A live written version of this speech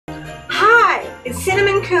It's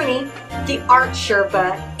Cinnamon Cooney, the Art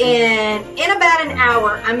Sherpa, and in about an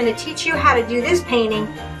hour I'm going to teach you how to do this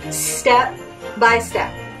painting step by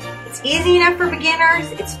step. It's easy enough for beginners,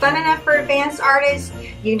 it's fun enough for advanced artists.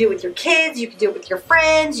 You can do it with your kids, you can do it with your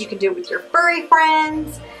friends, you can do it with your furry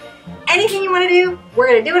friends. Anything you want to do, we're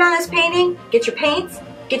going to do it on this painting. Get your paints,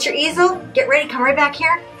 get your easel, get ready, come right back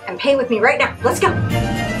here and paint with me right now. Let's go!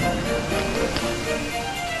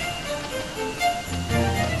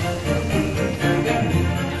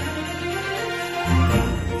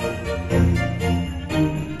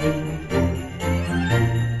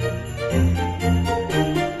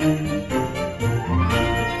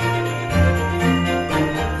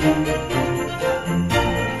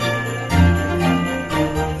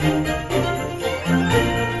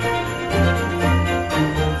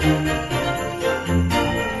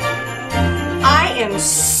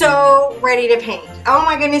 So ready to paint. Oh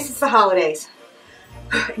my goodness, it's the holidays.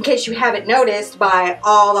 In case you haven't noticed by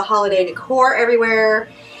all the holiday decor everywhere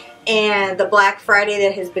and the Black Friday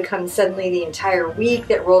that has become suddenly the entire week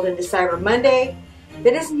that rolled into Cyber Monday,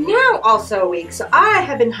 that is now also a week. So I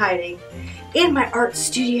have been hiding in my art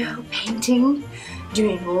studio painting,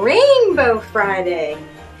 doing Rainbow Friday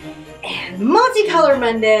and Multicolor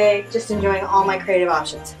Monday, just enjoying all my creative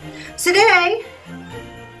options. So today,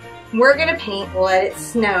 we're going to paint Let It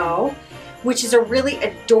Snow, which is a really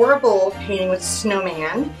adorable painting with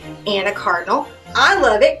Snowman and a Cardinal. I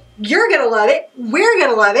love it. You're going to love it. We're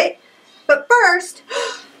going to love it. But first,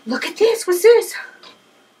 look at this. What's this?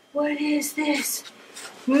 What is this?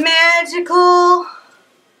 Magical.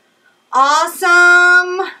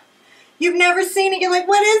 Awesome. You've never seen it. You're like,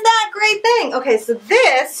 what is that great thing? Okay, so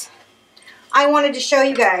this, I wanted to show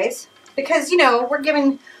you guys because, you know, we're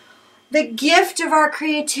giving the gift of our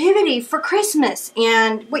creativity for Christmas.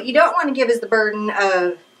 And what you don't want to give is the burden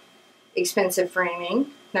of expensive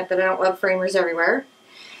framing. Not that I don't love framers everywhere.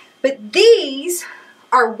 But these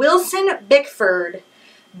are Wilson Bickford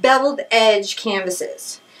beveled edge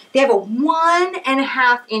canvases. They have a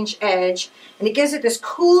 1.5 inch edge and it gives it this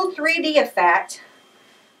cool 3D effect.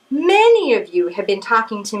 Many of you have been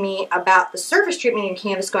talking to me about the surface treatment in your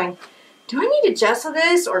canvas going, do I need to gesso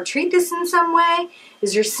this or treat this in some way?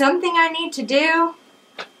 Is there something I need to do?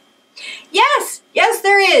 Yes, yes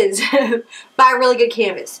there is. Buy a really good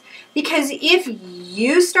canvas. Because if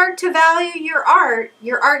you start to value your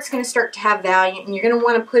art's going to start to have value and you're going to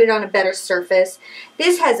want to put it on a better surface.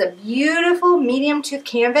 This has a beautiful medium tooth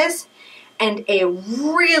canvas and a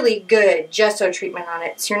really good gesso treatment on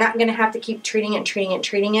it. So you're not going to have to keep treating it and treating it and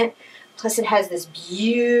treating it. Plus it has this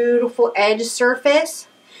beautiful edge surface.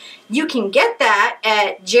 You can get that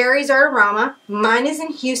at Jerrysartarama. Mine is in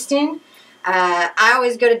Houston. I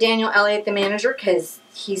always go to Daniel Elliott, the manager, because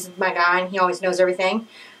he's my guy and he always knows everything.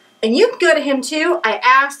 And you can go to him too. I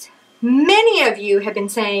asked, many of you have been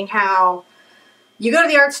saying how you go to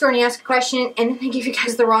the art store and you ask a question and then they give you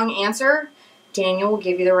guys the wrong answer. Daniel will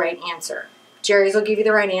give you the right answer. Jerry's will give you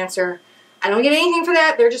the right answer. I don't get anything for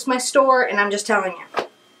that. They're just my store and I'm just telling you.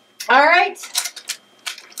 All right.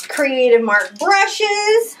 Creative Mark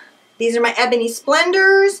brushes. These are my Ebony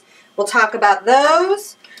Splendors. We'll talk about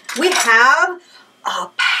those. We have a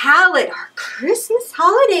palette, our Christmas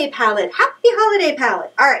holiday palette. Happy holiday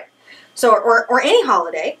palette. All right. So, or any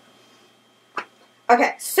holiday.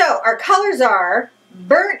 Okay, so our colors are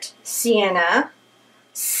Burnt Sienna,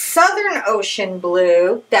 Southern Ocean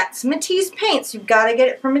Blue. That's Matisse paints. You've got to get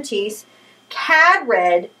it from Matisse. Cad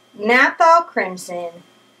Red, Naphthol Crimson,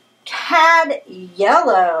 Cad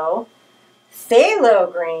Yellow,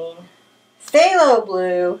 Phthalo Green, Phthalo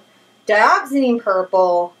Blue, Dioxazine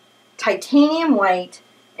Purple, Titanium White,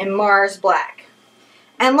 and Mars Black.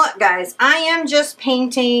 And look guys, I am just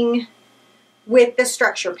painting with the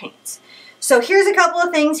structure paints. So here's a couple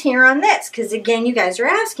of things here on this, because again, you guys are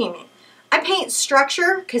asking me. I paint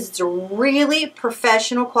structure because it's a really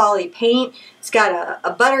professional quality paint. It's got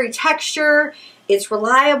a buttery texture, it's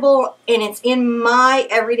reliable, and it's in my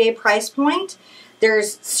everyday price point.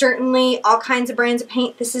 There's certainly all kinds of brands of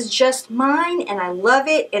paint. This is just mine, and I love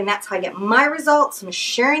it, and that's how I get my results. I'm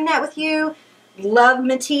sharing that with you. Love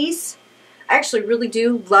Matisse. I actually really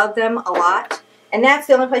do love them a lot, and that's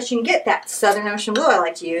the only place you can get that Southern Ocean Blue I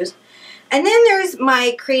like to use. And then there's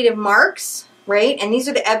my Creative Marks, right? And these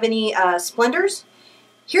are the Ebony Splendors.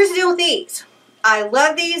 Here's the deal with these. I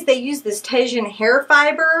love these. They use this Tejian hair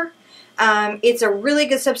fiber. It's a really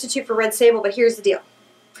good substitute for red sable, but here's the deal.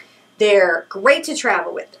 They're great to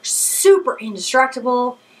travel with. They're super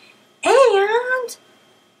indestructible. And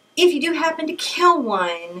if you do happen to kill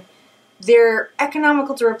one, they're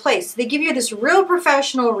economical to replace. They give you this real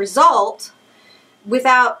professional result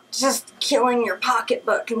without just killing your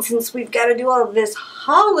pocketbook. And since we've got to do all of this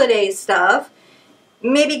holiday stuff,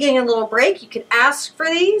 maybe getting a little break, you could ask for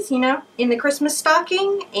these, you know, in the Christmas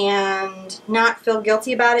stocking and not feel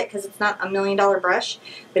guilty about it because it's not $1 million brush,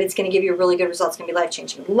 but it's going to give you a really good result. It's going to be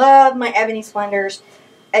life-changing. Love my ebony splendors,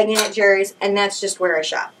 again at Jerry's, and that's just where I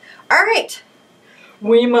shop. All right,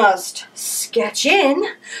 we must sketch in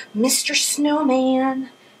Mr. Snowman.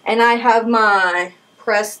 And I have my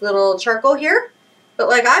pressed little charcoal here. But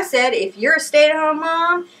like I said, if you're a stay-at-home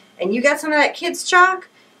mom and you got some of that kids' chalk,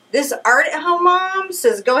 this art-at-home mom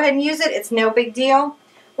says go ahead and use it. It's no big deal.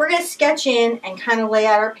 We're going to sketch in and kind of lay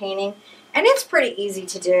out our painting. And it's pretty easy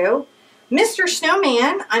to do. Mr.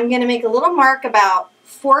 Snowman, I'm going to make a little mark about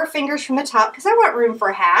 4 fingers from the top because I want room for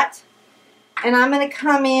a hat. And I'm going to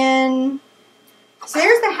come in. So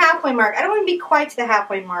there's the halfway mark. I don't want to be quite to the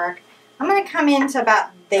halfway mark. I'm going to come into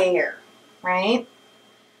about there, right?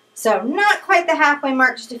 So not quite the halfway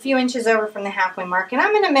mark, just a few inches over from the halfway mark. And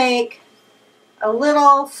I'm going to make a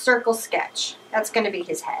little circle sketch. That's going to be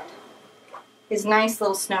his head. His nice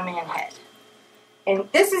little snowman head. And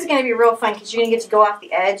this is going to be real fun because you're going to get to go off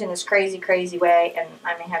the edge in this crazy, crazy way. And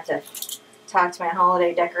I may have to talk to my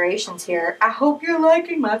holiday decorations here. I hope you're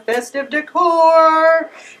liking my festive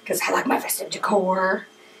decor because I like my festive decor.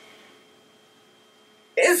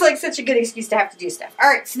 It's like such a good excuse to have to do stuff. All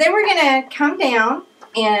right, so then we're going to come down.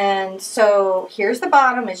 And so here's the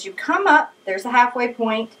bottom. As you come up, there's the halfway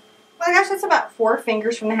point. Well, I guess that's about 4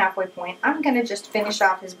 fingers from the halfway point. I'm going to just finish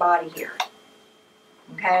off his body here.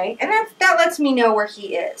 Okay, and that lets me know where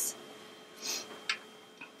he is.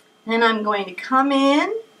 Then I'm going to come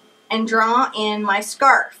in and draw in my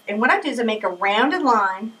scarf. And what I do is I make a rounded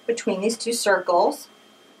line between these 2 circles.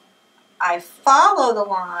 I follow the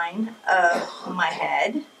line of my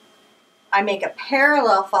head. I make a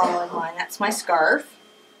parallel following line. That's my scarf.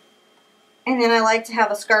 And then I like to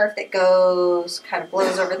have a scarf that goes, kind of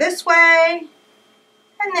blows over this way,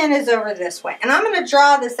 and then is over this way. And I'm going to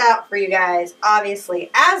draw this out for you guys, obviously,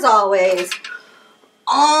 as always,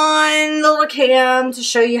 on the little cam to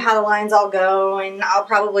show you how the lines all go. And I'll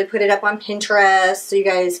probably put it up on Pinterest so you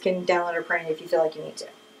guys can download or print it if you feel like you need to.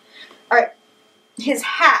 All right, his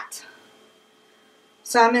hat.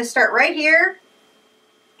 So I'm going to start right here,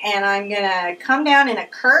 and I'm going to come down in a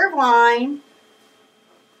curved line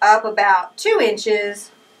up about 2 inches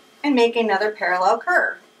and make another parallel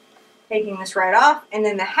curve. Taking this right off, and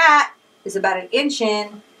then the hat is about 1 inch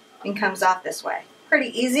in and comes off this way. Pretty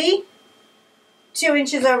easy. 2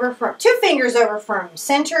 inches over from, 2 fingers over from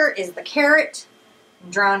center is the carrot. I'm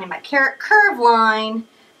drawing in my carrot curve line.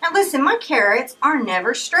 Now listen, my carrots are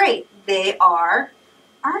never straight. They are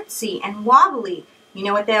artsy and wobbly. You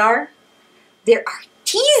know what they are? They're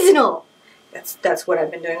artisanal. That's what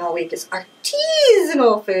I've been doing all week, is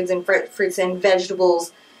artisanal foods and fruits and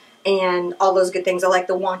vegetables and all those good things. I like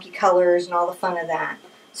the wonky colors and all the fun of that.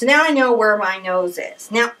 So now I know where my nose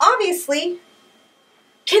is. Now obviously,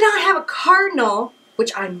 cannot have a cardinal,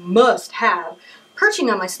 which I must have, perching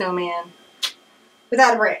on my snowman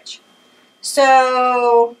without a branch.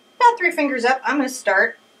 So about 3 fingers up, I'm going to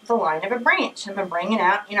start the line of a branch. I'm going to bring it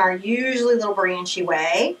out in our usually little branchy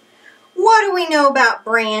way. What do we know about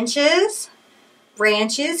branches?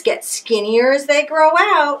 Branches get skinnier as they grow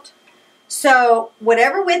out. So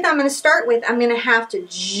whatever width I'm going to start with, I'm going to have to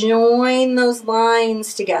join those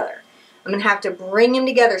lines together. I'm going to have to bring them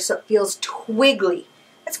together so it feels twiggly.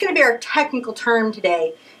 That's going to be our technical term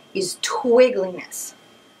today, is twiggliness.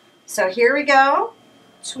 So here we go.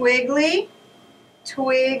 Twiggly,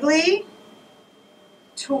 twiggly,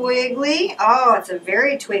 twiggly. Oh, it's a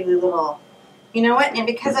very twiggly little. You know what? And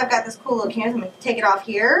because I've got this cool little canvas, I'm going to take it off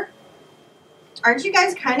here. Aren't you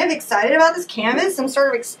guys kind of excited about this canvas? I'm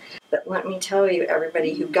sort of but let me tell you,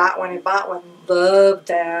 everybody who got one and bought one loved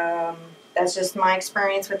them. That's just my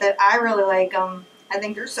experience with it. I really like them. I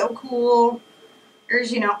think they're so cool.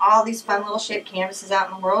 There's, you know, all these fun little shaped canvases out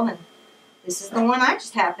in the world, and this is the one I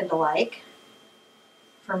just happen to like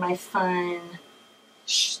for my fun,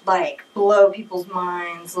 like, blow people's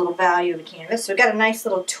minds little value of a canvas. So we've got a nice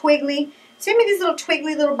little twiggly. See me these little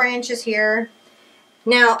twiggly little branches here.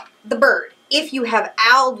 Now, the bird. If you have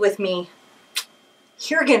owled with me,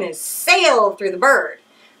 you're going to sail through the bird.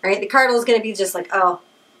 Right? The cardinal is going to be just like, oh,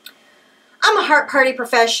 I'm a heart party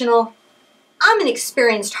professional. I'm an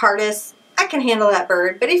experienced artist. I can handle that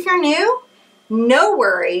bird. But if you're new, no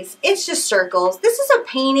worries. It's just circles. This is a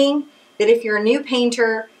painting that if you're a new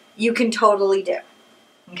painter, you can totally do.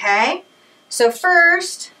 Okay? So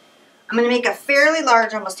first, I'm going to make a fairly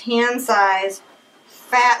large, almost hand-sized,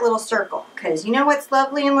 fat little circle. Because you know what's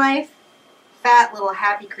lovely in life? Fat little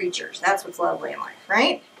happy creatures. That's what's lovely in life,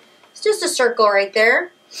 right? It's just a circle right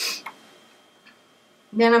there.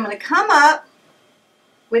 Then I'm going to come up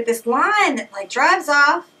with this line that like drives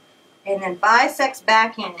off and then bisects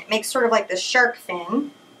back in. It makes sort of like the shark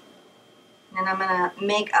fin. And I'm going to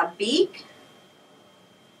make a beak.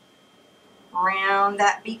 Round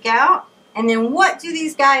that beak out. And then what do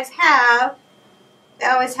these guys have? They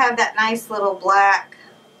always have that nice little black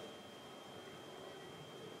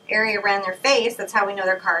area around their face. That's how we know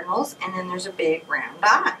they're cardinals. And then there's a big round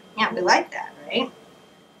eye. Yeah, we like that, right?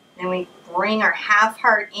 Then we bring our half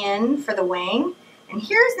heart in for the wing. And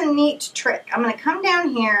here's the neat trick. I'm going to come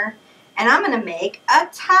down here and I'm going to make a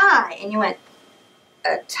tie. And you went,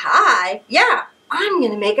 a tie? Yeah, I'm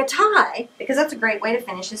going to make a tie because that's a great way to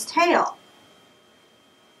finish his tail.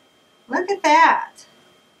 Look at that.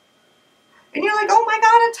 And you're like, oh my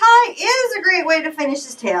God, a tie is a great way to finish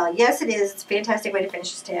his tail. Yes, it is. It's a fantastic way to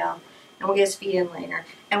finish his tail. And we'll get his feet in later.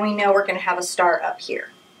 And we know we're going to have a star up here.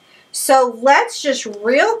 So let's just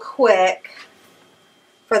real quick,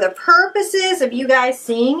 for the purposes of you guys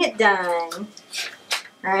seeing it done,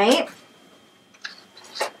 right?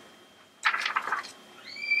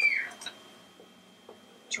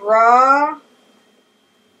 Draw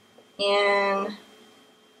in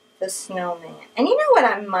the snowman. And you know what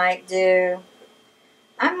I might do?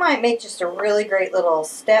 I might make just a really great little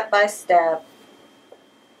step-by-step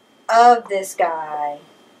of this guy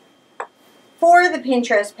for the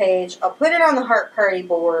Pinterest page. I'll put it on the Heart Party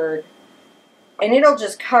board and it'll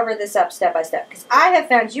just cover this up step by step, because I have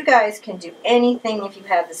found you guys can do anything if you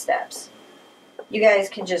have the steps. You guys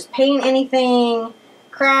can just paint anything,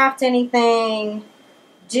 craft anything,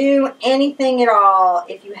 do anything at all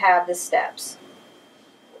if you have the steps.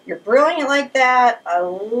 You're brilliant like that. I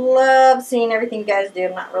love seeing everything you guys do.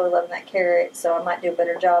 I'm not really loving that carrot, so I might do a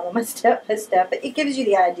better job on my step by step, but it gives you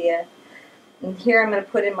the idea. And here I'm going to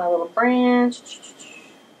put in my little branch.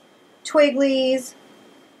 Twigglies.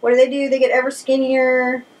 What do? They get ever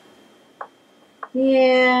skinnier.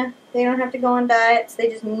 Yeah, they don't have to go on diets. They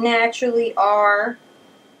just naturally are.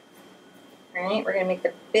 Alright, we're going to make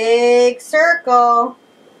the big circle.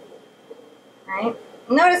 Alright.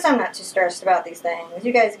 Notice I'm not too stressed about these things.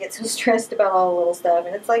 You guys get so stressed about all the little stuff,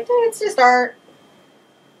 and it's like, dude, it's just art.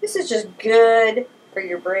 This is just good for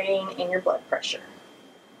your brain and your blood pressure.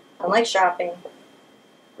 Unlike shopping,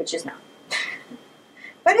 which is not.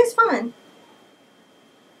 But it's fun.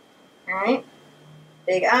 Alright.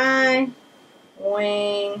 Big eye,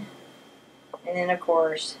 wing, and then, of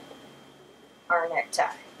course, our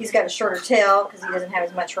necktie. He's got a shorter tail because he doesn't have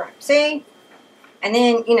as much room. See? And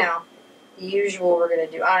then, you know, the usual, we're going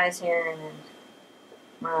to do eyes here, and then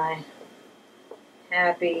my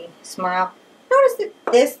happy smile. Notice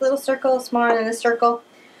this little circle, smile, and this circle.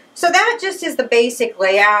 So that just is the basic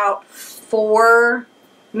layout for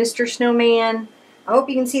Mr. Snowman. I hope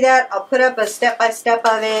you can see that. I'll put up a step-by-step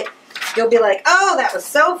of it. You'll be like, oh, that was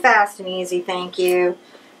so fast and easy, thank you.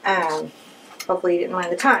 Hopefully you didn't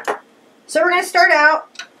mind the time. So we're going to start out.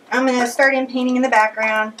 I'm going to start in painting in the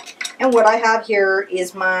background. And what I have here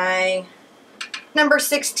is my number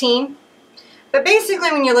 16. But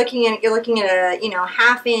basically when you're looking at a, you know,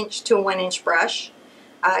 1/2 inch to a 1 inch brush.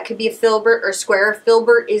 It could be a filbert or square.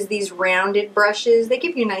 Filbert is these rounded brushes. They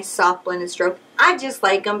give you a nice soft blended stroke. I just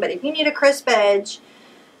like them, but if you need a crisp edge,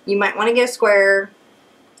 you might want to get a square.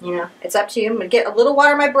 You know, it's up to you. I'm going to get a little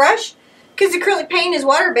water in my brush because acrylic paint is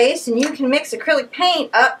water-based and you can mix acrylic paint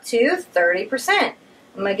up to 30%. I'm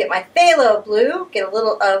going to get my phthalo blue, get a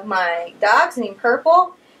little of my Dioxazine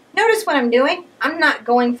purple. Notice what I'm doing. I'm not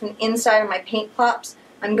going from the inside of my paint plops.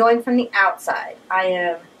 I'm going from the outside. I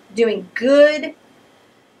am doing good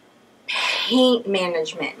paint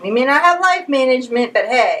management. We may not have life management, but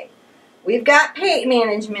hey, we've got paint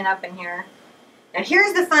management up in here. Now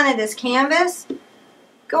here's the fun of this canvas.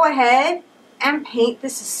 Go ahead and paint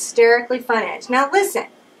this hysterically fun edge. Now listen,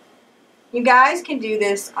 you guys can do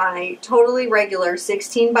this on a totally regular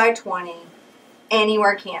 16 by 20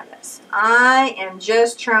 anywhere canvas. I am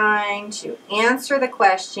just trying to answer the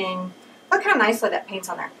question. Look how nicely that paint's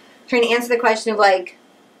on there. Trying to answer the question of like,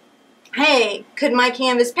 hey, could my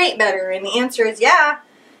canvas paint better? And the answer is yeah.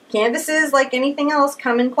 Canvases, like anything else,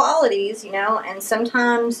 come in qualities, you know, and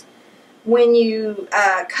sometimes when you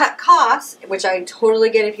cut costs, which I totally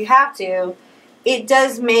get if you have to, it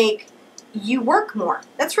does make you work more.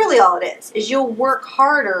 That's really all it is you'll work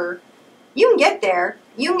harder. You can get there.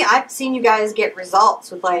 I've seen you guys get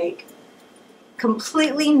results with like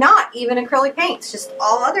completely not even acrylic paints, just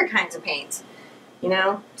all other kinds of paints, you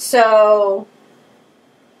know. So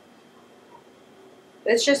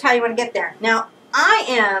it's just how you want to get there. Now I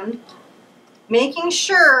am making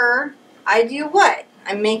sure I do what?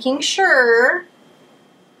 I'm making sure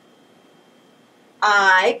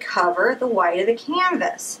I cover the white of the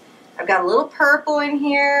canvas. I've got a little purple in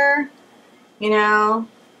here, you know.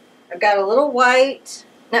 I've got a little white.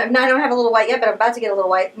 No, I don't have a little white yet, but I'm about to get a little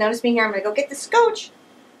white. Notice me here. I'm going to go get the scotch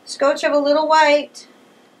of a little white.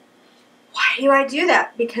 Why do I do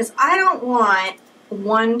that? Because I don't want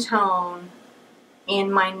one tone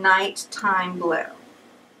in my nighttime blue.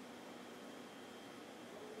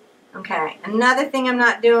 Okay, another thing I'm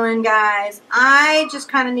not doing, guys, I just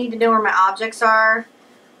kind of need to know where my objects are.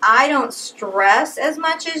 I don't stress as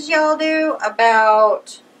much as y'all do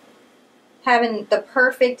about having the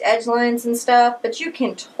perfect edge lines and stuff, but you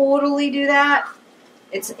can totally do that.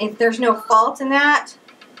 If there's no fault in that,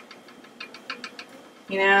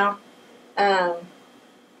 you know.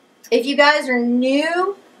 If you guys are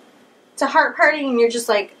new to heart party and you're just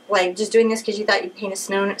like just doing this because you thought you'd paint a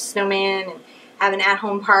snowman and have an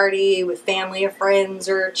at-home party with family or friends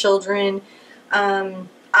or children.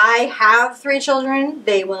 I have 3 children.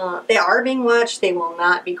 They are being watched. They will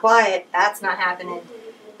not be quiet. That's not happening.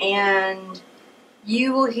 And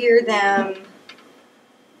you will hear them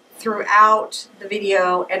throughout the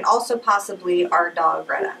video, and also possibly our dog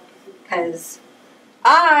Greta, because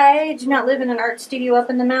I do not live in an art studio up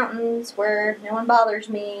in the mountains where no one bothers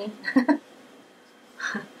me.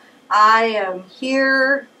 I am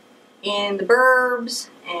here in the burbs,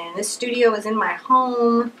 and this studio is in my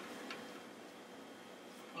home,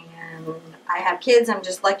 and I have kids. I'm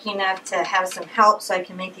just lucky enough to have some help so I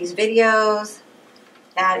can make these videos.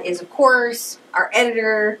 That is, of course, our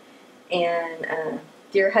editor and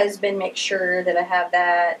dear husband makes sure that I have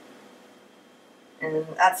that, and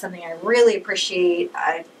that's something I really appreciate.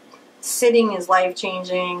 Sitting is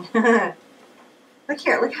life-changing. Look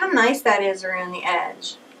here, look how nice that is around the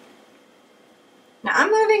edge. Now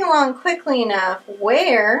I'm moving along quickly enough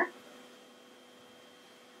where,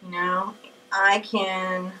 you know, I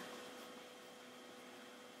can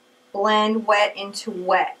blend wet into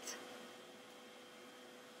wet.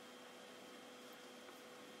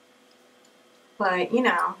 But, you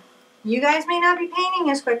know, you guys may not be painting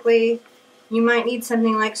as quickly. You might need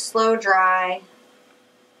something like Slo-dri.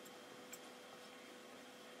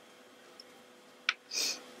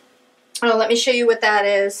 Oh, let me show you what that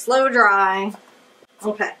is. Slo-dri.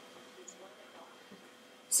 Okay.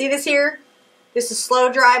 See this here? This is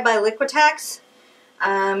Slo-dri by Liquitex.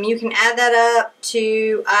 You can add that up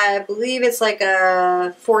to, I believe it's like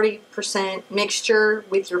a 40% mixture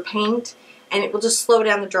with your paint, and it will just slow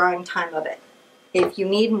down the drying time of it. If you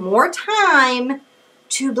need more time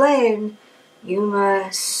to blend, you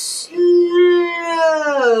must Slo-dri.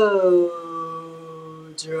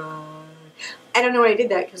 I don't know why I did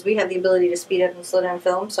that, because we have the ability to speed up and slow down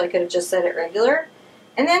film, so I could have just said it regular.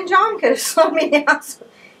 And then John could have slowed me down. So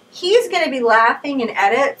he's going to be laughing in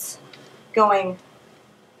edits, going,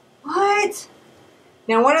 what?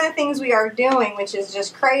 Now, one of the things we are doing, which is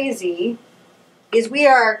just crazy, is we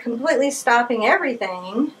are completely stopping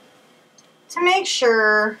everything to make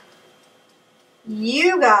sure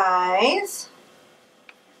you guys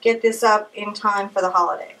get this up in time for the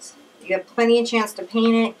holidays. You have plenty of chance to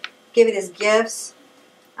paint it, give it as gifts.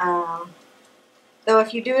 Though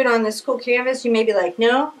if you do it on this cool canvas, you may be like,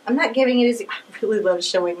 no, I'm not giving it as... I really love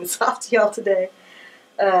showing this off to y'all today.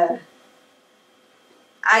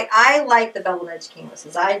 I like the beveled edge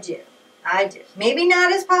canvases. I do. I do. Maybe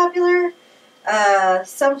not as popular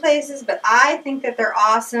some places, but I think that they're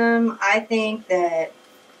awesome. I think that,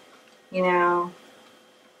 you know,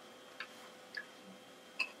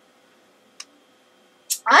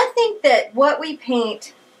 I think that what we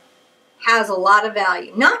paint has a lot of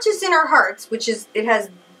value, not just in our hearts, which is, it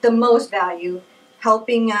has the most value,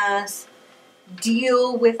 helping us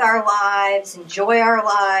deal with our lives, enjoy our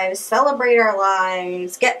lives, celebrate our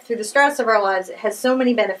lives, get through the stress of our lives. It has so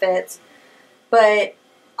many benefits, but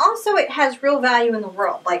also it has real value in the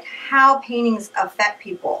world, like how paintings affect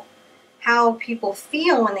people, how people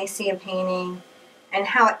feel when they see a painting, and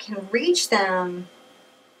how it can reach them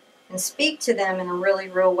and speak to them in a really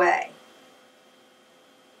real way.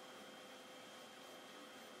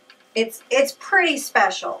 It's pretty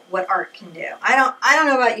special what art can do. I don't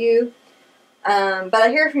know about you, but I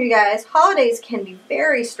hear from you guys, holidays can be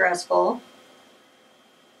very stressful,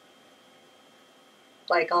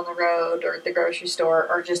 like on the road or at the grocery store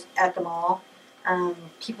or just at the mall.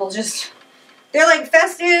 People just, they're like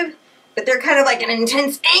festive, but they're kind of like an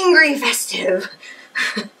intense, angry festive.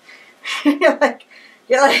 you're like,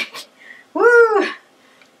 woo!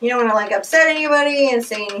 You don't want to like upset anybody and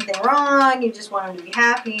say anything wrong. You just want them to be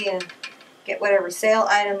happy and get whatever sale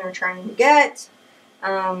item they're trying to get.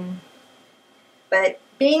 But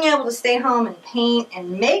being able to stay home and paint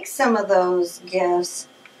and make some of those gifts,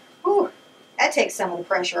 whew, That takes some of the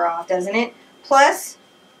pressure off, doesn't it? Plus,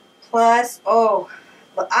 oh,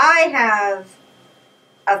 well, I have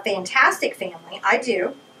a fantastic family. I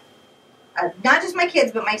do. Not just my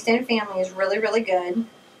kids, but my extended family is really, really good.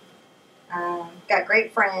 Got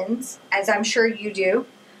great friends, as I'm sure you do.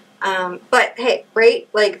 But hey, right,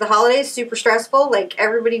 like the holidays, super stressful. Like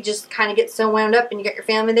everybody just kind of gets so wound up and you got your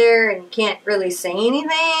family there and you can't really say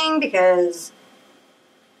anything because,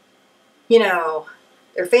 you know,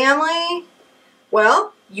 they're family.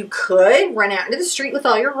 Well, you could run out into the street with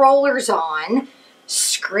all your rollers on,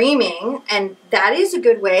 screaming, and that is a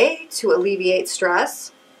good way to alleviate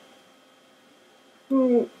stress.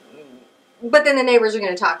 But then the neighbors are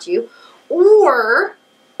going to talk to you. Or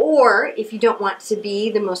if you don't want to be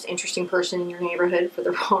the most interesting person in your neighborhood for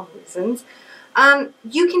the wrong reasons,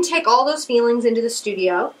 you can take all those feelings into the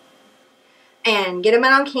studio and get them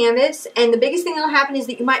out on canvas. And the biggest thing that will happen is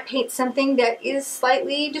that you might paint something that is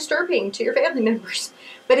slightly disturbing to your family members,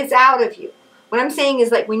 but it's out of you. What I'm saying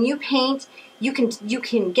is, like, when you paint, you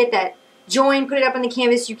can get that joy and put it up on the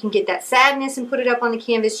canvas. You can get that sadness and put it up on the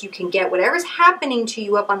canvas. You can get whatever's happening to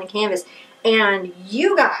you up on the canvas. And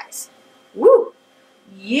you guys, woo,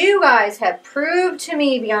 you guys have proved to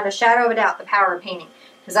me beyond a shadow of a doubt the power of painting.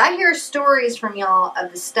 Because I hear stories from y'all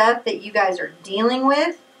of the stuff that you guys are dealing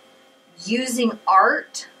with using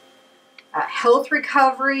art, health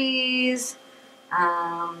recoveries,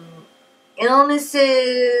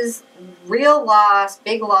 illnesses, real loss,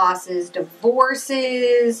 big losses,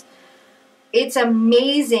 divorces. It's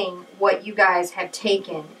amazing what you guys have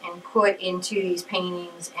taken and put into these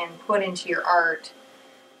paintings and put into your art.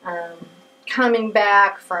 Coming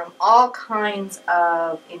back from all kinds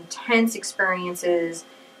of intense experiences,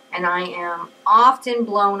 and I am often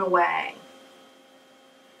blown away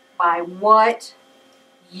by what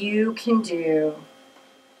you can do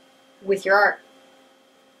with your art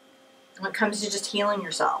when it comes to just healing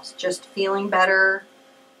yourselves, just feeling better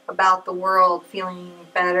about the world, feeling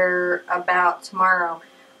better about tomorrow.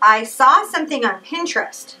 I saw something on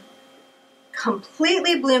Pinterest,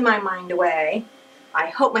 completely blew my mind away. I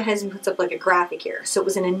hope my husband puts up like a graphic here. So it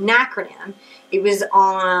was an acronym. It was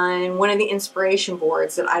on one of the inspiration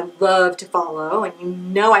boards that I love to follow. And you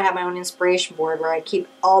know I have my own inspiration board where I keep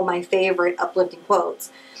all my favorite uplifting quotes.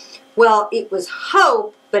 Well, it was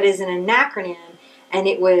HOPE, but as an acronym. And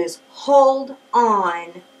it was hold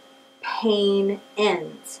on, pain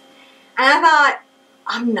ends. And I thought,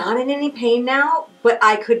 I'm not in any pain now, but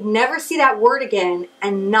I could never see that word again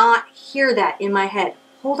and not hear that in my head.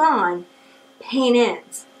 Hold on, pain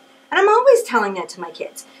ends. And I'm always telling that to my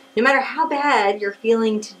kids. No matter how bad you're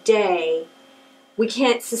feeling today, we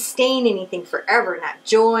can't sustain anything forever. Not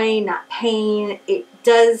joy, not pain. It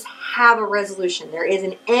does have a resolution. There is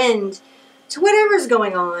an end to whatever's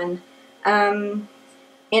going on.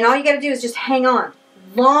 And all you got to do is just hang on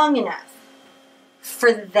long enough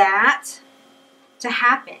for that to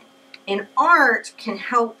happen. And art can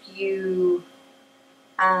help you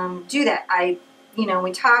do that.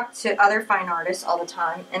 We talk to other fine artists all the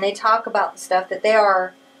time, and they talk about the stuff that they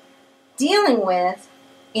are dealing with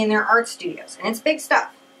in their art studios. And it's big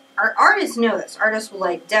stuff. Our artists know this. Artists will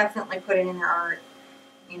like definitely put it in their art.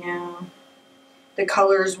 You know, the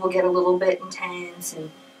colors will get a little bit intense,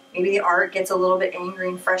 and maybe the art gets a little bit angry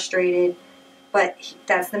and frustrated. But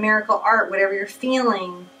that's the miracle art. Whatever you're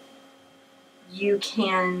feeling, you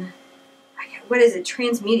can,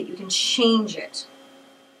 transmute it. You can change it.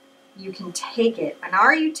 You can take it. And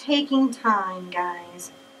are you taking time,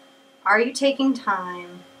 guys? Are you taking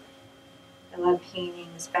time? I love painting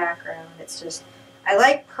this background. It's just, I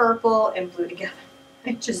like purple and blue together.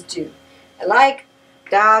 I just do. I like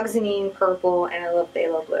dogs and eating purple, and I love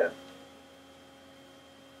phthalo blue.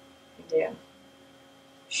 I do.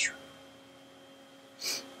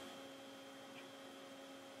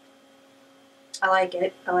 I like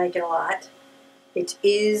it. I like it a lot. It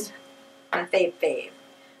is my fave.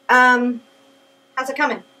 How's it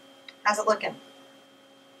coming? How's it looking?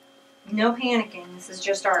 No panicking. This is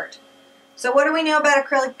just art. So what do we know about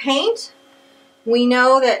acrylic paint? We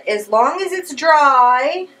know that as long as it's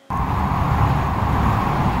dry,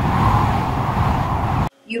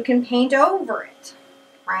 you can paint over it,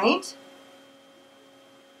 right?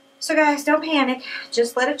 So guys, don't panic.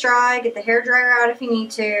 Just let it dry. Get the hairdryer out if you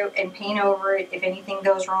need to, and paint over it if anything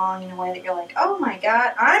goes wrong in a way that you're like, oh my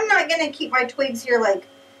god, I'm not going to keep my twigs here like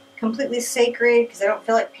completely sacred because I don't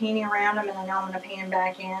feel like painting around them, and I know I'm going to paint them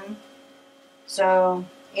back in. So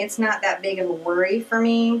it's not that big of a worry for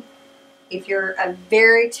me. If you're a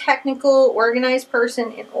very technical, organized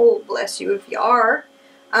person, and oh, bless you if you are,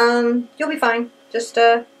 you'll be fine. Just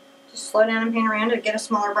slow down and paint around it. Get a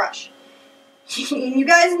smaller brush. You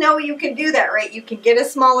guys know you can do that, right? You can get a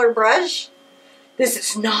smaller brush. This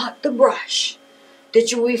is not the brush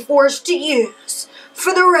that you'll be forced to use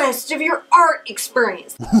for the rest of your art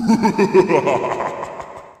experience.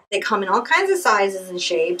 They come in all kinds of sizes and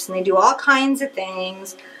shapes, and they do all kinds of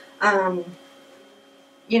things.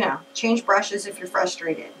 You know, change brushes if you're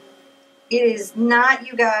frustrated. It is not,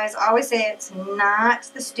 you guys, I always say it's not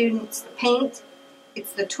the student, it's the paint,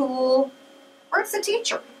 it's the tool, or it's the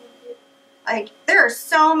teacher. Like, there are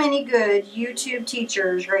so many good YouTube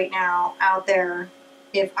teachers right now out there.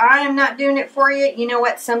 If I am not doing it for you, you know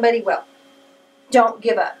what? Somebody will. Don't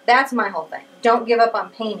give up. That's my whole thing. Don't give up on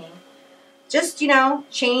painting. Just, you know,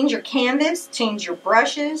 change your canvas, change your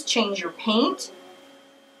brushes, change your paint.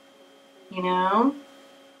 You know,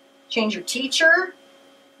 change your teacher.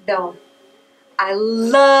 Though, I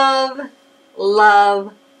love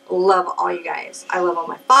all you guys. I love all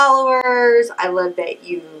my followers. I love that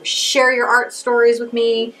you share your art stories with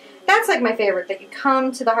me. That's like my favorite, that you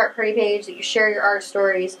come to the Heart Party page, that you share your art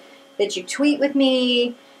stories, that you tweet with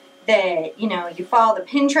me, that, you know, you follow the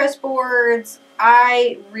Pinterest boards.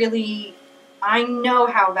 I know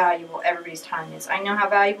how valuable everybody's time is. I know how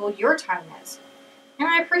valuable your time is. And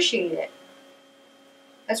I appreciate it.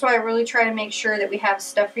 That's why I really try to make sure that we have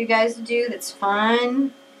stuff for you guys to do that's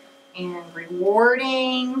fun and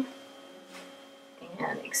rewarding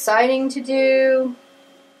and exciting to do.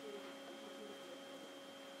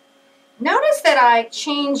 Notice that I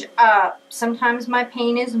change up. Sometimes my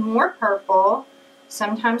paint is more purple,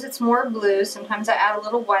 sometimes it's more blue, sometimes I add a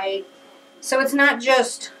little white. So it's not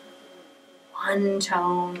just one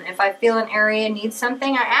tone. If I feel an area needs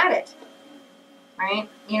something, I add it. Right?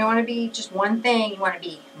 You don't want to be just one thing, you want to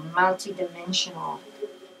be multi-dimensional.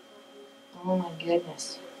 Oh my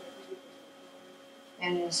goodness.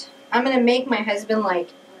 I'm going to make my husband like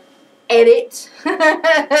edit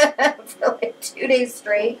for like 2 days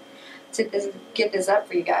straight to get this up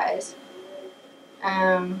for you guys.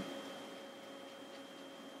 You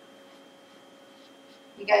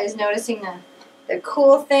guys noticing the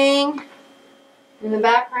cool thing in the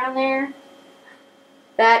background there?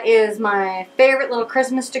 That is my favorite little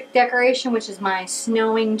Christmas decoration, which is my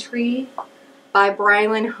snowing tree by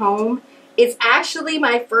Brylan Home. It's actually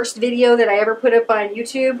my first video that I ever put up on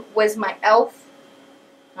YouTube, was my elf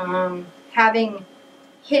having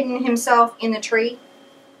hidden himself in the tree.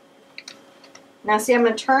 Now see, I'm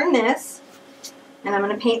going to turn this and I'm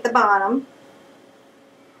going to paint the bottom.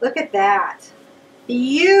 Look at that.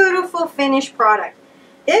 Beautiful finished product.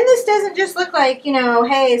 Then this doesn't just look like, you know,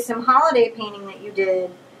 hey, some holiday painting that you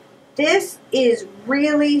did. This is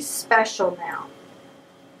really special now.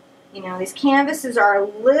 You know, these canvases are a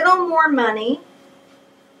little more money,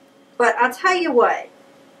 but I'll tell you what,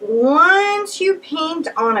 once you paint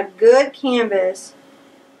on a good canvas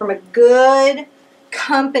from a good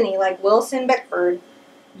company like Wilson Bickford,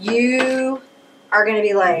 you are going to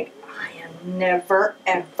be like, I am never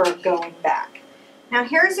ever going back. Now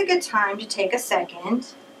here's a good time to take a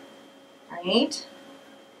second, right?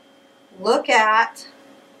 Look at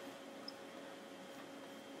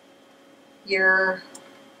your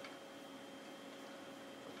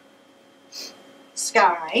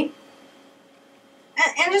sky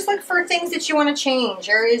and just look for things that you want to change,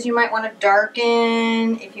 areas you might want to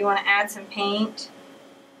darken, if you want to add some paint.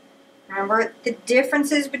 Remember, the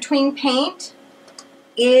differences between paint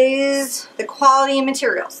is the quality of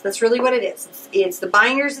materials. That's really what it is. It's the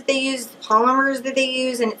binders that they use, the polymers that they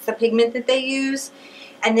use, and it's the pigment that they use.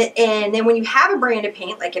 And then when you have a brand of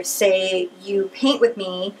paint, like if say you paint with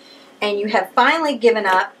me and you have finally given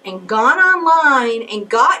up and gone online and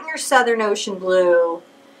gotten your Southern Ocean blue,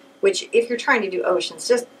 which if you're trying to do oceans,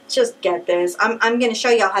 just get this. I'm going to show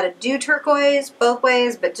y'all how to do turquoise both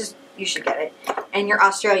ways, but just you should get it. And your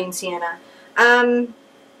Australian sienna.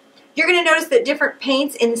 You're going to notice that different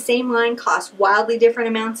paints in the same line cost wildly different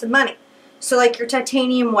amounts of money. So like your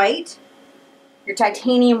titanium white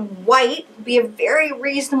would be a very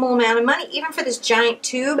reasonable amount of money, even for this giant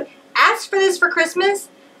tube. Ask for this for Christmas.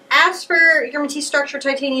 Ask for your Matisse Structure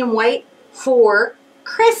titanium white for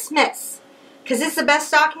Christmas, because it's the best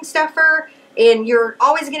stocking stuffer, and you're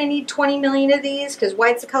always going to need 20 million of these, because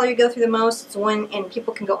white's the color you go through the most. It's one, and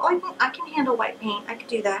people can go, oh, I can handle white paint. I could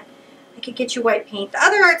do that. I could get you white paint. The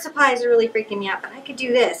other art supplies are really freaking me out, but I could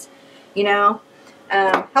do this. You know,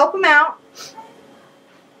 help them out.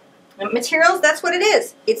 And materials, that's what it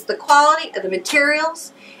is. It's the quality of the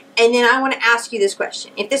materials. And then I want to ask you this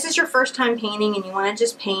question. If this is your first time painting and you want to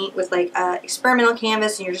just paint with like experimental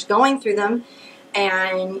canvas and you're just going through them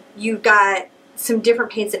and you've got some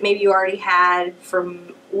different paints that maybe you already had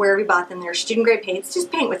from wherever you bought them, they're student grade paints,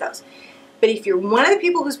 just paint with those. But if you're one of the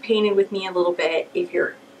people who's painted with me a little bit, if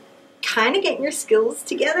you're kind of getting your skills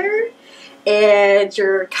together and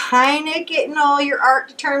you're kind of getting all your art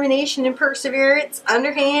determination and perseverance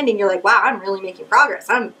underhand and you're like, wow, I'm really making progress,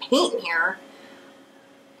 I'm painting here,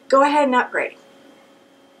 go ahead and upgrade.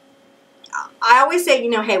 I always say, you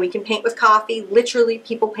know, hey, we can paint with coffee. Literally,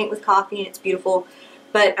 people paint with coffee and it's beautiful.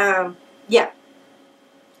 But, yeah,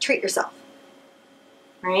 treat yourself,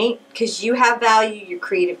 right? Because you have value, your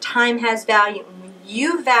creative time has value. And when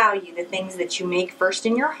you value the things that you make first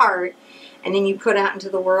in your heart and then you put out into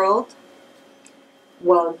the world,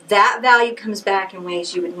 well, that value comes back in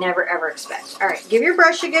ways you would never, ever expect. All right, give your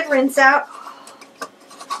brush a good rinse out.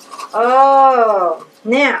 Oh,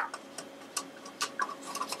 now,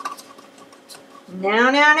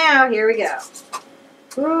 here we go.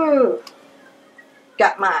 Ooh.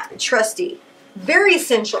 Got my trusty, very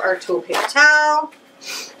essential art tool paper towel.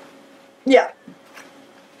 Yeah.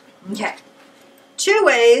 Okay. 2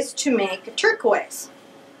 ways to make a turquoise.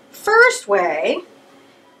 First way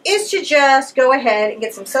is to just go ahead and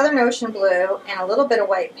get some Southern Ocean blue and a little bit of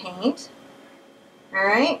white paint.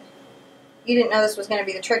 Alright? You didn't know this was going to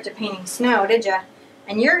be the trick to painting snow, did you?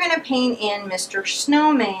 And you're going to paint in Mr.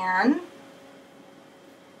 Snowman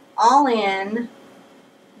all in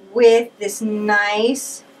with this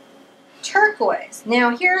nice turquoise.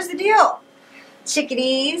 Now here's the deal.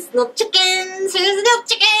 Chickadees, little chickens, here's the deal,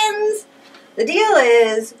 chickens. The deal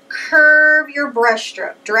is curve your brush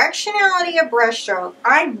stroke. Directionality of brush stroke.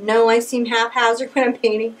 I know I seem haphazard when I'm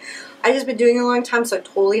painting. I've just been doing it a long time, so I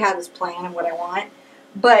totally have this plan of what I want.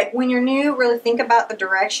 But when you're new, really think about the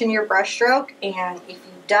direction of your brush stroke. And if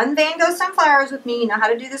you've done Van Gogh Sunflowers with me, you know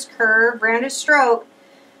how to do this curved, rounded stroke.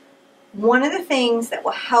 One of the things that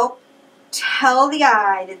will help tell the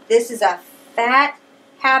eye that this is a fat,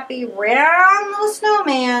 happy, round little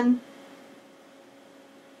snowman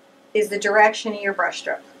is the direction of your brush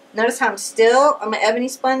stroke. Notice how I'm still on my Ebony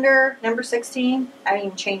Splendor number 16. I haven't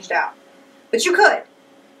even changed out. But you could.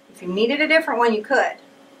 If you needed a different one, you could.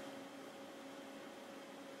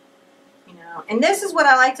 You know, and this is what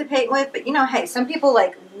I like to paint with, but you know, hey, some people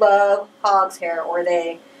like love hog's hair, or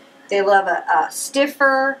they love a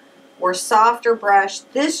stiffer or softer brush.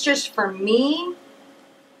 This just, for me,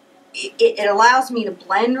 it allows me to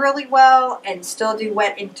blend really well and still do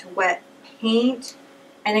wet into wet paint.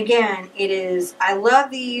 And again, I love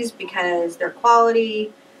these because they're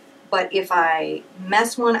quality, but if I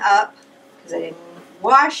mess one up because I didn't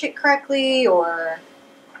wash it correctly or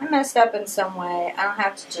I messed up in some way, I don't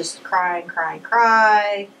have to just cry and cry and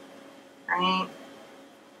cry, right?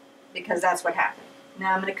 Because that's what happened.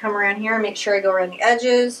 Now I'm going to come around here and make sure I go around the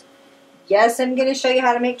edges. Yes, I'm going to show you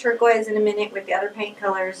how to make turquoise in a minute with the other paint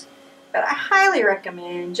colors, but I highly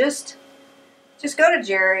recommend just go to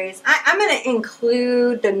Jerry's. I'm going to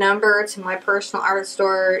include the number to my personal art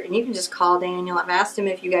store, and you can just call Daniel. I've asked him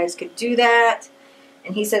if you guys could do that,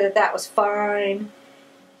 and he said that was fine.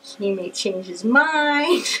 He may change his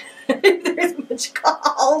mind if there's much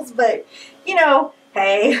calls, but, you know,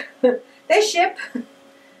 hey, they ship.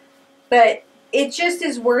 But it just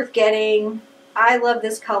is worth getting. I love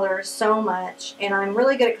this color so much, and I'm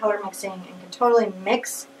really good at color mixing and can totally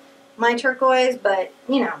mix my turquoise, but,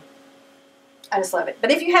 you know, I just love it.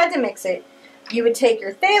 But if you had to mix it, you would take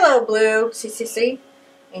your phthalo blue, CCC,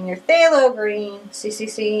 and your phthalo green,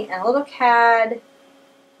 CCC, and a little cad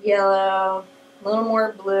yellow, a little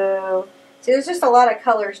more blue. See, there's just a lot of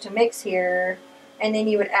colors to mix here, and then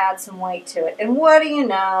you would add some white to it. And what do you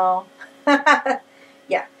know?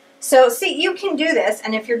 Yeah. So, see, you can do this,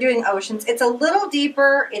 and if you're doing oceans, it's a little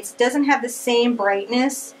deeper. It doesn't have the same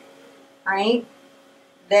brightness, right,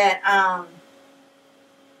 that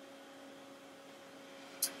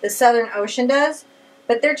the Southern Ocean does,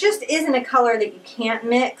 but there just isn't a color that you can't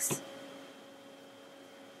mix.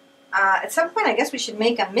 At some point, I guess we should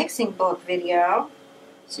make a mixing book video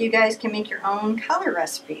so you guys can make your own color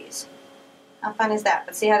recipes. How fun is that?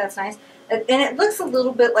 But see how that's nice? And it looks a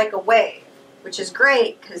little bit like a wave, which is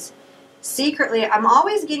great because secretly, I'm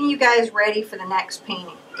always getting you guys ready for the next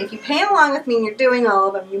painting. If you paint along with me and you're doing all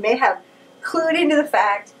of them, you may have clued into the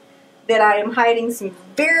fact that I am hiding some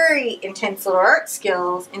very intense little art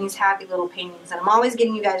skills in these happy little paintings. And I'm always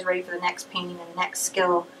getting you guys ready for the next painting and the next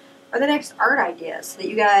skill or the next art idea so that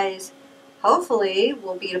you guys hopefully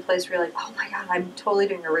will be at a place where you're like, oh my god, I'm totally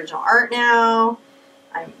doing original art now.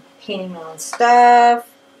 I'm painting my own stuff.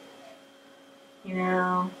 You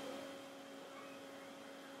know.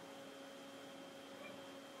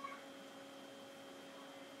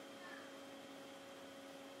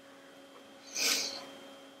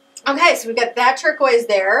 Okay, so we've got that turquoise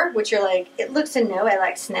there, which you're like, it looks in no way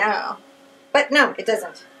like snow. But no, it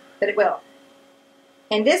doesn't. But it will.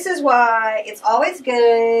 And this is why it's always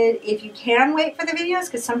good if you can wait for the videos,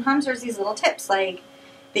 because sometimes there's these little tips like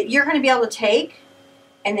that you're going to be able to take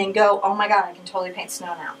and then go, oh my god, I can totally paint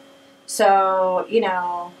snow now. So, you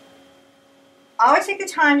know, always take the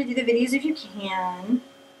time to do the videos if you can,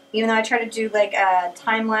 even though I try to do like a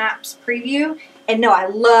time-lapse preview. And no, I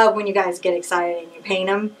love when you guys get excited and you paint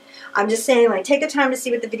them. I'm just saying, like, take the time to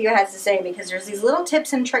see what the video has to say, because there's these little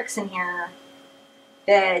tips and tricks in here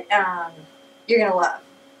that you're going to love.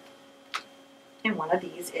 And one of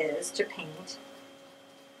these is to paint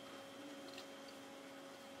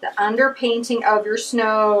the underpainting of your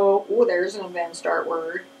snow. Oh, there's an advanced art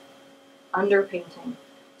word. Underpainting.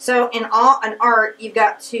 So in art, you've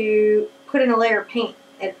got to put in a layer of paint.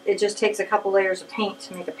 It just takes a couple layers of paint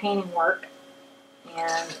to make a painting work.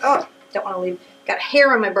 And, oh, don't want to leave, got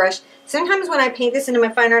hair on my brush. Sometimes when I paint this into my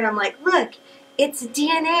fine art, I'm like, look, it's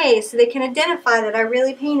DNA, so they can identify that I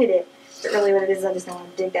really painted it. But really what it is, I just don't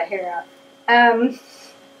want to dig that hair out.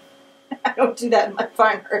 I don't do that in my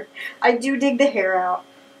fine art. I do dig the hair out.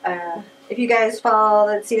 If you guys follow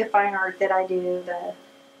and see the fine art that I do,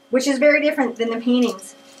 which is very different than the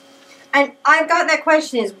paintings. And I've gotten that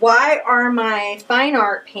question is, why are my fine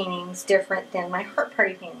art paintings different than my heart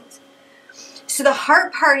party paintings? So the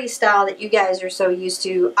heart party style that you guys are so used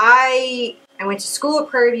to, I went to school at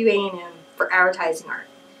Prairie View A&M for advertising art.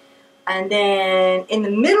 And then in the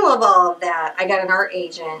middle of all of that, I got an art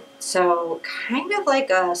agent. So kind of like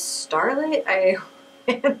a starlet, I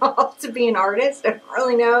went off to be an artist. I don't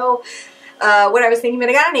really know what I was thinking, but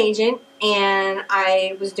I got an agent, and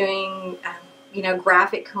I was doing you know,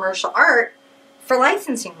 graphic commercial art for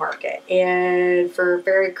licensing market and for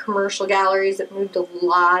very commercial galleries that moved a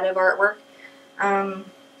lot of artwork.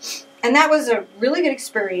 And that was a really good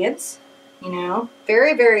experience, you know,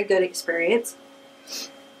 very, very good experience.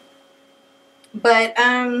 But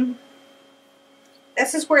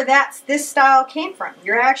this is where this style came from.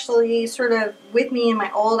 You're actually sort of with me in my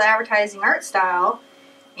old advertising art style,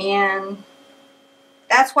 and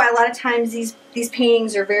that's why a lot of times these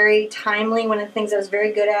paintings are very timely. One of the things I was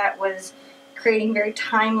very good at was creating very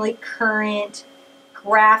timely, current,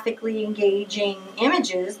 graphically engaging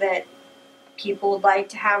images that people would like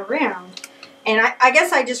to have around. And I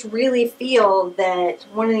guess I just really feel that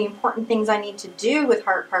one of the important things I need to do with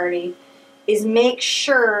Heart Party is make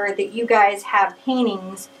sure that you guys have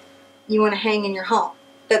paintings you want to hang in your home.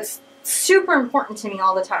 That's super important to me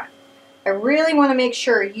all the time. I really want to make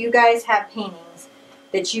sure you guys have paintings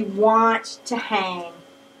that you want to hang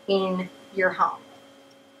in your home.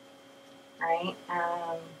 Right?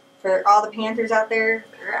 For all the Panthers out there,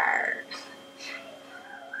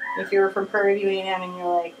 if you were from Prairie View A&M and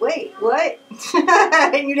you're like, wait, what?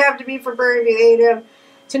 And you'd have to be from Prairie View A&M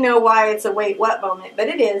to know why it's a wait, what moment. But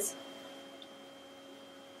it is.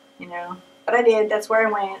 You know. But I did. That's where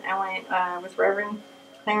I went. I went with Reverend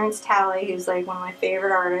Clarence Talley, who's like one of my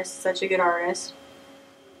favorite artists, such a good artist.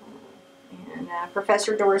 And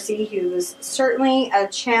Professor Dorsey, who was certainly a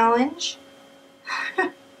challenge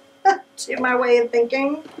to my way of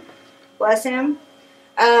thinking. Bless him.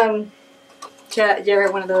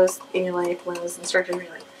 You're one of those in your life, one of those instructors where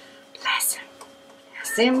you're like, bless him,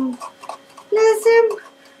 bless him, bless him.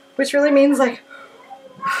 Which really means like,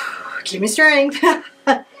 give me strength.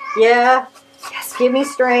 Yeah, yes, give me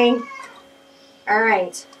strength.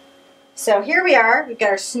 Alright, so here we are. We've got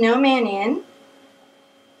our snowman in.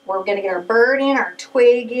 We're going to get our bird in, our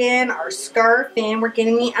twig in, our scarf in. We're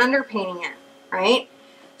getting the underpainting in, right?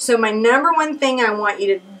 So my number one thing I want you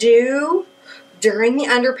to do during the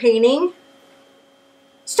underpainting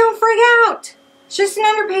is don't freak out. It's just an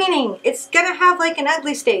underpainting. It's going to have like an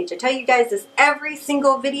ugly stage. I tell you guys this every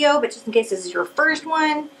single video, but just in case this is your first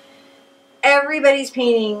one, everybody's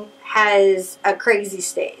painting has a crazy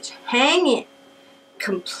stage. Hang in.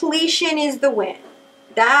 Completion is the win.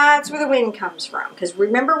 That's where the win comes from. Because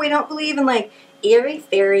remember, we don't believe in like airy,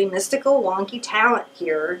 fairy, mystical, wonky talent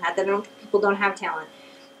here. Not that people don't have talent.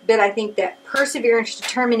 But I think that perseverance,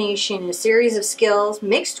 determination, and a series of skills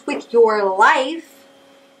mixed with your life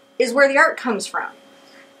is where the art comes from.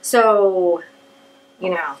 So, you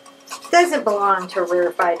know, it doesn't belong to a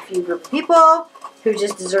rarefied few group of people who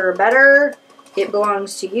just deserve better. It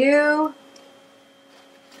belongs to you.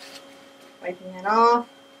 Wiping it off.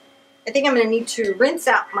 I think I'm going to need to rinse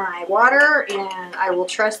out my water, and I will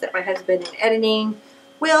trust that my husband in editing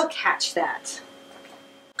will catch that.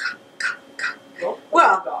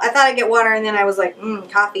 Well, I thought I'd get water, and then I was like,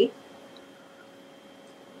 coffee.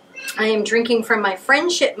 I am drinking from my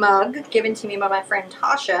friendship mug given to me by my friend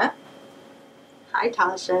Tasha. Hi,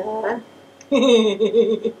 Tasha.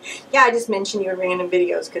 Yeah, I just mentioned you in random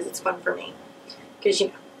videos because it's fun for me. Because, you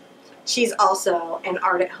know, She's also an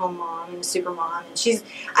art at home mom and a super mom. And she's,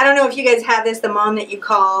 I don't know if you guys have this, the mom that you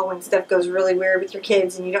call when stuff goes really weird with your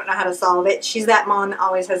kids and you don't know how to solve it. She's that mom that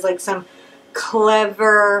always has like some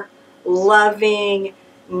clever, loving,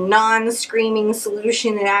 non-screaming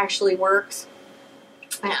solution that actually works.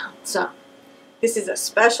 Yeah, so this is a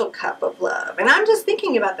special cup of love. And I'm just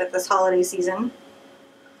thinking about that this holiday season.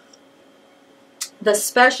 The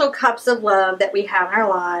special cups of love that we have in our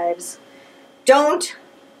lives. Don't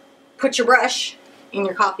put your brush in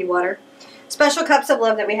your coffee water. Special cups of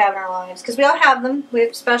love that we have in our lives, because we all have them. We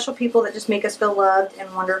have special people that just make us feel loved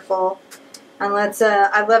and wonderful. And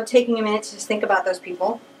I love taking a minute to just think about those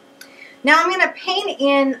people. Now I'm going to paint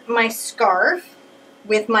in my scarf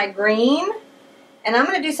with my green. And I'm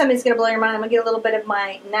going to do something that's going to blow your mind. I'm going to get a little bit of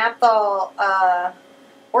my naphthol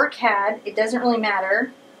or cad, it doesn't really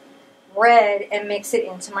matter, red, and mix it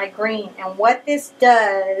into my green. And what this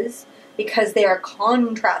does, because they are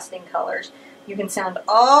contrasting colors, you can sound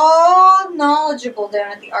all knowledgeable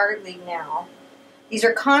down at the Art League now. These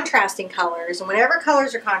are contrasting colors, and whatever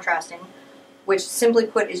colors are contrasting, which simply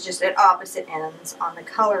put is just at opposite ends on the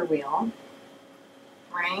color wheel,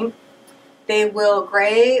 right? They will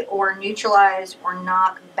gray or neutralize or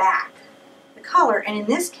knock back the color. And in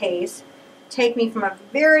this case, take me from a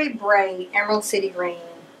very bright Emerald City green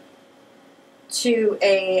to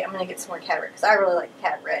a, I'm going to get some more cad red because I really like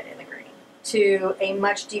cad red in the green, to a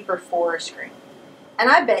much deeper forest green. And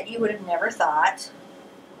I bet you would have never thought,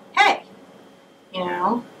 hey, you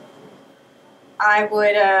know, I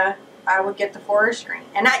would get the forest green.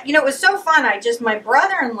 And you know, it was so fun. My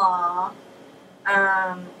brother-in-law,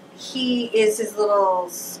 he is his little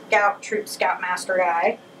scoutmaster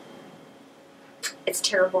guy. It's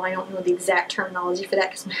terrible. I don't know the exact terminology for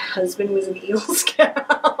that because my husband was an Eagle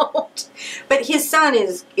Scout. But his son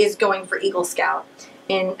is going for Eagle Scout.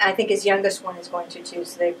 And I think his youngest one is going to too.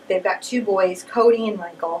 So they've got two boys, Cody and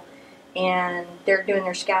Michael. And they're doing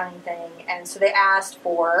their scouting thing. And so they asked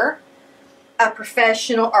for a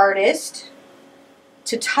professional artist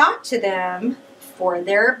to talk to them for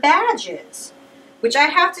their badges. Which I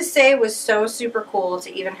have to say was so super cool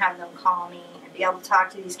to even have them call me and be able to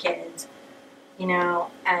talk to these kids, you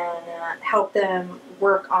know, and help them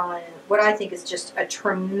work on what I think is just a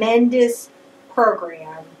tremendous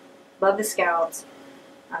program. Love the Scouts.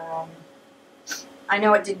 I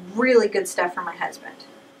know it did really good stuff for my husband.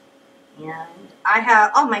 And I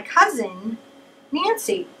have, oh, my cousin,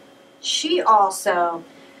 Nancy, she also...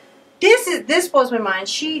 This blows my mind.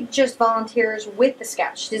 She just volunteers with the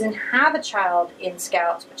Scouts. She doesn't have a child in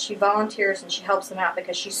Scouts, but she volunteers and she helps them out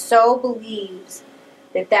because she so believes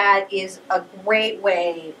that that is a great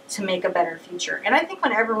way to make a better future. And I think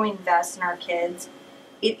whenever we invest in our kids,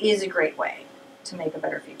 it is a great way to make a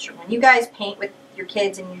better future. When you guys paint with your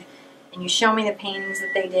kids and you show me the paintings that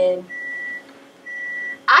they did,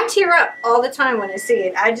 I tear up all the time when I see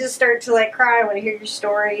it. I just start to like cry when I hear your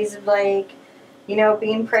stories of like, you know,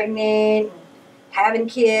 being pregnant, and having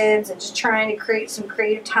kids, and just trying to create some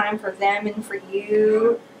creative time for them and for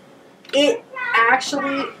you. It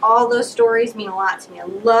actually, all those stories mean a lot to me. I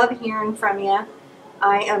love hearing from you.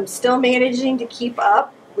 I am still managing to keep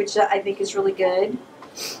up, which I think is really good.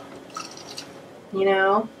 You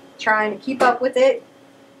know, trying to keep up with it,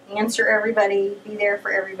 answer everybody, be there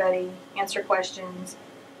for everybody, answer questions.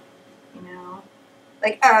 You know,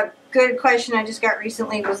 like a good question I just got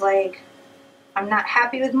recently was like, I'm not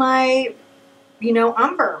happy with my, you know,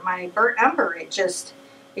 umber, my burnt umber. It just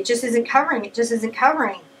isn't covering. It just isn't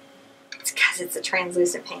covering. It's because it's a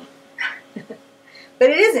translucent paint. But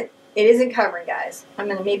it isn't. It isn't covering, guys. I'm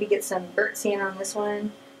going to maybe get some burnt sienna on this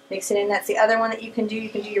one. Mix it in. That's the other one that you can do. You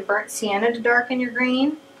can do your burnt sienna to darken your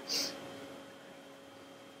green.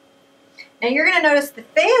 Now you're going to notice the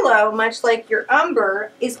phthalo, much like your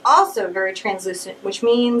umber, is also very translucent, which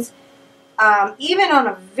means even on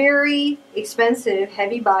a very expensive,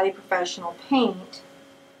 heavy body professional paint,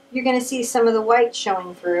 you're going to see some of the white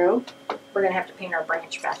showing through. We're going to have to paint our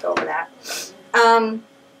branch back over that.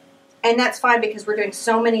 And that's fine because we're doing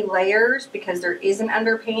so many layers, because there is an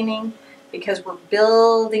underpainting, because we're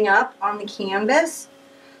building up on the canvas,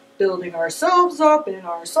 building ourselves up in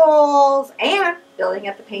our souls, and building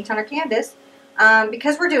up the paint on our canvas.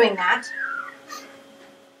 Because we're doing that,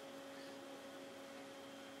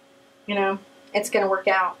 you know, it's going to work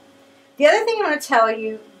out. The other thing I want to tell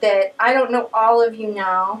you that I don't know all of you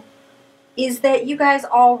know is that you guys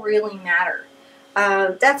all really matter.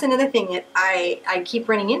 That's another thing that I keep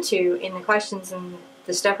running into in the questions and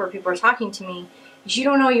the stuff where people are talking to me, is you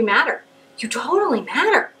don't know you matter. You totally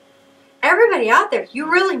matter. Everybody out there,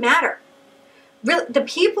 you really matter. Really, the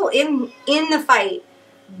people in the fight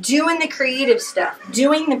doing the creative stuff,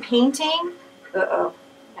 doing the painting. Uh-oh.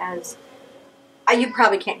 As you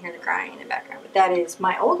probably can't hear the crying in the background, but that is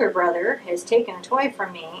my older brother has taken a toy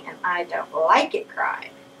from me, and I don't like it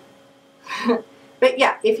crying. But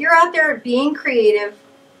yeah, if you're out there being creative,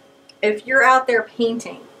 if you're out there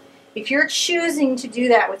painting, if you're choosing to do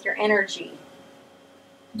that with your energy,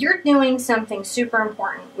 you're doing something super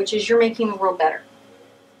important, which is you're making the world better.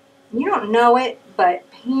 You don't know it, but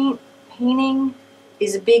painting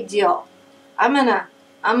is a big deal. I'm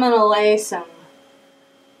gonna lay some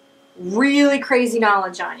really crazy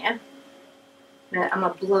knowledge on you. I'm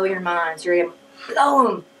gonna blow your minds. You're gonna blow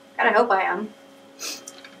them. God, I hope I am.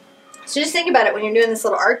 So just think about it when you're doing this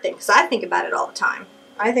little art thing, because I think about it all the time.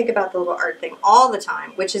 I think about the little art thing all the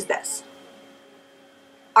time, which is this.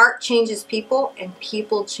 Art changes people, and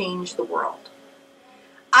people change the world.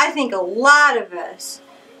 I think a lot of us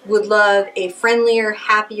would love a friendlier,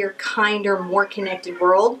 happier, kinder, more connected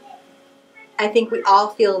world. I think we all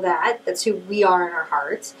feel that. That's who we are in our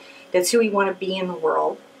hearts. That's who we want to be in the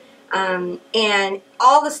world. And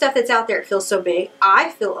all the stuff that's out there, it feels so big.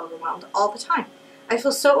 I feel overwhelmed all the time. I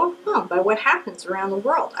feel so overwhelmed by what happens around the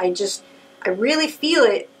world. I really feel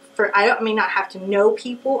it. I may not have to know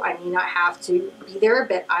people. I may not have to be there,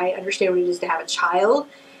 but I understand what it is to have a child.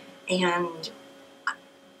 And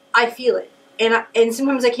I feel it. And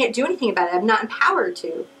sometimes I can't do anything about it. I'm not empowered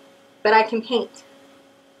to. But I can paint.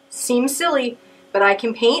 Seems silly, but I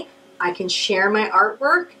can paint. I can share my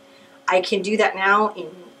artwork. I can do that now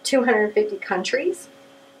in 250 countries.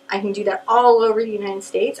 I can do that all over the United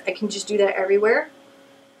States. I can just do that everywhere.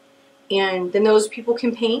 And then those people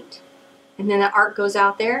can paint. And then the art goes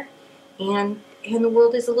out there. And the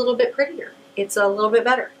world is a little bit prettier. It's a little bit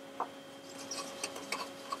better.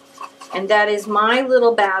 And that is my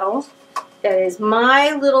little battle. That is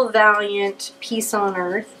my little valiant peace on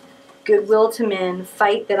earth, goodwill to men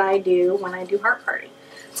fight that I do when I do Heart Party.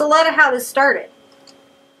 It's a lot of how this started.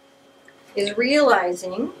 Is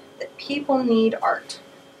realizing that people need art.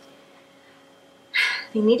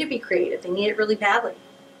 They need to be creative. They need it really badly.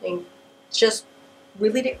 They just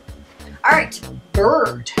really do. All right,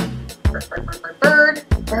 bird. Bird, bird, bird, bird, bird,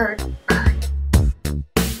 bird, bird.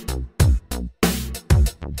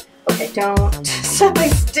 Okay, don't somebody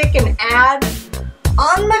stick an ad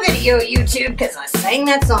on my video at YouTube because I sang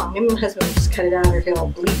that song. Maybe my husband will just cut it out or he'll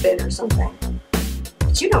bleep it or something.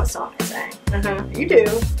 But you know what song I sang. You do.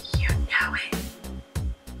 You know it.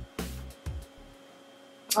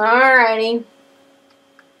 Alrighty.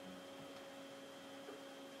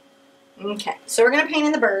 Okay, so we're going to paint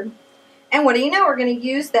in the bird. And what do you know? We're going to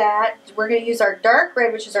use that. We're going to use our dark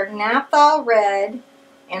red, which is our naphthol red,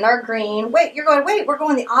 and our green. Wait, you're going, wait, we're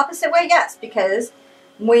going the opposite way? Yes, because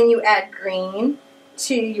when you add green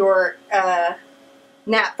to your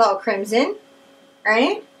naphthol crimson,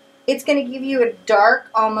 right, it's going to give you a dark,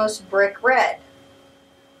 almost brick red.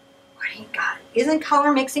 What do you got? Isn't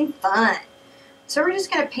color mixing fun? So we're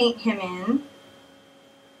just going to paint him in.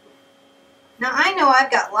 Now I know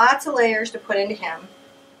I've got lots of layers to put into him.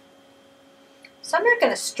 So I'm not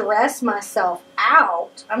going to stress myself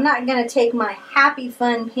out. I'm not going to take my happy,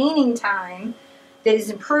 fun painting time that is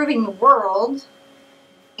improving the world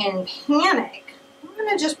and panic. I'm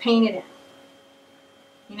going to just paint it in.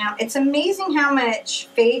 You know, it's amazing how much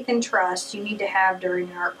faith and trust you need to have during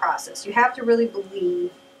an art process. You have to really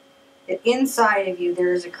believe that inside of you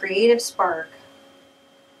there is a creative spark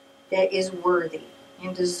that is worthy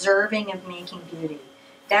and deserving of making beauty.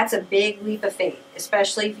 That's a big leap of faith,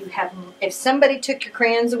 especially if somebody took your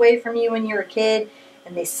crayons away from you when you were a kid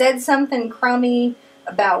and they said something crummy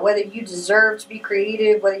about whether you deserved to be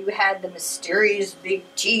creative, whether you had the mysterious big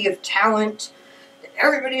T of talent that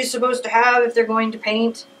everybody is supposed to have if they're going to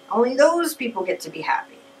paint. Only those people get to be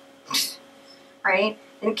happy. Right?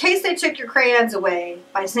 In case they took your crayons away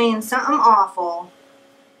by saying something awful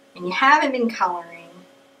and you haven't been coloring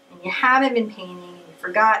and you haven't been painting and you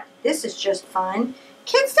forgot this is just fun.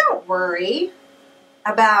 Kids don't worry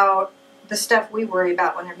about the stuff we worry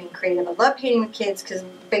about when they're being creative. I love painting with kids because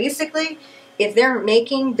basically, if they're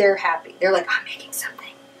making, they're happy. They're like, I'm making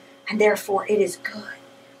something, and therefore it is good.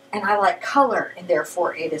 And I like color, and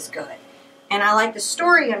therefore it is good. And I like the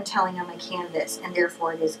story I'm telling on my canvas, and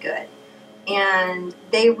therefore it is good. And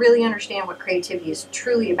they really understand what creativity is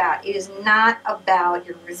truly about. It is not about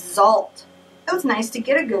your result. It was nice to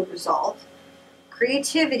get a good result.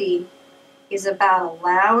 Creativity is about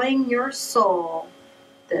allowing your soul,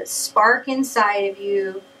 the spark inside of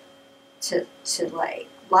you, to like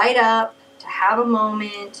light up, to have a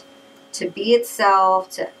moment, to be itself,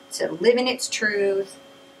 to live in its truth,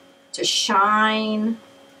 to shine.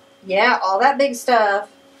 Yeah, all that big stuff.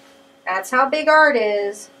 That's how big art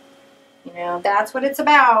is. You know, that's what it's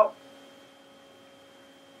about.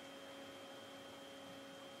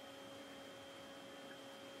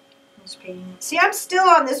 See, I'm still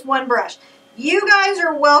on this one brush. You guys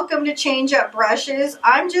are welcome to change up brushes.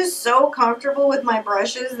 I'm just so comfortable with my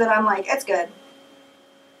brushes that I'm like, it's good.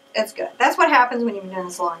 It's good. That's what happens when you've been doing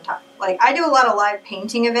this a long time. Like, I do a lot of live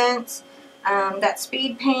painting events. That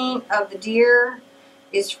speed paint of the deer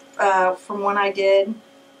is from one I did.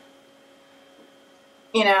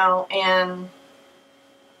 You know, and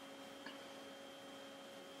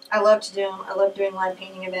I love to do them. I love doing live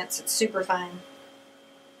painting events. It's super fun.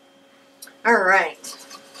 Alright.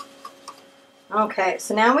 Okay,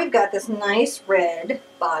 so now we've got this nice red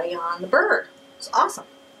body on the bird. It's awesome.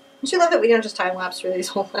 Don't you love that we don't just time-lapse through these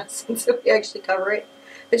whole lessons, so we actually cover it?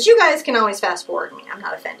 But you guys can always fast-forward me. I'm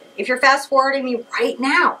not offended. If you're fast-forwarding me right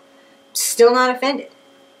now, I'm still not offended.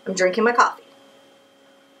 I'm drinking my coffee.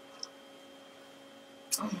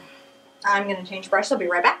 I'm going to change brush. I'll be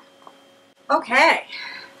right back. Okay.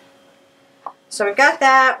 So we've got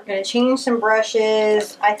that. We're going to change some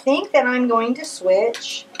brushes. I think that I'm going to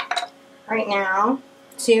switch right now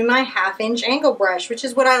to my 1/2" angle brush, which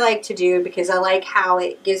is what I like to do because I like how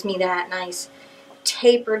it gives me that nice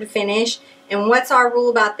tapered finish. And what's our rule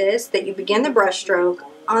about this? That you begin the brush stroke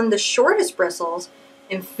on the shortest bristles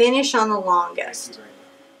and finish on the longest.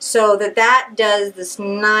 So that does this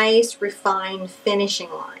nice refined finishing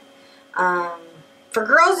line. For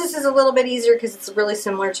girls, this is a little bit easier because it's really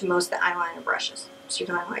similar to most of the eyeliner brushes. So you're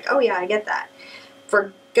kind of like, oh yeah, I get that.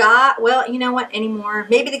 For guys, well, you know what, anymore.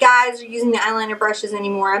 Maybe the guys are using the eyeliner brushes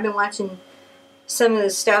anymore. I've been watching some of the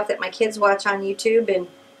stuff that my kids watch on YouTube, and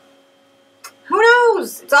who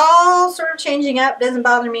knows? It's all sort of changing up. Doesn't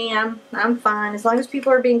bother me. I'm fine. As long as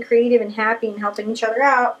people are being creative and happy and helping each other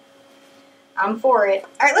out, I'm for it.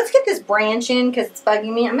 All right, let's get this branch in because it's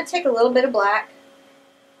bugging me. I'm going to take a little bit of black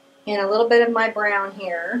and a little bit of my brown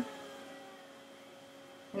here.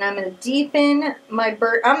 And I'm going to deepen my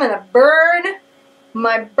burnt, I'm going to burn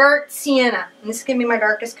my burnt sienna. And this is going to be my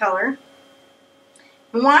darkest color.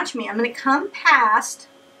 And watch me, I'm going to come past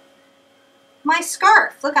my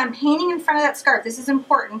scarf. Look, I'm painting in front of that scarf. This is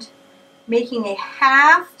important. Making a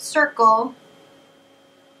half circle.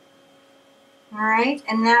 Alright,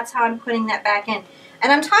 and that's how I'm putting that back in.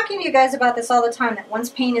 And I'm talking to you guys about this all the time, that once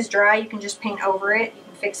paint is dry, you can just paint over it. You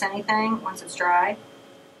can fix anything once it's dry.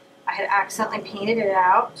 I had accidentally painted it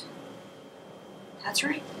out. That's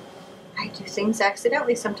right. I do things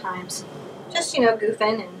accidentally sometimes. Just, you know,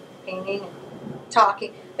 goofing and painting and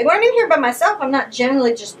talking. Like when I'm in here by myself, I'm not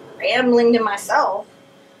generally just rambling to myself.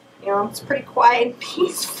 You know, it's pretty quiet and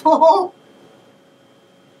peaceful.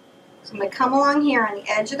 So I'm going to come along here on the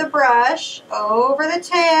edge of the brush, over the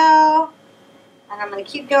tail, and I'm going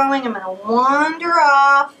to keep going. I'm going to wander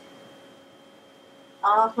off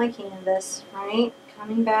my canvas, right?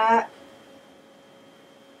 Coming back.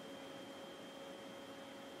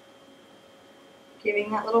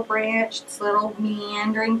 Giving that little branch, this little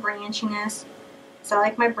meandering branchiness. So I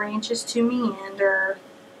like my branches to meander.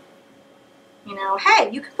 You know, hey,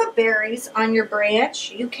 you can put berries on your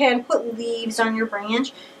branch. You can put leaves on your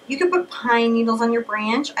branch. You can put pine needles on your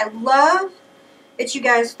branch. I love that you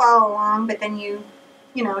guys follow along, but then you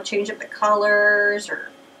know, change up the colors or,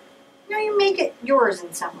 you know, you make it yours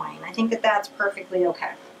in some way. And I think that that's perfectly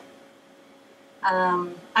okay.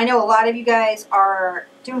 I know a lot of you guys are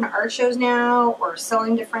doing art shows now or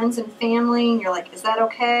selling to friends and family, and you're like, is that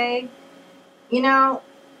okay? You know,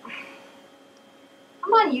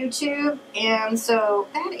 I'm on YouTube, and so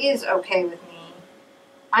that is okay with me.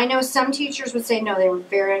 I know some teachers would say no, they were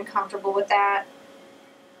very uncomfortable with that.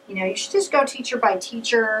 You know, you should just go teacher by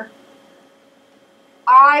teacher.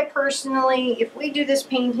 I personally, if we do this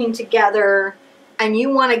painting together and you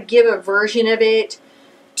want to give a version of it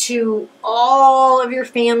to all of your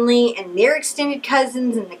family and their extended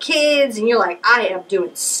cousins and the kids, and you're like, I am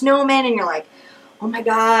doing snowmen, and you're like, oh my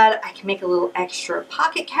god, I can make a little extra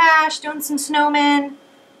pocket cash doing some snowmen.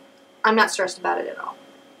 I'm not stressed about it at all.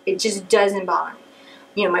 It just doesn't bother me.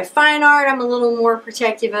 You know, my fine art I'm a little more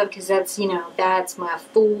protective of because that's, you know, that's my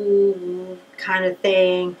full kind of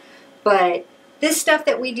thing. But this stuff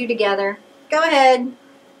that we do together, go ahead.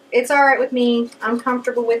 It's alright with me. I'm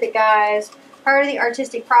comfortable with it, guys. Part of the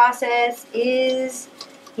artistic process is,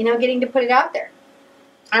 you know, getting to put it out there.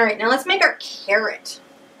 Alright, now let's make our carrot.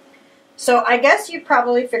 So I guess you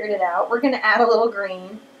probably figured it out. We're going to add a little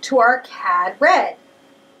green to our cad red.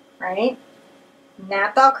 Right?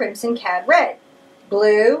 Naphthol crimson, cad red.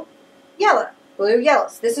 Blue, yellow. Blue, yellow.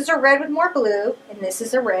 So this is a red with more blue, and this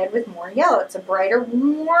is a red with more yellow. It's a brighter,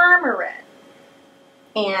 warmer red.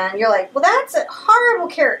 And you're like, well, that's a horrible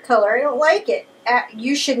carrot color. I don't like it.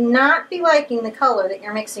 You should not be liking the color that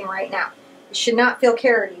you're mixing right now. It should not feel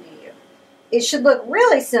carroty to you. It should look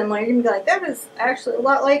really similar. You're going to be like, that is actually a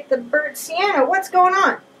lot like the burnt sienna. What's going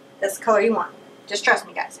on? That's the color you want. Just trust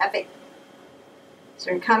me, guys. Have faith.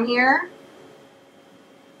 So we come here,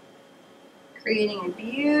 creating a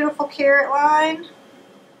beautiful carrot line.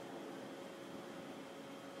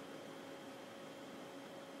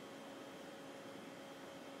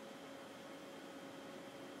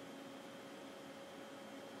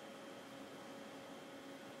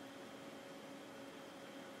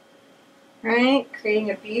 Right, creating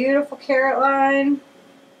a beautiful carrot line.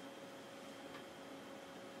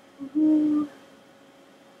 You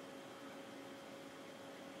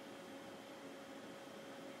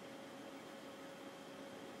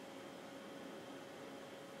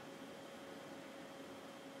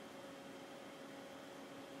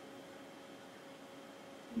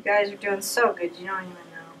guys are doing so good, you don't even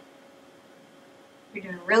know. You're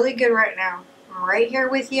doing really good right now. I'm right here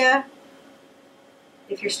with you.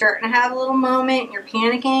 If you're starting to have a little moment and you're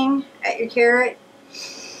panicking at your carrot,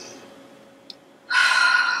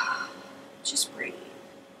 just breathe.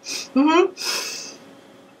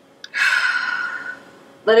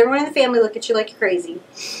 Let everyone in the family look at you like you're crazy.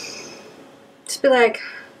 Just be like,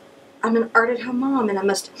 I'm an art at home mom and I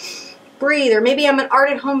must breathe. Or maybe I'm an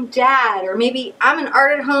art at home dad. Or maybe I'm an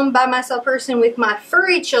art at home by myself person with my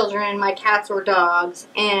furry children, my cats or dogs.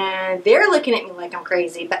 And they're looking at me like I'm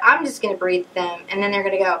crazy. But I'm just going to breathe them. And then they're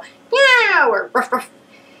going to go, meow, or ruff, ruff.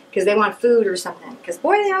 Because they want food or something. Because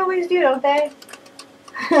boy, they always do, don't they?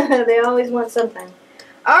 They always want something.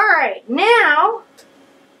 Alright, now,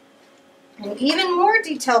 an even more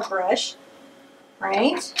detailed brush.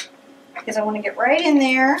 Right? Because I want to get right in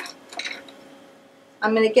there.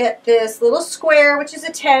 I'm going to get this little square, which is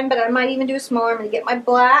a 10, but I might even do a smaller. I'm going to get my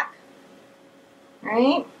black.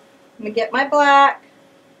 Right? I'm going to get my black.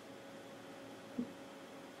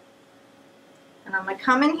 And I'm going to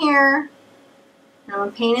come in here. And I'm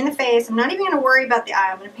going to paint in the face. I'm not even going to worry about the eye.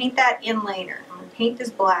 I'm going to paint that in later. I'm going to paint this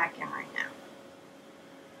black in right now.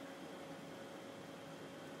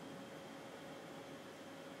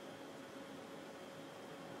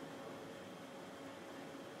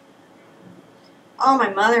 Oh, my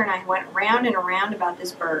mother and I went round and around about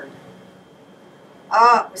this bird.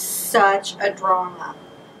 Oh, it was such a drama.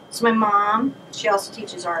 So my mom, she also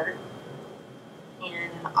teaches art.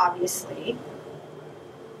 And obviously,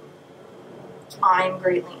 I'm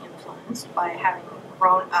greatly influenced by having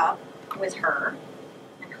grown up with her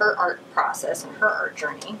and her art process and her art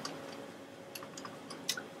journey.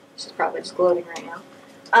 She's probably just gloating right now.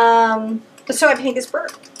 So I paint this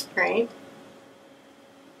bird, right?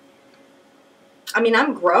 I mean,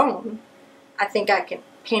 I'm grown. I think I can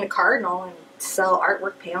paint a cardinal and sell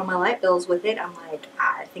artwork, pay all my light bills with it. I'm like,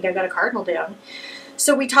 I think I got a cardinal down.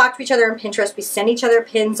 So we talk to each other on Pinterest. We send each other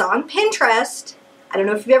pins on Pinterest. I don't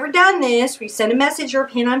know if you've ever done this, where you send a message or a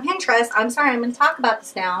pin on Pinterest. I'm sorry, I'm going to talk about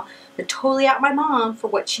this now. I'm totally out my mom for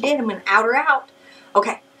what she did. I'm going to out her out.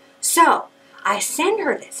 Okay, so I send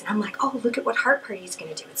her this, and I'm like, oh, look at what Heart Party's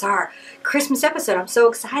going to do. It's our Christmas episode. I'm so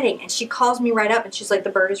exciting. And she calls me right up, and she's like, the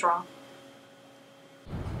bird is wrong.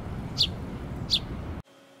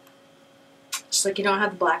 She's like, you don't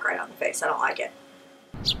have the black right on the face. I don't like it.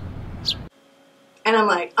 And I'm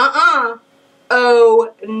like, oh,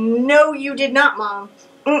 no, you did not, Mom.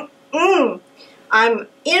 I'm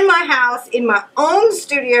in my house, in my own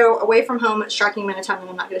studio, away from home, at shocking amount of time that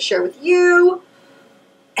I'm not going to share with you.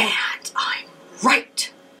 And I'm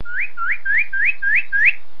right.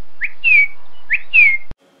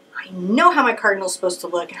 I know how my cardinal's supposed to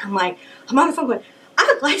look. And I'm like, I'm on the phone going, I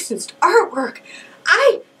have licensed artwork.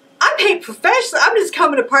 I paint professionally. I'm just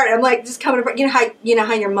coming apart. I'm like, just coming apart. You know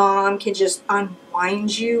how your mom can just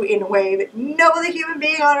unwind you in a way that no other human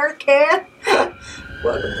being on earth can?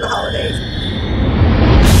 Welcome to the holidays.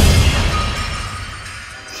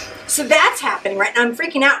 So that's happening right now. I'm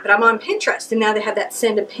freaking out, but I'm on Pinterest, and now they have that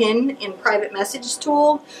send a pin in private messages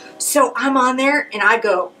tool. So I'm on there, and I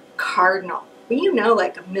go, Cardinal. Well, you know,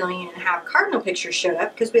 like 1.5 million Cardinal pictures showed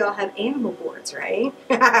up because we all have animal boards, right?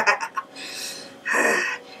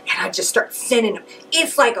 And I just start sending them.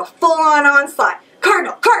 It's like a full-on onslaught.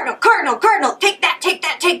 Cardinal, Cardinal, Cardinal, Cardinal. Take that, take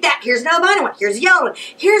that, take that. Here's an albino one. Here's a yellow one.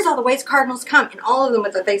 Here's all the ways cardinals come. And all of them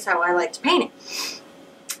with the face how I like to paint it.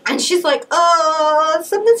 And she's like, oh,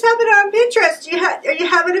 something's happening on Pinterest. Are you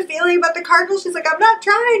having a feeling about the cardinals? She's like, I'm not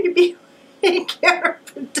trying to be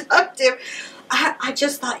counterproductive. I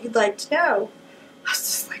just thought you'd like to know. I was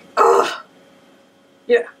just like, oh.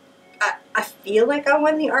 Yeah. I feel like I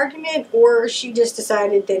won the argument, or she just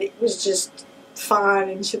decided that it was just fun,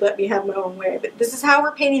 and she let me have my own way. But this is how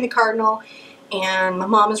we're painting the Cardinal, and my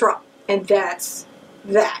mom is wrong. And that's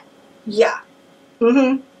that. Yeah.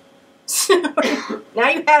 So now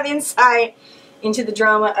you have insight into the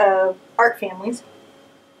drama of art families.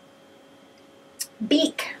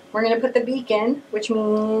 Beak. We're going to put the beak in, which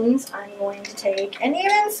means I'm going to take an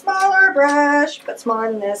even smaller brush, but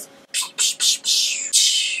smaller than this.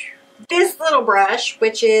 This little brush,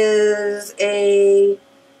 which is a...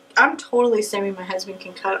 I'm totally assuming my husband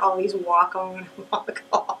can cut all these walk-on and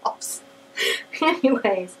walk-offs.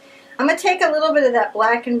 Anyways, I'm going to take a little bit of that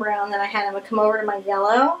black and brown that I had. I'm going to come over to my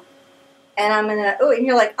yellow. And I'm going to... Oh, and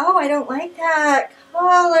you're like, oh, I don't like that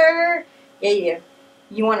color. Yeah,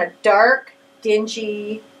 you want a dark,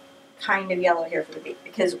 dingy kind of yellow here for the beak.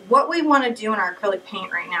 Because what we want to do in our acrylic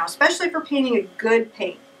paint right now, especially if we're painting a good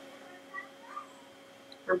paint,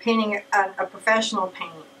 we're painting a professional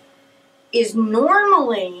paint, is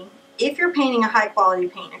normally, if you're painting a high quality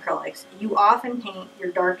paint in acrylics, you often paint your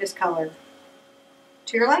darkest color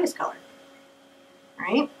to your lightest color,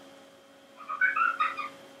 right?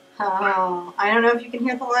 Oh, I don't know if you can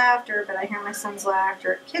hear the laughter, but I hear my son's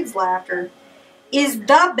laughter. Kids' laughter is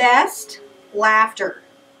the best laughter.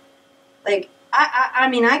 Like, I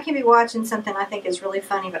mean, I can be watching something I think is really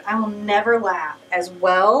funny, but I will never laugh as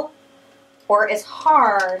well or as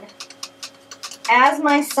hard as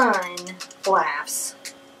my son laughs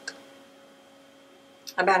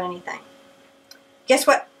about anything. Guess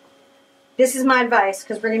what? This is my advice,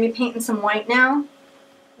 because we're going to be painting some white now.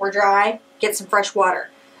 We're dry. Get some fresh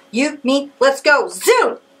water. You, me, let's go.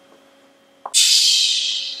 Zoom!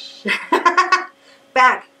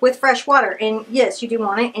 Back with fresh water. And yes, you do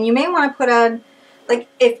want it. And you may want to put on, like,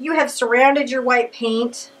 if you have surrounded your white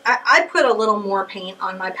paint, I put a little more paint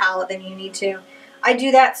on my palette than you need to. I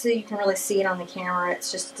do that so you can really see it on the camera.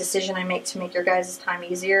 It's just a decision I make to make your guys' time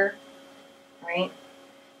easier. Right?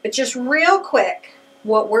 But just real quick,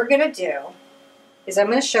 what we're going to do is I'm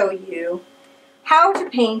going to show you how to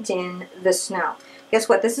paint in the snow. Guess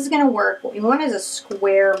what? This is going to work. What we want is a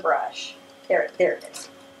square brush. There it is.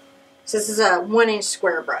 So this is a 1-inch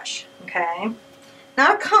square brush. Okay?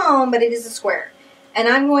 Not a comb, but it is a square. And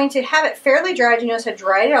I'm going to have it fairly dried. You notice I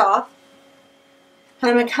dried it off. And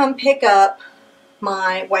I'm going to come pick up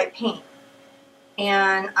my white paint.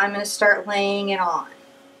 And I'm going to start laying it on.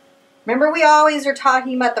 Remember, we always are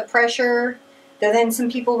talking about the pressure. Then some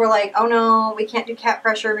people were like, oh no, we can't do cat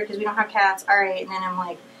pressure because we don't have cats. Alright, and then I'm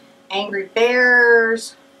like, angry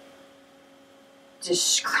bears,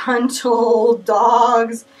 disgruntled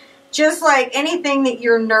dogs, just like anything that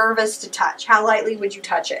you're nervous to touch. How lightly would you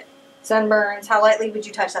touch it? Sunburns, how lightly would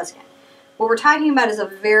you touch that skin? What we're talking about is a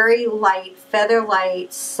very light, feather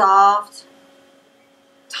light, soft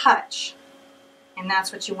touch. And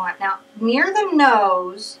that's what you want. Now, near the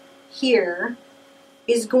nose here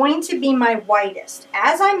is going to be my whitest.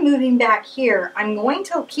 As I'm moving back here, I'm going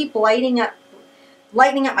to keep lightening up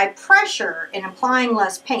my pressure and applying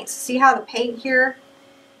less paint. So see how the paint here,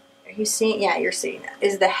 are you seeing? Yeah, you're seeing it,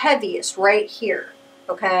 is the heaviest right here,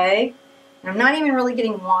 okay? And I'm not even really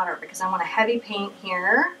getting water because I want a heavy paint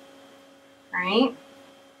here, right?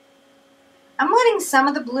 I'm letting some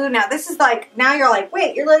of the blue, now this is like, now you're like,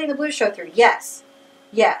 wait, you're letting the blue show through. Yes,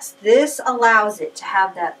 yes, this allows it to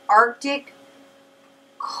have that Arctic,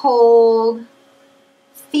 cold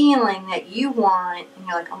feeling that you want, and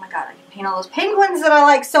you're like, oh my god, I can paint all those penguins that I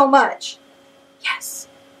like so much. Yes,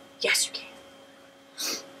 yes you can.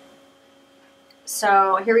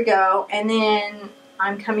 So here we go, and then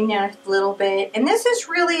I'm coming down a little bit, and this is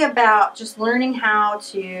really about just learning how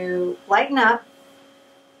to lighten up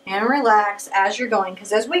and relax as you're going,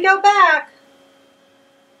 because as we go back,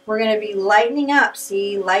 we're going to be lightening up.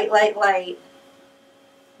 See, light, light, light,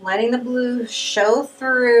 letting the blue show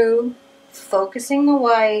through, focusing the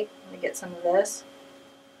white. Let me get some of this.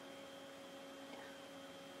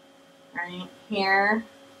 Right here.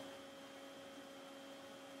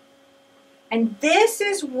 And this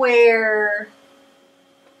is where,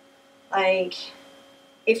 like,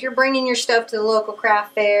 if you're bringing your stuff to the local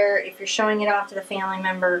craft fair, if you're showing it off to the family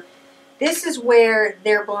member, this is where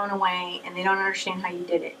they're blown away and they don't understand how you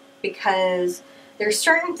did it. Because there's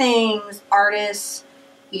certain things artists,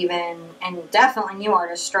 even, and definitely new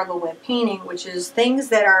artists, struggle with painting, which is things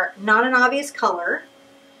that are not an obvious color,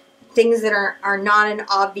 things that are not an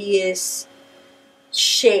obvious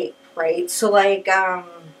shape, right? So like,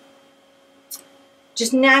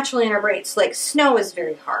 just naturally in our brains, like snow is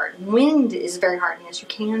very hard, wind is very hard, and yes, you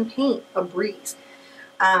can paint a breeze,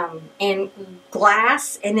 and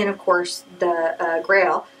glass, and then of course the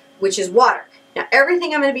grail, which is water. Now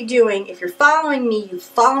everything I'm going to be doing, if you're following me, you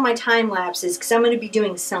follow my time lapses, because I'm going to be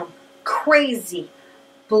doing some crazy,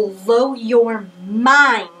 blow your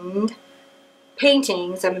mind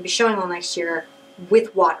paintings I'm going to be showing all next year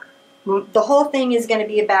with water. The whole thing is going to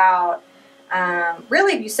be about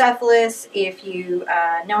really Bucephalus. If you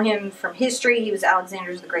know him from history, he was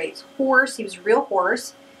Alexander the Great's horse. He was a real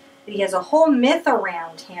horse. But he has a whole myth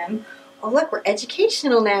around him. Oh, look, we're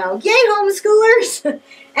educational now. Yay, homeschoolers!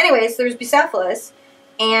 Anyways, there's Bucephalus,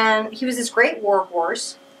 and he was this great war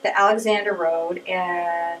horse that Alexander rode,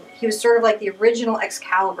 and he was sort of like the original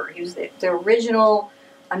Excalibur. He was the original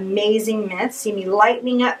amazing myth. See me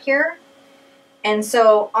lightening up here? And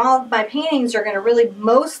so all of my paintings are going to really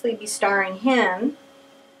mostly be starring him,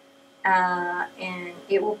 and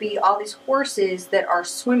it will be all these horses that are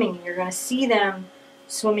swimming, and you're going to see them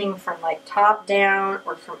swimming from like top down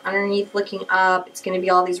or from underneath looking up. It's going to be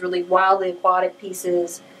all these really wildly aquatic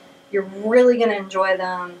pieces. You're really going to enjoy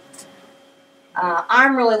them.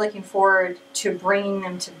 I'm really looking forward to bringing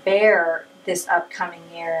them to bear this upcoming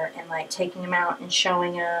year and like taking them out and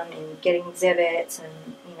showing them and getting exhibits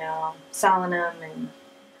and, you know, selling them. And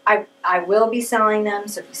I will be selling them,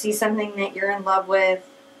 so if you see something that you're in love with,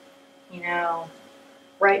 you know,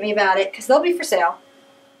 write me about it because they'll be for sale.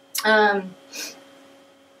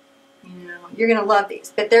 You know, you're going to love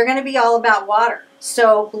these, but they're going to be all about water.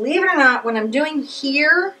 So believe it or not, what I'm doing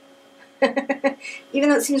here, even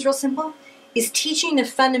though it seems real simple, is teaching the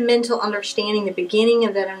fundamental understanding, the beginning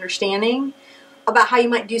of that understanding about how you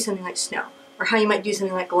might do something like snow, or how you might do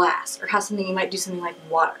something like glass, or how you might do something like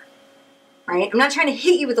water, right? I'm not trying to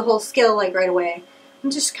hit you with the whole skill like right away.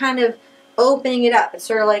 I'm just kind of opening it up. It's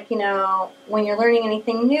sort of like, you know, when you're learning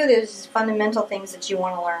anything new, there's these fundamental things that you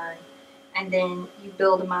want to learn, and then you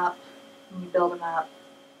build them up, and you build them up,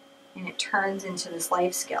 and it turns into this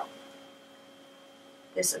life skill,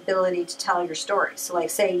 this ability to tell your story. So like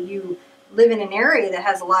say you live in an area that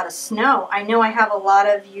has a lot of snow. I know I have a lot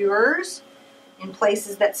of viewers in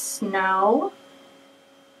places that snow,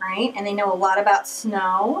 right? And they know a lot about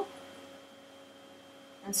snow.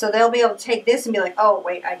 And so they'll be able to take this and be like, oh,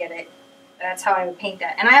 wait, I get it. That's how I would paint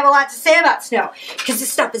that. And I have a lot to say about snow because this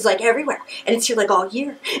stuff is like everywhere. And it's here like all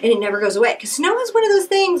year. And it never goes away. Because snow is one of those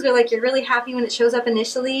things where like you're really happy when it shows up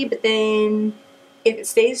initially. But then if it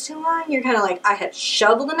stays too long, you're kind of like, I have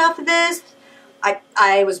shoveled enough of this.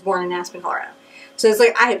 I was born in Aspen, Colorado. So it's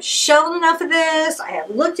like, I have shoveled enough of this. I have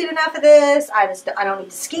looked at enough of this. I don't need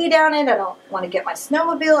to ski down it. I don't want to get my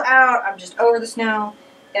snowmobile out. I'm just over the snow.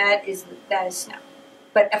 That is snow.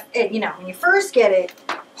 But, if, you know, when you first get it,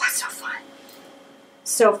 oh, it's so fun.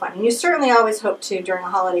 So fun. And you certainly always hope to, during the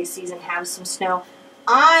holiday season, have some snow.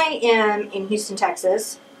 I am in Houston,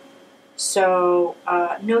 Texas. So,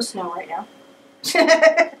 no snow right now.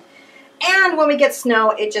 And when we get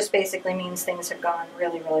snow, it just basically means things have gone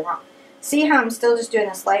really, really wrong. See how I'm still just doing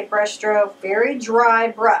this light brush stroke, very dry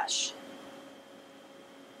brush.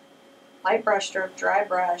 Light brush stroke, dry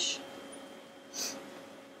brush.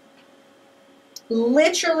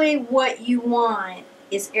 Literally what you want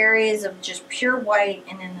is areas of just pure white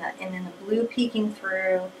and then the blue peeking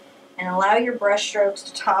through, and allow your brush strokes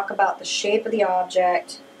to talk about the shape of the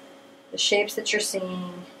object, the shapes that you're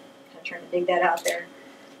seeing. I'm trying to dig that out there.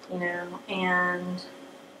 You know, and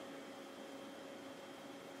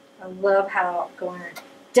I love how going.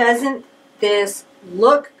 Doesn't this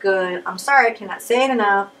look good? I'm sorry, I cannot say it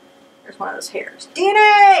enough. There's one of those hairs.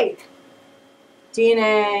 DNA!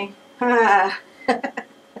 DNA.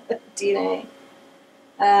 DNA.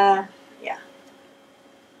 Yeah.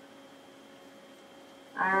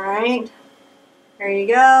 Alright. There you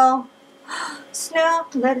go. Snow,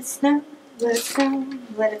 let it snow, let it snow,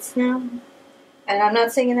 let it snow. And I'm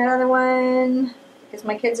not singing that other one because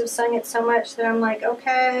my kids have sung it so much that I'm like,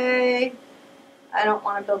 okay, I don't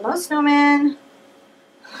want to build no snowman.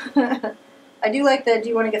 I do like that. Do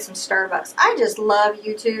you want to get some Starbucks? I just love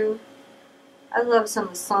YouTube. I love some of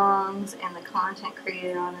the songs and the content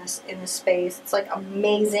created on this in this space. It's like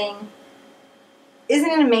amazing. Isn't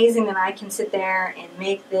it amazing that I can sit there and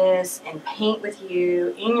make this and paint with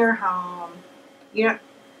you in your home? You know,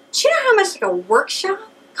 do you know how much like a workshop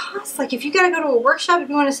costs? Like if you gotta go to a workshop, if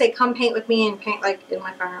you want to say come paint with me and paint like in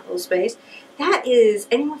my fine art little space, that is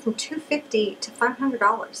anywhere from $250 to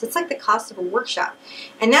 $500. It's like the cost of a workshop.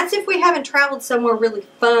 And that's if we haven't traveled somewhere really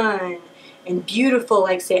fun and beautiful,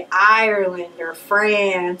 like say Ireland or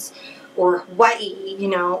France or Hawaii, you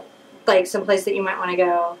know, like someplace that you might want to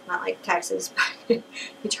go. Not like Texas, but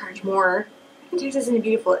you charge more. Texas isn't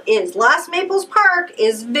beautiful. It is. Lost Maples Park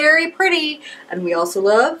is very pretty. And we also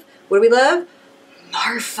love, what do we love?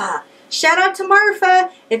 Marfa. Shout out to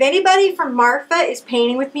Marfa. If anybody from Marfa is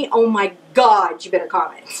painting with me, oh my God, you better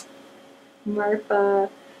comment. Marfa.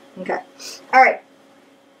 Okay. All right.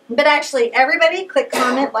 But actually, everybody, click,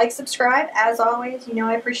 comment, like, subscribe. As always, you know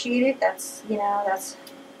I appreciate it. That's, you know, that's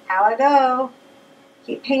how I go.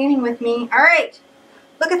 Keep painting with me. All right.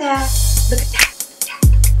 Look at that. Look at that.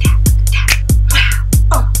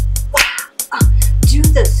 Wow. Wow. Do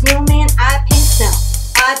the snowman. I paint snow.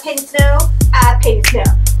 I paint snow. I paint snow.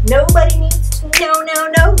 Nobody needs to know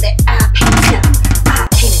that I paint snow. I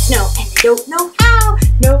painted snow and they don't know how.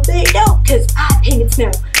 No, they don't, because I painted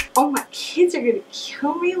snow. Oh, my kids are going to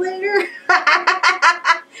kill me later.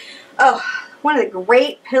 Oh, one of the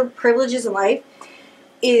great privileges in life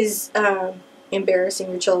is embarrassing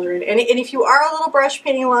your children. And if you are a little brush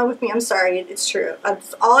painting along with me, I'm sorry, it's true.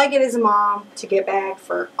 All I get as a mom to get back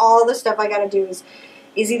for all the stuff I got to do is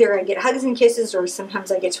either I get hugs and kisses or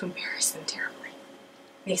sometimes I get to embarrass them terribly.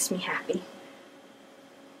 Makes me happy.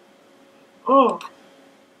 Oh.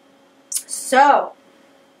 So,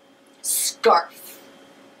 scarf.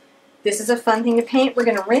 This is a fun thing to paint. We're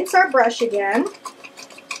going to rinse our brush again.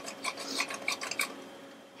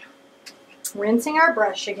 Rinsing our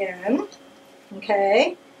brush again.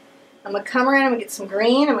 Okay. I'm going to come around, I'm going to get some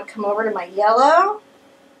green. I'm going to come over to my yellow.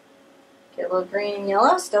 Get a little green and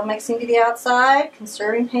yellow. Still mixing to the outside.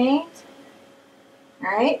 Conserving paint.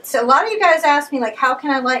 Alright. So a lot of you guys ask me, like, how can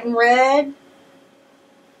I lighten red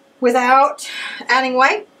without adding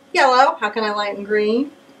white? Yellow. How can I lighten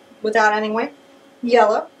green without adding white?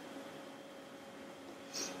 Yellow.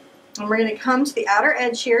 And we're going to come to the outer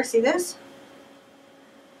edge here. See this?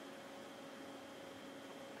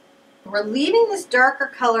 We're leaving this darker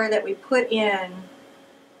color that we put in,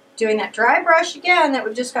 doing that dry brush again that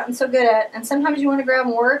we've just gotten so good at. And sometimes you want to grab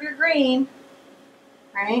more of your green,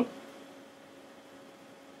 right?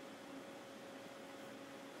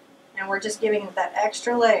 And we're just giving it that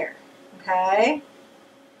extra layer, okay?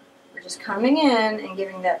 We're just coming in and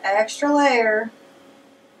giving that extra layer.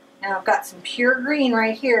 Now I've got some pure green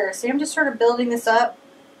right here. See, I'm just sort of building this up.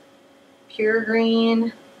 Pure green.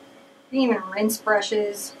 You can even rinse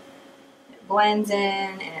brushes. It blends in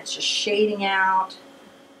and it's just shading out.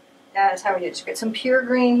 That is how we do it. Just get some pure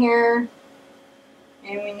green here.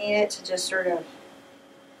 And we need it to just sort of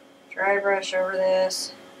dry brush over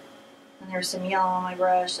this. And there's some yellow on my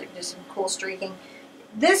brush, like just some cool streaking.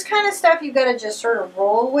 This kind of stuff you've got to just sort of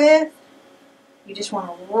roll with. You just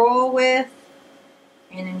want to roll with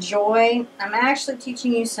and enjoy. I'm actually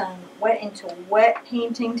teaching you some wet into wet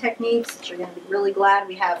painting techniques that you're going to be really glad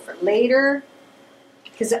we have for later.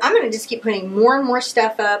 Because I'm going to just keep putting more and more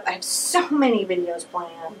stuff up. I have so many videos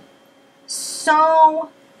planned.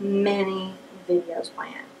 So many videos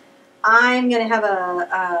planned. I'm going to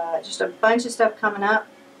have just a bunch of stuff coming up.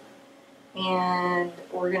 And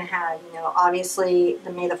we're going to have, you know, obviously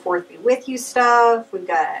the May the 4th Be With You stuff. We've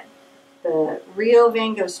got the Rio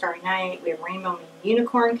Van Gogh Starry Night. We have Rainbow Moon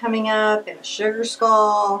Unicorn coming up and a Sugar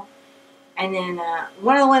Skull. And then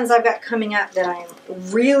one of the ones I've got coming up that I'm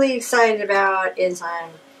really excited about is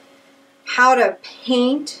how to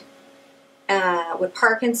paint with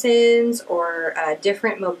Parkinson's or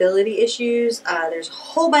different mobility issues. There's a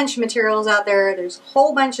whole bunch of materials out there. There's a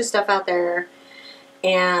whole bunch of stuff out there.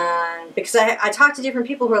 And because I talked to different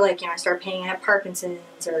people who are like, you know, I started painting, I have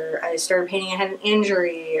Parkinson's, or I started painting, I had an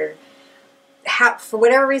injury, or for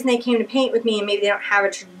whatever reason they came to paint with me and maybe they don't have a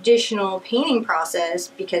traditional painting process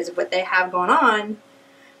because of what they have going on.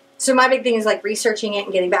 So my big thing is like researching it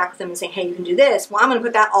and getting back with them and saying, hey, you can do this. Well, I'm going to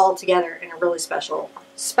put that all together in a really special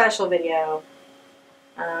video,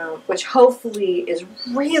 which hopefully is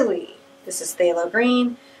really, this is phthalo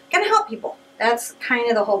green, going to help people. That's kind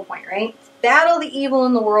of the whole point, right? Battle the evil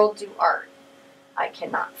in the world, do art. I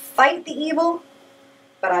cannot fight the evil,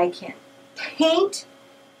 but I can paint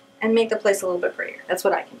and make the place a little bit prettier. That's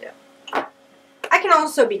what I can do. I can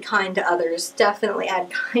also be kind to others. Definitely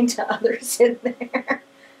add kind to others in there.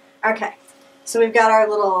 Okay, so we've got our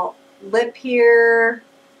little lip here,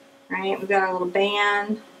 right? We've got our little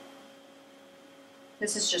band.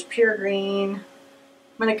 This is just pure green.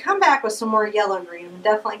 I'm going to come back with some more yellow green. I'm going to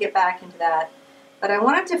definitely get back into that. But I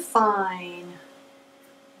want to define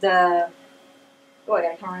the, oh, I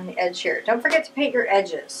got to come around the edge here. Don't forget to paint your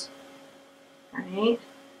edges. Right?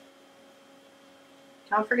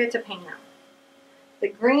 Don't forget to paint them. The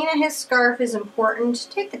green in his scarf is important.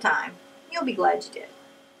 Take the time. You'll be glad you did.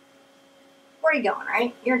 Where are you going,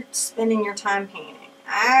 right? You're spending your time painting.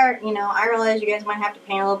 I realize you guys might have to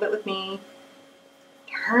paint a little bit with me.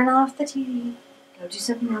 Turn off the TV. Go do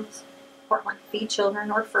something else. Or like feed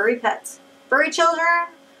children or furry pets. Furry children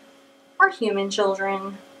or human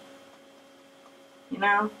children. You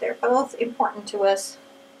know, they're both important to us.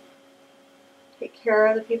 Take care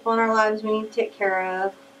of the people in our lives we need to take care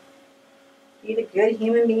of. Be the good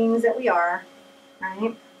human beings that we are,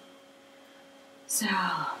 right? So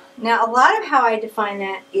now a lot of how I define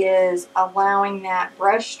that is allowing that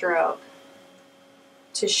brush stroke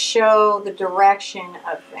to show the direction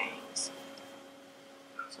of things.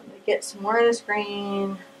 So I'm going to get some more of this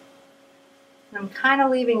green. And I'm kind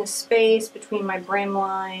of leaving a space between my brim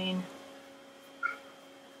line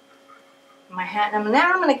and my hat. And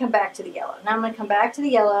now I'm going to come back to the yellow. Now I'm going to come back to the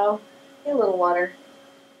yellow, get a little water,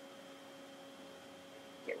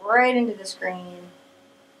 get right into this green.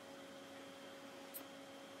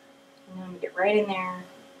 And then I'm going to get right in there.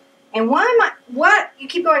 And why am I, what? You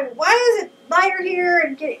keep going, why is it lighter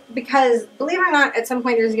here? Because, believe it or not, at some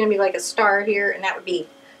point there's going to be like a star here, and that would be,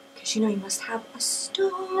 because you know you must have a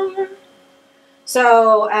star.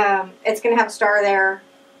 So, it's going to have a star there,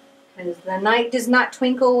 because the night does not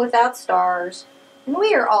twinkle without stars. And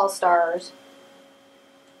we are all stars,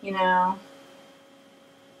 you know.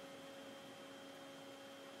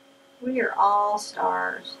 We are all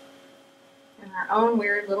stars in our own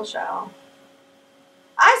weird little show.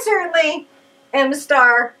 I certainly am a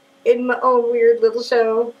star in my own weird little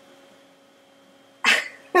show.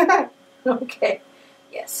 Okay.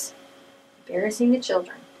 Yes. Embarrassing the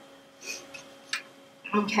children.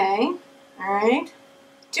 Okay. Alright.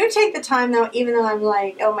 Do take the time though, even though I'm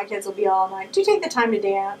like, oh, my kids will be all night. Do take the time to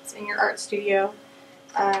dance in your art studio.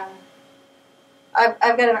 I've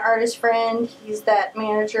got an artist friend. He's that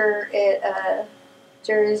manager at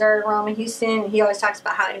Jerrysartarama in Houston, and he always talks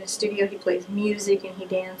about how in his studio he plays music and he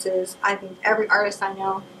dances. I think every artist I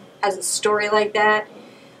know has a story like that.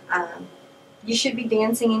 You should be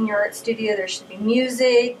dancing in your art studio. There should be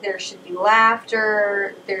music, there should be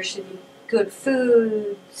laughter, there should be good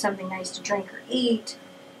food, something nice to drink or eat.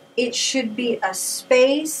 It should be a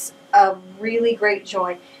space of really great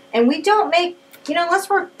joy. And we don't make, you know, unless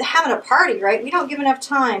we're having a party, right? We don't give enough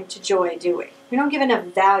time to joy, do we? We don't give enough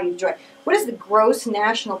value to joy. What is the gross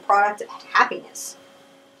national product of happiness?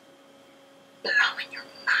 Blowing your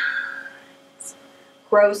minds.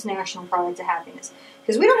 Gross national product of happiness.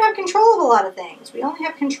 Because we don't have control of a lot of things. We only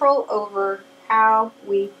have control over how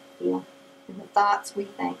we feel and the thoughts we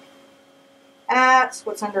think. That's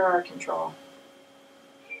what's under our control.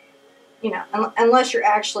 You know, unless you're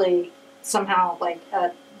actually somehow like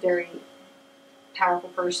a very powerful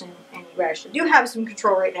person and you actually do have some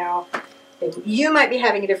control right now, you might be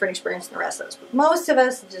having a different experience than the rest of us, but most of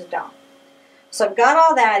us just don't. So I've got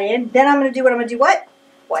all that in. Then I'm going to do what I'm going to do. What?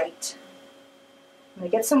 White. I'm going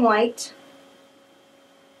to get some white.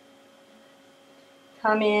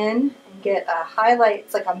 Come in and get a highlight.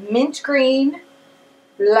 It's like a mint green,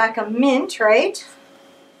 like a mint, right?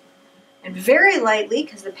 And very lightly,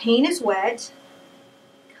 because the paint is wet,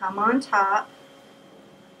 come on top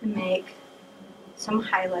and make some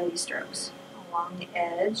highlighty strokes along the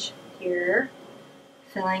edge here,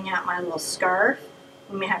 filling out my little scarf.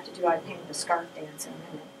 We may have to do, I painted a scarf dance in a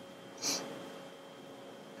minute.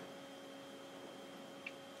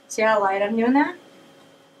 See how light I'm doing that?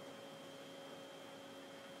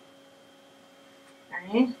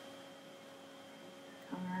 Alright.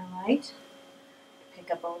 Color light. Pick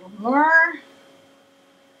up a little more.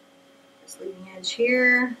 This leading edge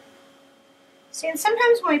here. See, and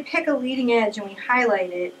sometimes when we pick a leading edge and we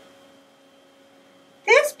highlight it,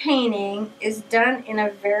 this painting is done in a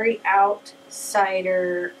very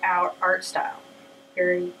outsider art style.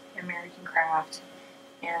 Very American craft.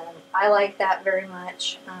 And I like that very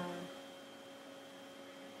much. I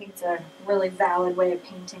think it's a really valid way of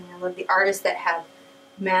painting. I love the artists that have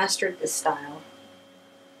mastered this style.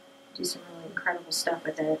 Do some really incredible stuff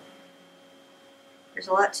with it. There's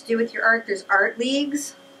a lot to do with your art. There's art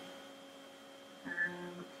leagues.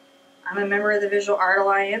 I'm a member of the Visual Art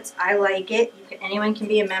Alliance. I like it. Anyone can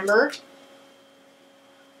be a member.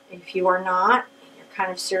 If you are not, you're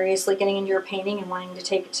kind of seriously getting into your painting and wanting to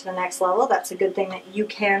take it to the next level, that's a good thing that you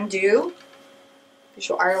can do.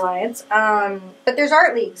 Visual Art Alliance. But there's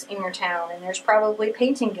art leagues in your town, and there's probably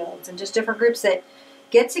painting guilds and just different groups that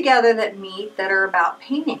get together that meet that are about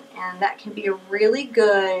painting, and that can be a really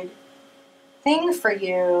good thing for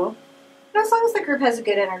you, as long as the group has a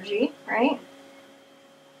good energy, right?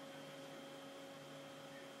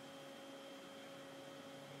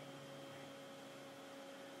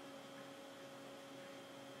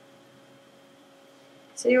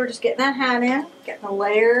 See, we're just getting that hat in, getting the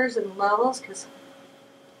layers and levels, because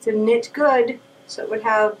it's a knit good, so it would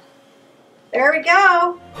have, there we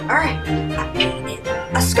go. All right, I painted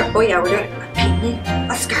a scarf. Oh yeah, we're doing it. I painted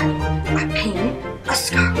a scarf. I painted a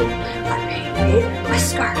scarf. I painted a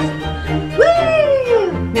scarf.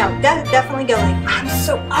 Woo! Now, that's definitely going, I'm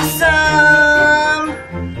so awesome.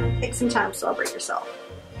 Take some time to celebrate yourself.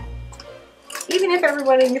 Even if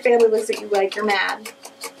everyone in your family looks at you like you're mad.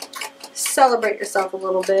 celebrate yourself a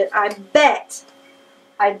little bit. I bet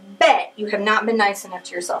you have not been nice enough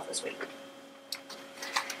to yourself this week.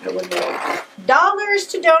 It would be dollars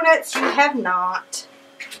to donuts. You have not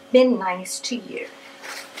been nice to you.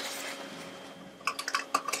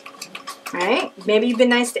 Right? Maybe you've been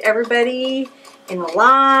nice to everybody in the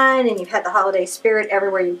line and you've had the holiday spirit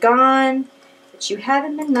everywhere you've gone, but you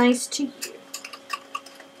haven't been nice to you.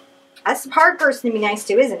 That's the hard person to be nice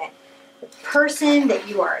to, isn't it? The person that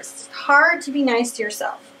you are. It's hard to be nice to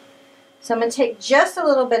yourself. So I'm going to take just a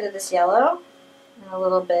little bit of this yellow and a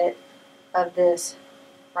little bit of this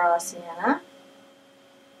raw sienna.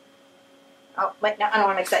 Oh, wait, no, I don't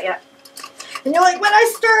want to mix that yet. And you're like, when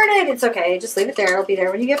I started, it's okay. Just leave it there. It'll be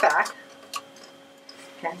there when you get back.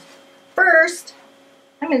 Okay. First,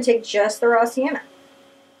 I'm going to take just the raw sienna.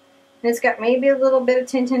 And it's got maybe a little bit of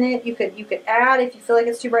tint in it. You could add, if you feel like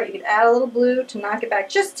it's too bright, you could add a little blue to knock it back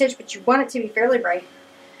just a titch, but you want it to be fairly bright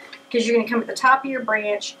because you're going to come at the top of your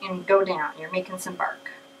branch and go down. You're making some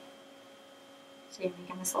bark. So you're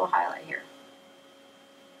making this little highlight here.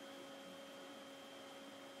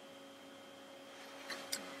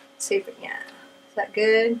 Let's see if it, yeah. Is that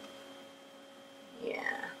good?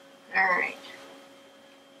 Yeah. Alright.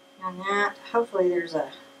 On that, hopefully there's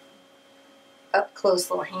a up close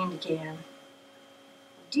little handy cam.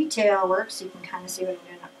 Detail works so you can kind of see what I'm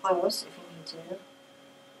doing up close if you need to.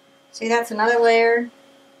 See, that's another layer.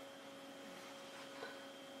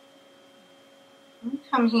 I'm going to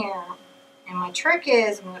come here, and my trick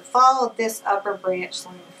is I'm going to follow this upper branch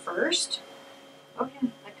line first. Okay,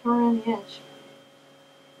 I come around the edge.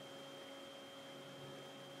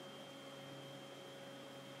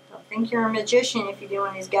 Don't think you're a magician if you're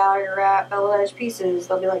doing these gallery wrap bevel edge pieces.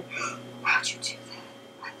 They'll be like, how'd you do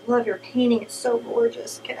that? I love your painting. It's so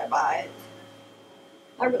gorgeous. Can I buy it?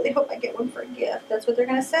 I really hope I get one for a gift. That's what they're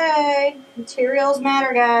going to say. Materials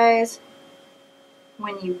matter, guys.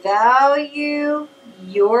 When you value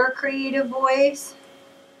your creative voice,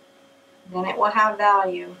 then it will have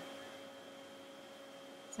value.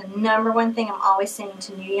 It's the #1 thing I'm always saying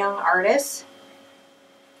to new young artists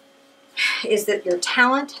is that your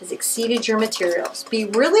talent has exceeded your materials. Be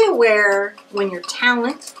really aware when your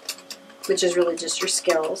talent, which is really just your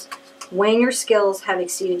skills, when your skills have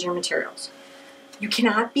exceeded your materials. You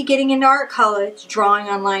cannot be getting into art college drawing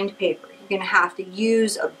on lined paper. You're going to have to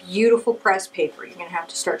use a beautiful pressed paper. You're going to have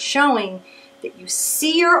to start showing that you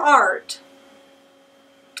see your art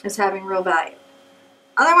as having real value.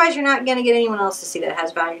 Otherwise, you're not going to get anyone else to see that it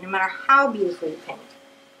has value, no matter how beautifully you paint.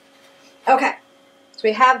 Okay, so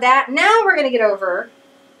we have that. Now we're going to get over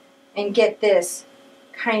and get this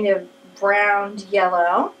kind of browned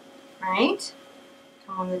yellow, right?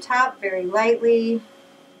 Come on the top very lightly.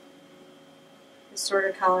 This sort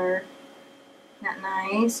of color. Isn't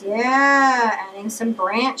that nice? Yeah, adding some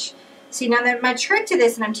branch. See, now that my trick to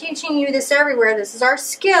this, and I'm teaching you this everywhere, this is our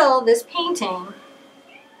skill, this painting,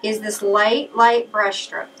 is this light brush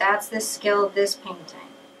stroke. That's the skill of this painting.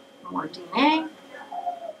 More DNA.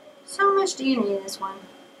 So much DNA in this one.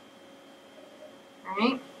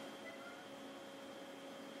 Alright?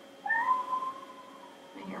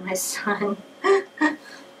 I hear my son. I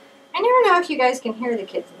never know if you guys can hear the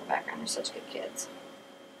kids in the background. They're such good kids.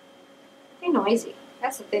 They're noisy.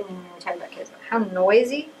 That's the thing when we were talking about kids. How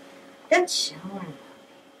noisy? They're chilling.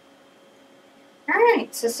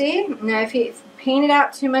 Alright, so see, now if you painted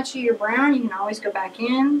out too much of your brown, you can always go back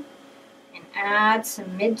in and add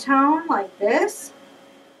some mid-tone like this.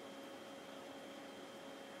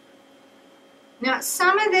 Now,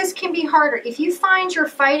 some of this can be harder. If you find you're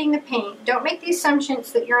fighting the paint, don't make the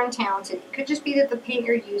assumptions that you're untalented. It could just be that the paint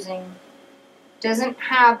you're using doesn't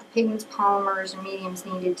have the pigments, polymers, or mediums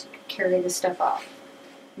needed to carry this stuff off.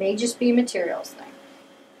 It may just be a materials thing.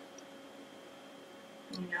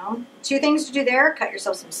 You know, 2 things to do there. Cut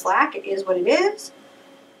yourself some slack. It is what it is.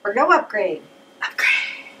 Or go upgrade.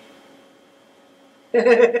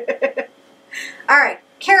 Upgrade. Alright,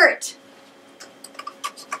 carrot.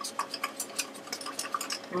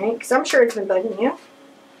 Alright, because I'm sure it's been bugging you.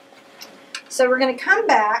 So we're going to come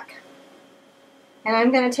back, and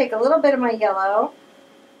I'm going to take a little bit of my yellow.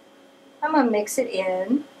 I'm going to mix it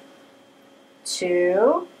in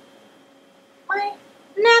to my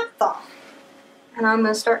naphtha. And I'm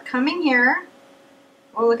going to start coming here.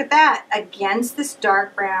 Oh, look at that. Against this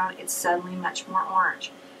dark brown, it's suddenly much more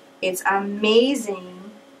orange. It's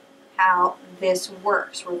amazing how this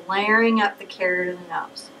works. We're layering up the carrot of the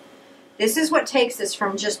nose. This is what takes us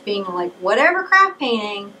from just being like whatever craft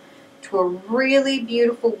painting to a really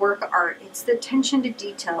beautiful work of art. It's the attention to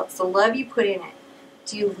detail. It's the love you put in it.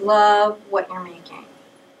 Do you love what you're making?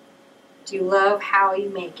 Do you love how you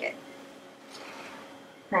make it?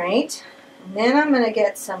 right? And then I'm going to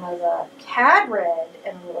get some of the cad red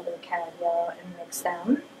and a little bit of cad yellow and mix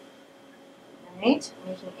them, right?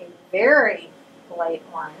 Making a very light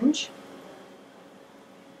orange.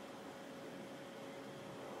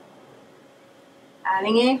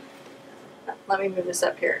 Adding a, let me move this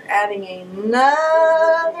up here, adding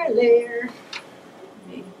another layer,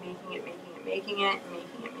 making it,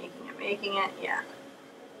 yeah.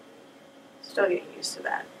 Still getting used to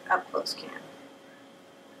that, up close can.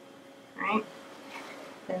 Right?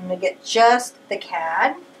 Then I'm going to get just the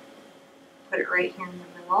cad, put it right here in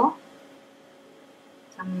the middle.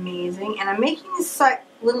 It's amazing. And I'm making these like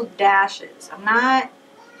little dashes. I'm not,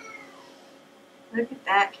 look at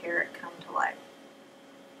that carrot come to life.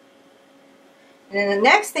 And then the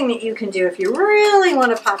next thing that you can do if you really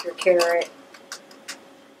want to pop your carrot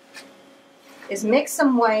is mix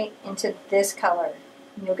some white into this color.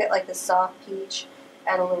 And you'll get like the soft peach.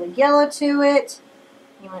 Add a little yellow to it.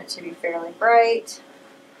 You want it to be fairly bright.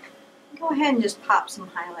 Go ahead and just pop some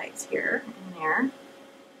highlights here and there.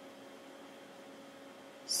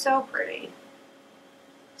 So pretty.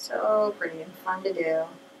 So pretty and fun to do.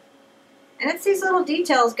 And it's these little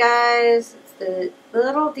details, guys. It's the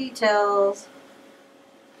little details.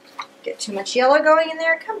 Get too much yellow going in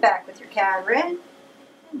there, come back with your cad red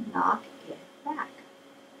and knock it back.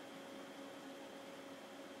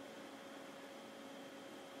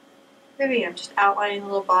 Maybe I'm just outlining the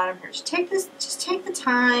little bottom here. Just take the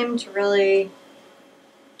time to really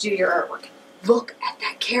do your artwork. Look at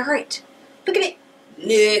that carrot. Look at it.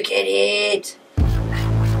 Look at it.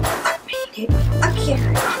 I made it. A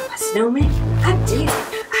carrot on my snowman. I did it.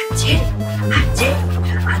 I did it. I did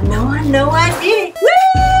it. I know I did it. Woo!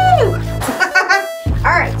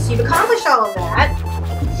 Alright, so you've accomplished all of that.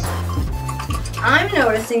 I'm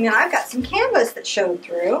noticing that I've got some canvas that showed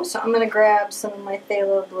through, so I'm going to grab some of my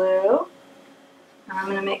phthalo blue. And I'm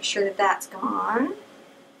going to make sure that that's gone.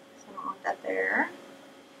 So I don't want that there.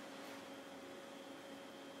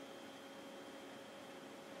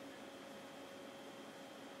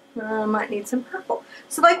 Might need some purple.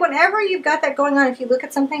 So like whenever you've got that going on, if you look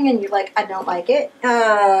at something and you're like, I don't like it,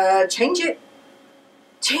 change it.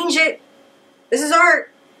 Change it. This is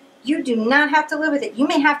art. You do not have to live with it. You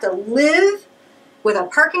may have to live with a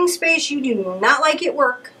parking space you do not like at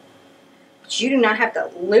work, but you do not have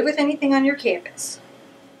to live with anything on your campus.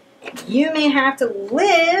 You may have to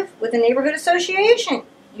live with a neighborhood association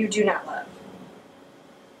you do not love,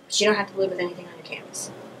 but you don't have to live with anything on your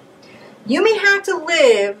campus. You may have to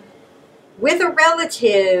live with a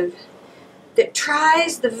relative that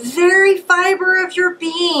tries the very fiber of your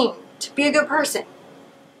being to be a good person.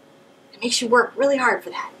 It makes you work really hard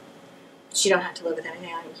for that. But you don't have to live with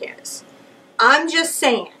anything on your campus. I'm just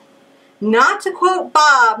saying, not to quote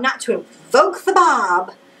Bob, not to invoke the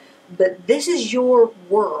Bob, but this is your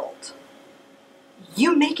world.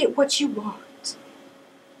 You make it what you want.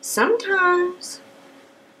 Sometimes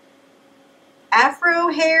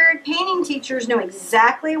Afro-haired painting teachers know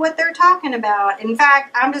exactly what they're talking about. In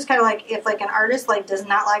fact, I'm just kind of like, if like an artist like does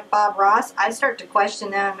not like Bob Ross, I start to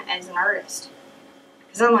question them as an artist.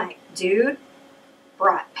 Because I'm like, dude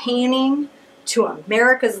brought painting to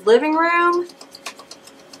America's living room.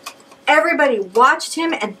 Everybody watched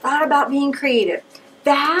him and thought about being creative.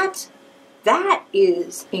 That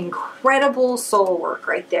is incredible soul work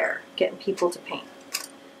right there, getting people to paint.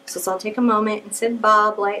 So I'll take a moment and send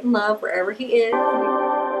Bob light and love wherever he is.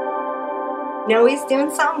 Know he's doing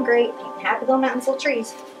something great, painting happy little mountains, little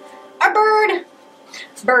trees. A bird!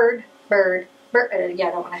 Bird, bird, bird. Yeah,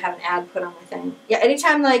 I don't want to have an ad put on my thing. Yeah,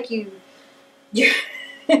 anytime like you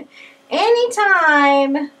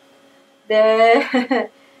anytime that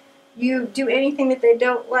you do anything that they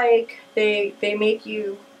don't like, they make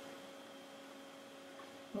you.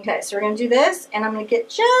 Okay, so we're going to do this, and I'm going to get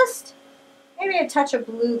just maybe a touch of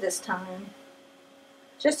blue this time.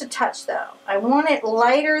 Just a touch, though. I want it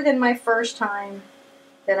lighter than my first time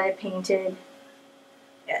that I painted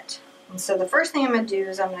it. And so the first thing I'm going to do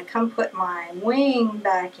is I'm going to come put my wing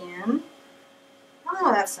back in.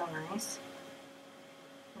 Oh, that's so nice.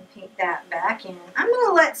 And paint that back in. I'm going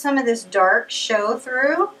to let some of this dark show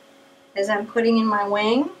through as I'm putting in my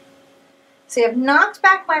wing. See, I've knocked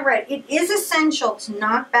back my red. It is essential to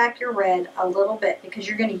knock back your red a little bit because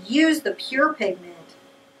you're going to use the pure pigment.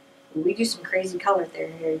 We do some crazy color there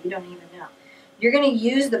here. You don't even know. You're going to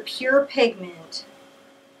use the pure pigment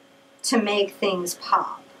to make things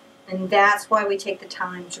pop. And that's why we take the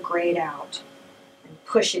time to grade out and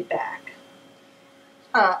push it back.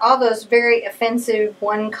 All those very offensive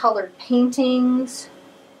one-colored paintings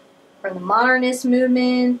from the modernist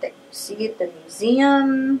movement that you see at the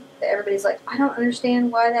museum, that everybody's like, I don't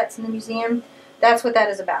understand why that's in the museum. That's what that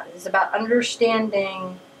is about. It's about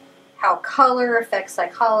understanding how color affects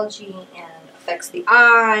psychology and affects the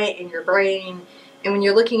eye and your brain. And when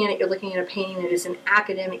you're looking at it, you're looking at a painting that is an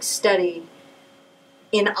academic study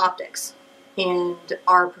in optics and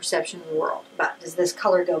our perception of the world. About, does this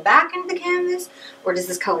color go back into the canvas, or does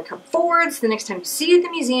this color come forward? So the next time you see it at the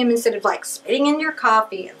museum, instead of like spitting in your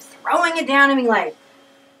coffee and throwing it down and being like,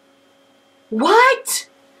 what?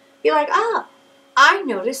 Be like, ah, I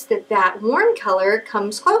noticed that that warm color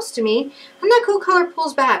comes close to me, and that cool color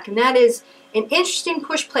pulls back, and that is an interesting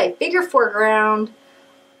push play, bigger foreground.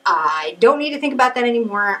 I don't need to think about that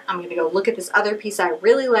anymore. I'm going to go look at this other piece I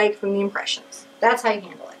really like from the Impressions. That's how you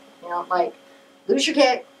handle it. You know, like, lose your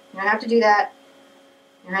kick. You don't have to do that.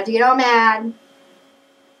 You don't have to get all mad.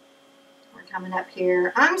 We're coming up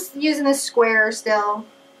here. I'm using this square still,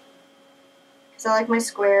 because I like my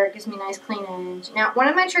square. It gives me a nice clean edge. Now, one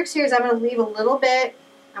of my tricks here is I'm going to leave a little bit.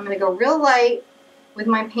 I'm going to go real light with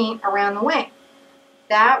my paint around the wing.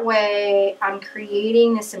 That way, I'm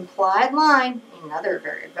creating this implied line, another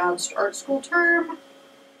very advanced art school term,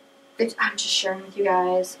 that I'm just sharing with you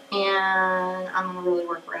guys. And I'm going to really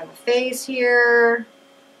work around the face here.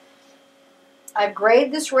 I've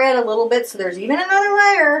grayed this red a little bit, so there's even another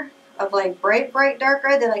layer of like bright, bright, dark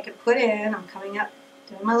red that I could put in. I'm coming up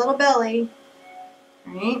to my little belly.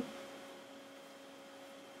 Right?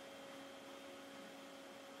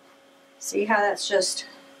 See how that's just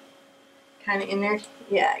kind of in there?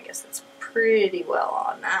 Yeah, I guess that's pretty well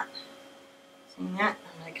on that. See that?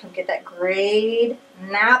 I'm going to come get that grayed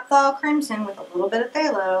Naphthol Crimson with a little bit of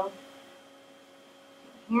phthalo.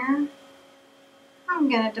 Here, I'm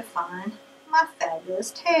going to define my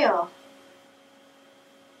fabulous tail.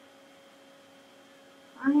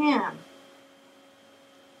 I am.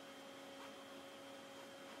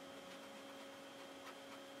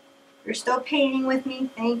 You're still painting with me.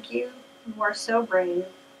 Thank you. You are so brave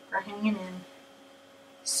for hanging in.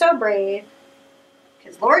 So brave.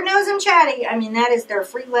 Because Lord knows I'm chatty. I mean, that is their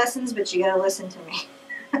free lessons, but you gotta listen to me.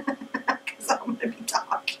 Because I'm gonna be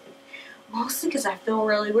talking. Mostly because I feel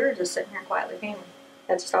really weird just sitting here quietly painting.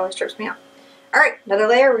 That just always trips me out. Alright, another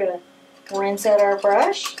layer. We're gonna rinse out our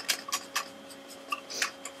brush.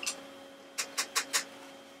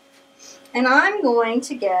 And I'm going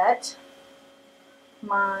to get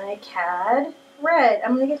my cad red.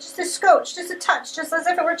 I'm going to get just a scotch, just a touch, just as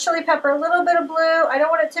if it were chili pepper, a little bit of blue. I don't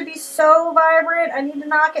want it to be so vibrant. I need to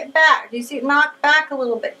knock it back. Do you see it knocked back a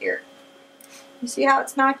little bit here? You see how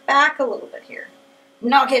it's knocked back a little bit here?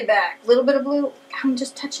 Knock it back. A little bit of blue. I'm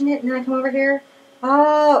just touching it, and then I come over here.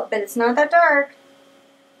 Oh, but it's not that dark.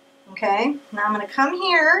 Okay, now I'm going to come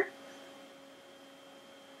here.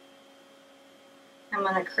 I'm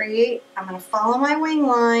going to follow my wing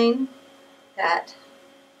line, that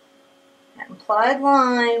implied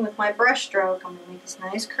line with my brush stroke. I'm going to make this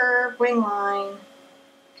nice curved wing line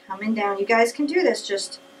coming down. You guys can do this.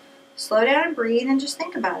 Just slow down and breathe and just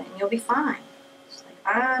think about it, and you'll be fine. It's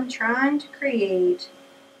like I'm trying to create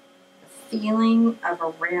the feeling of a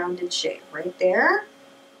rounded shape right there.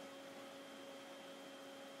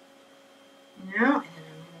 You know, and then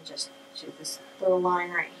I'm going to just do this little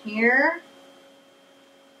line right here.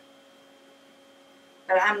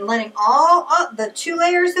 But I'm letting all the two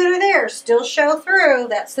layers that are there still show through.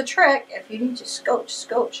 That's the trick. If you need to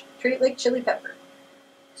scotch. Treat it like chili pepper.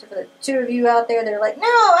 So for the two of you out there that are like, no,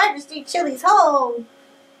 I just eat chilies whole.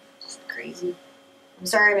 Just crazy. I'm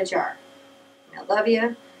sorry, but you are. And I love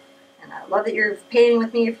you. And I love that you're painting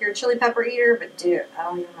with me if you're a chili pepper eater. But dude, I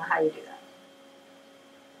don't even know how you do that.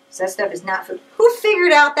 So that stuff is not food. Who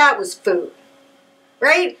figured out that was food?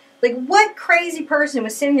 Right? Like, what crazy person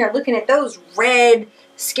was sitting there looking at those red,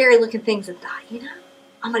 scary-looking things and thought, you know,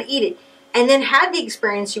 I'm going to eat it. And then had the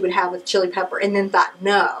experience you would have with chili pepper and then thought,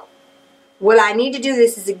 no, what I need to do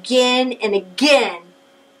this is again and again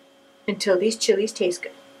until these chilies taste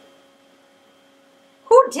good.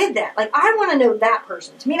 Who did that? Like, I want to know that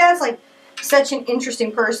person. To me, that's, like, such an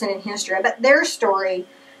interesting person in history. I bet their story...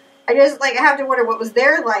 I just, like, I have to wonder what was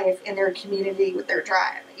their life in their community with their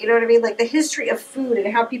tribe. You know what I mean? Like, the history of food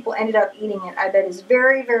and how people ended up eating it, I bet is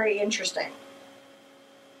very, very interesting.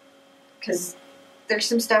 Because there's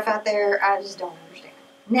some stuff out there I just don't understand.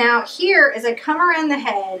 Now, here, as I come around the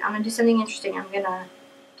head, I'm going to do something interesting. I'm going to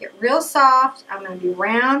get real soft. I'm going to be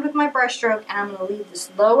round with my brush stroke, and I'm going to leave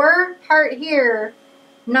this lower part here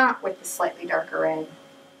not with the slightly darker red.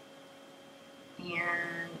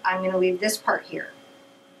 And I'm going to leave this part here.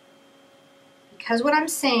 Because what I'm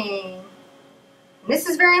saying, and this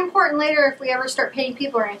is very important later if we ever start painting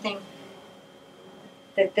people or anything,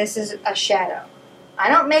 that this is a shadow. I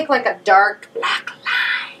don't make like a dark black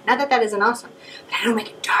line. Not that that isn't awesome, but I don't make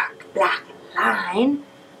a dark black line.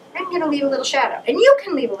 I'm going to leave a little shadow. And you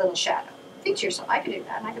can leave a little shadow. Think to yourself, I could do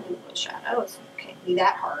that, and I could leave a little shadow. It can't be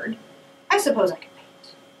that hard. I suppose I can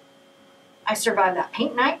paint. I survived that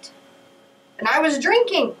paint night, and I was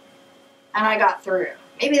drinking, and I got through.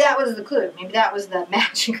 Maybe that was the clue. Maybe that was the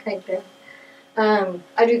magic right there.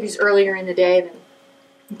 I do these earlier in the day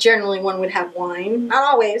than generally one would have wine. Not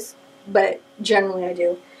always, but generally I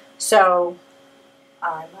do. So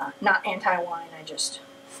I'm not anti-wine. I just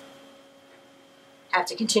have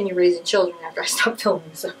to continue raising children after I stop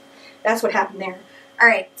filming. So that's what happened there. All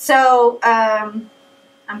right, so I'm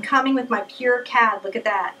coming with my pure CAD. Look at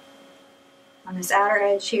that. On this outer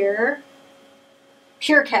edge here.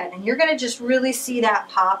 Pure CAD. And you're going to just really see that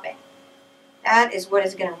popping. That is what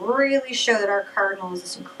is going to really show that our Cardinal is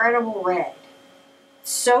this incredible red.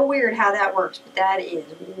 It's so weird how that works, but that is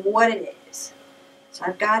what it is. So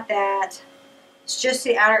I've got that. It's just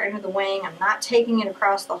the outer end of the wing. I'm not taking it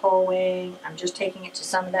across the whole wing. I'm just taking it to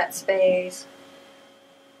some of that space.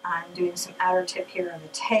 I'm doing some outer tip here on the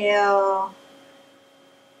tail.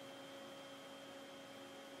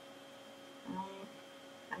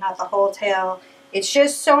 And not the whole tail. It's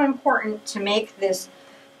just so important to make this.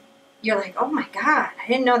 You're like, oh my God, I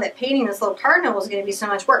didn't know that painting this little Cardinal was going to be so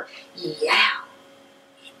much work. Yeah,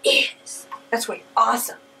 it is. That's why you're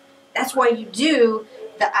awesome. That's why you do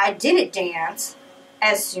the I did it dance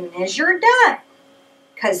as soon as you're done.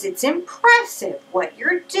 Because it's impressive what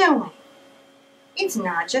you're doing. It's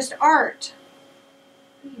not just art.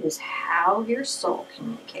 It is how your soul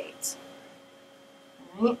communicates.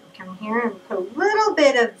 All right, come here and put a little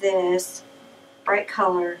bit of this bright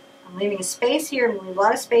color. I'm leaving a space here. I'm going to leave a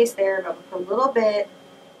lot of space there, but I'm going to put a little bit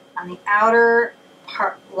on the outer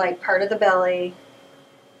part, like part of the belly.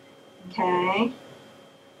 Okay.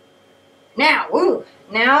 Now,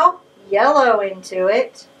 now yellow into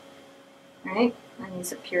it. All right. I need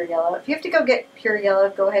some pure yellow. If you have to go get pure yellow,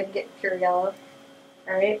 go ahead and get pure yellow.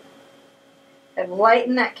 All right. I've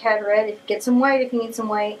lightened that CAD red. Get some white if you need some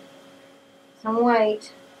white. Some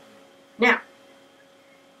white. Now,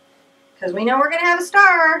 because we know we're going to have a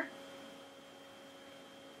star.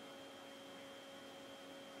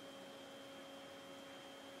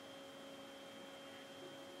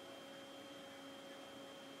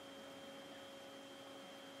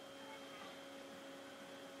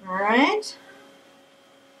 All right.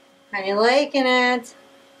 Are you liking it?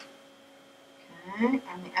 Okay,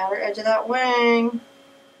 on the outer edge of that wing,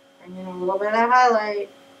 bring in a little bit of that highlight.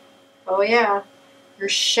 Oh yeah, you're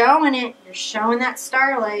showing it. You're showing that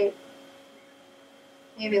starlight.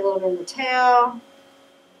 Maybe a little bit of the tail.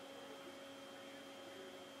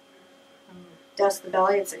 Dust the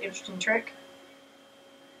belly. It's an interesting trick.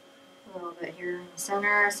 A little bit here in the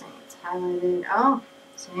center, so it's highlighted. Oh,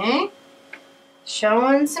 see?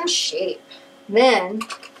 Showing some shape. Then,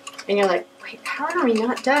 and you're like, wait, how are we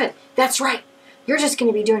not done? That's right. You're just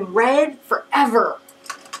going to be doing red forever.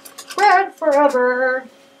 Red forever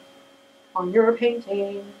on your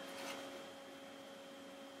painting.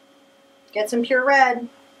 Get some pure red.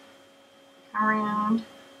 Come around.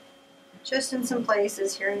 Just in some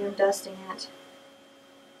places. Here I am dusting it.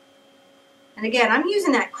 And again, I'm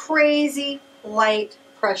using that crazy light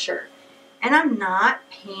pressure. And I'm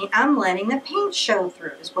letting the paint show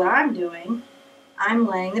through is what I'm doing. I'm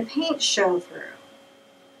letting the paint show through.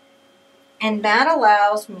 And that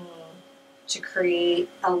allows me to create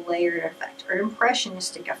a layered effect or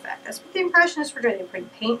impressionistic effect. That's what the impressionists were doing. They're putting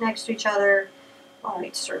paint next to each other,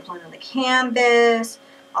 light circling on the canvas,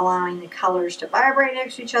 allowing the colors to vibrate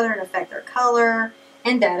next to each other and affect their color.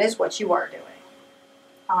 And that is what you are doing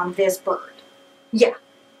on this bird. Yeah,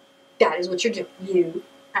 that is what you're doing. You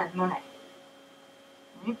and Monet.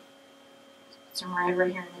 Right? Some red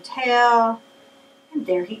right here in the tail. And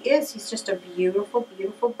there he is. He's just a beautiful,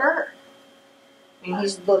 beautiful bird. And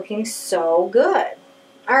he's looking so good.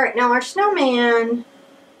 Alright, now our snowman,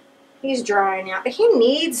 he's drying out. But he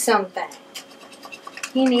needs something.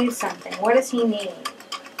 He needs something. What does he need?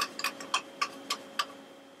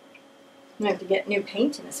 I'm going to have to get new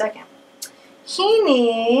paint in a second. He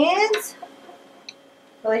needs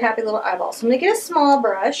really happy little eyeballs. So I'm going to get a small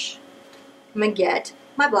brush. I'm going to get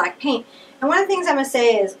my black paint. And one of the things I'm going to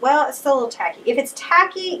say is, well, it's still a little tacky. If it's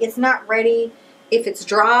tacky, it's not ready. If it's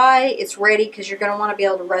dry, it's ready because you're going to want to be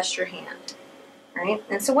able to rest your hand. Right?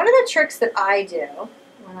 And so one of the tricks that I do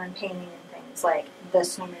when I'm painting in things like the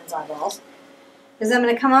snowman's eyeballs is I'm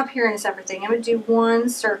going to come up here in a separate thing. I'm going to do one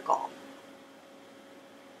circle.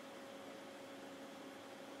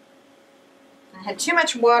 I had too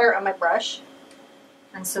much water on my brush,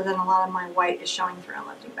 and so then a lot of my white is showing through. I'm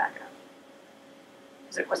lifting back up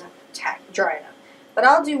because it wasn't dry enough. But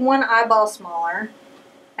I'll do one eyeball smaller,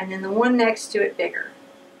 and then the one next to it bigger.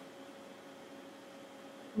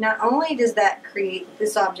 Not only does that create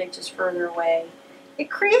this object is further away, it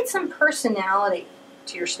creates some personality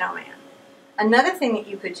to your snowman. Another thing that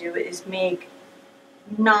you could do is make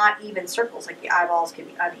not even circles, like the eyeballs could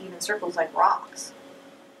be uneven circles like rocks,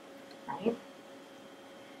 right?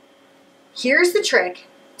 Here's the trick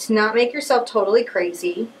to not make yourself totally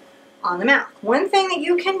crazy on the mouth. One thing that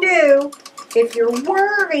you can do if you're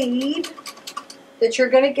worried that you're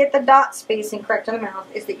going to get the dot spacing correct on the mouth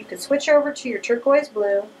is that you can switch over to your turquoise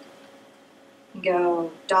blue and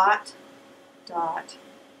go dot, dot,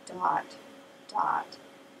 dot, dot,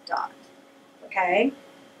 dot. Okay?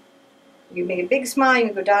 You make a big smile, you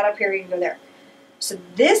can go dot up here, you can go there. So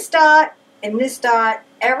this dot and this dot,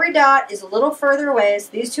 every dot is a little further away.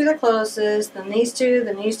 So these two are the closest, then these two,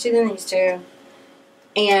 then these two, then these two.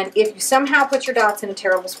 And if you somehow put your dots in a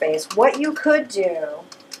terrible space, what you could do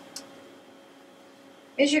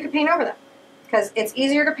is you could paint over them. Because it's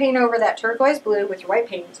easier to paint over that turquoise blue with your white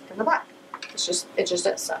paint than the black. It just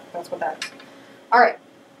is. So that's what that is. Alright.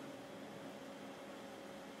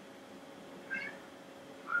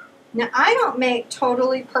 Now, I don't make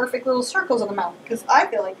totally perfect little circles on the mouth because I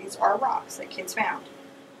feel like these are rocks that kids found.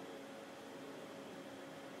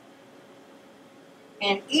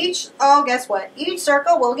 And guess what? Each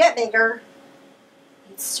circle will get bigger.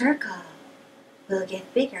 Each circle will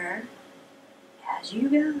get bigger as you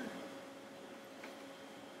go.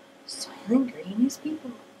 Soylent Green is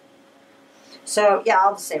people. So, yeah,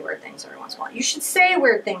 I'll just say weird things every once in a while. You should say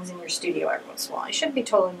weird things in your studio every once in a while. You shouldn't be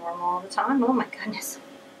totally normal all the time. Oh my goodness.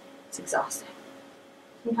 It's exhausting.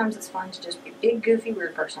 Sometimes it's fun to just be a big, goofy,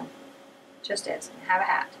 weird person. Just is. And have a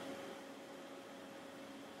hat.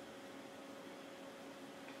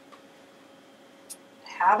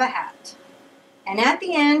 Have a hat. And at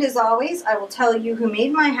the end, as always, I will tell you who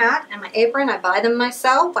made my hat and my apron. I buy them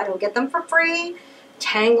myself. I don't get them for free.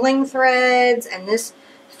 Tangling threads. And this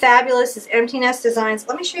fabulous is Empty Nest Designs.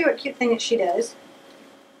 Let me show you what cute thing that she does.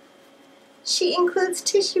 She includes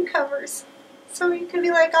tissue covers. So you can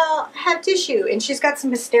be like, oh, have tissue. And she's got some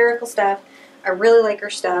hysterical stuff. I really like her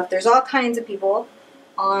stuff. There's all kinds of people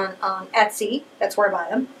on Etsy. That's where I buy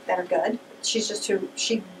them. That are good. She's just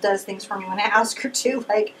she does things for me when I ask her to.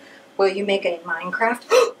 Like, will you make a Minecraft?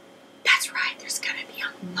 That's right. There's going to be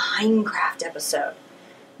a Minecraft episode.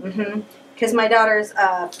 Because my daughter's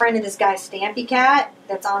a friend of this guy, Stampy Cat,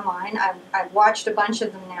 that's online. I've watched a bunch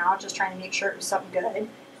of them now, just trying to make sure it was something good.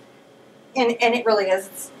 And it really is.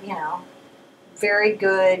 It's, you know, very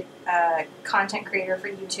good content creator for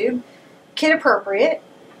YouTube. Kid appropriate.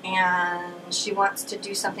 And she wants to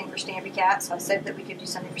do something for Stampy Cat, so I said that we could do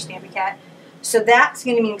something for Stampy Cat. So that's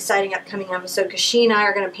going to be an exciting upcoming episode because she and I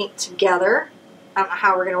are going to paint together. I don't know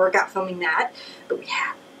how we're going to work out filming that, but we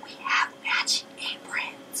have matching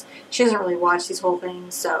aprons. She doesn't really watch these whole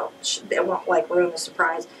things, so it won't like ruin the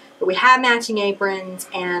surprise. But we have matching aprons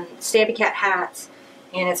and Stampy Cat hats,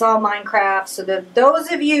 and it's all Minecraft. So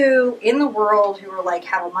those of you in the world who are like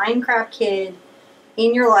have a Minecraft kid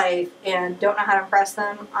in your life and don't know how to impress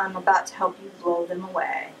them, I'm about to help you blow them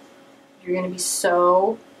away. You're going to be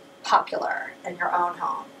so popular in your own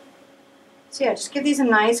home. So yeah, just give these a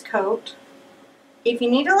nice coat. If you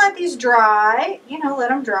need to let these dry, you know, let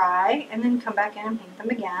them dry and then come back in and paint them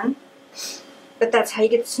again. But that's how you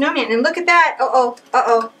get the snowman. And look at that.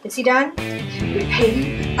 Uh-oh. Is he done? We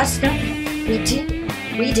painted a snowman. We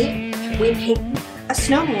did. We painted a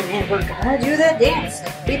snowman and we're gonna do the dance.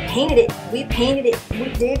 We painted it. We painted it.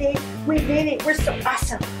 We did it. We did it. We're so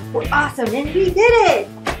awesome. We're awesome and we did it.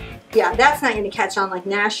 Yeah, that's not going to catch on like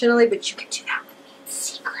nationally, but you can do that with me in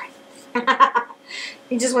secret.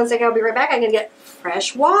 In just 1 second, I'll be right back. I'm going to get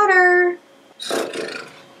fresh water.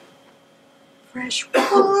 Fresh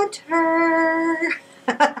water.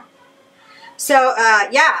 So,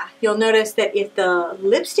 yeah, you'll notice that if the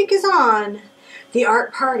lipstick is on, the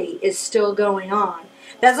art party is still going on.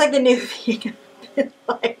 That's like the new thing.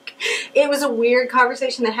 Like, it was a weird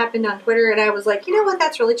conversation that happened on Twitter, and I was like, you know what,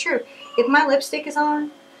 that's really true. If my lipstick is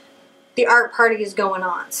on, the art party is going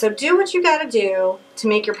on. So do what you got to do to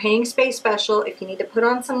make your painting space special. If you need to put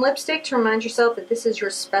on some lipstick to remind yourself that this is your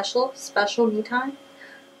special me time,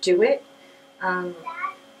 do it. No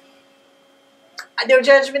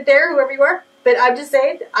judgment there, whoever you are. But I'm just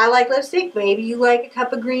saying, I like lipstick. Maybe you like a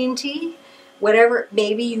cup of green tea. Whatever.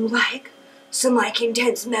 Maybe you like some like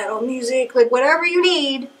intense metal music. Like whatever you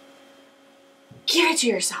need, give it to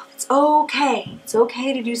yourself. It's okay. It's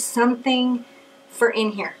okay to do something for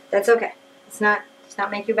in here. That's okay. It's not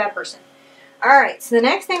make you a bad person. Alright, so the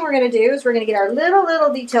next thing we're going to do is we're going to get our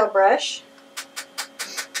little detail brush.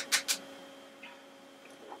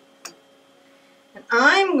 And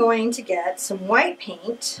I'm going to get some white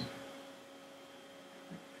paint.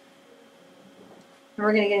 And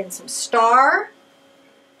we're going to get in some star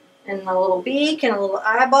and a little beak and a little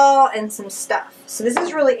eyeball and some stuff. So this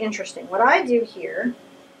is really interesting. What I do here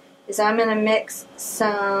is I'm going to mix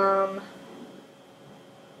some,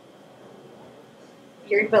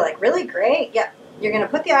 you're going to be like, really gray? Yeah, you're going to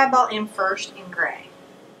put the eyeball in first in gray.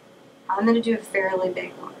 I'm going to do a fairly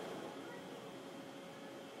big one.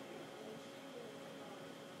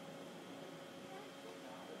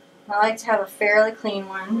 I like to have a fairly clean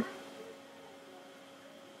one.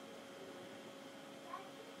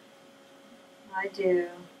 I do.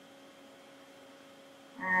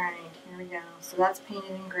 Alright, here we go. So that's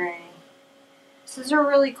painted in gray. This is a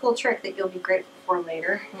really cool trick that you'll be grateful for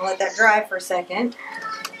later. I'll let that dry for a second.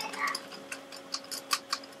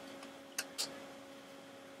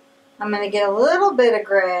 I'm going to get a little bit of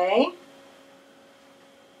gray.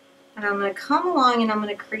 And I'm going to come along and I'm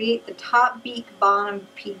going to create the top beak, bottom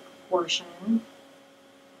peak portion.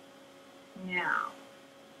 Now.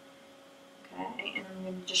 Okay, and I'm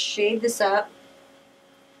going to just shade this up.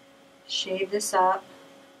 Shade this up.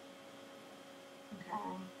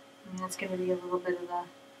 Okay, and that's going to be a little bit of the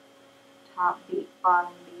top beak,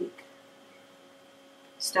 bottom beak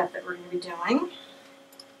stuff that we're going to be doing.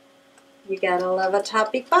 You gotta love a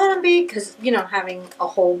top beak, bottom beak, because, you know, having a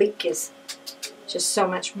whole beak is just so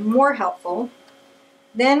much more helpful.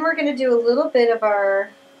 Then we're going to do a little bit of a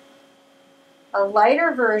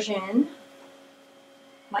lighter version.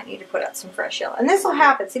 Might need to put out some fresh yellow. And this will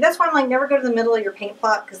happen. See, that's why I'm like, never go to the middle of your paint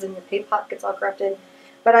pot, because then your paint pot gets all corrupted.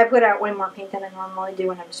 But I put out way more paint than I normally do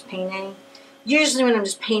when I'm just painting. Usually when I'm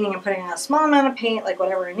just painting, I'm putting out a small amount of paint, like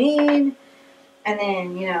whatever I need. And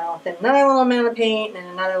then, you know, then another little amount of paint, and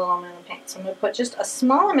then another little amount of paint. So I'm going to put just a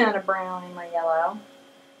small amount of brown in my yellow.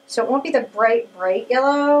 So it won't be the bright, bright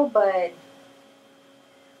yellow, but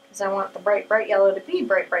because I want the bright, bright yellow to be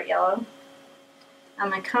bright, bright yellow. I'm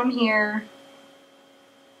going to come here,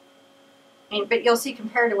 but you'll see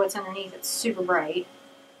compared to what's underneath, it's super bright.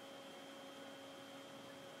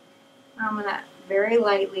 I'm going to very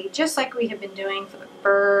lightly, just like we have been doing for the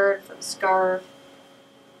bird, for the scarf,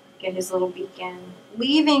 get his little beak in,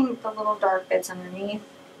 leaving the little dark bits underneath.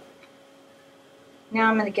 Now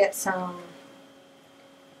I'm going to get some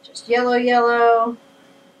just yellow, yellow.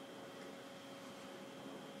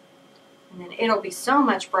 And then it'll be so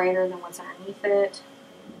much brighter than what's underneath it.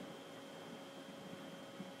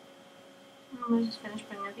 I'm going to just finish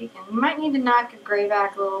putting my beak in. You might need to knock the gray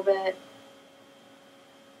back a little bit.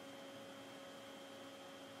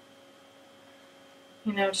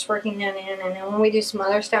 You know, just working that in, and then when we do some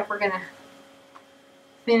other stuff, we're going to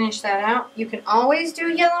finish that out. You can always do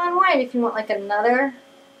yellow and white if you want like another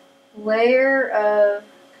layer of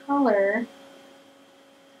color.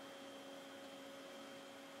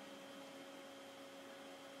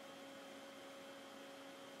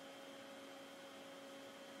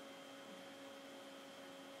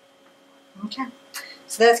 Okay,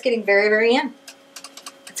 so that's getting very, very in.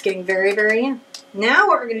 It's getting very, very in. Now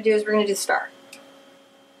what we're going to do is we're going to do the star.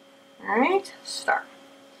 Alright, star.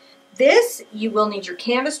 This you will need your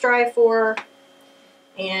canvas dry for,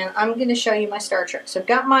 and I'm going to show you my star trick. So I've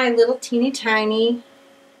got my little teeny tiny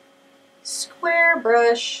square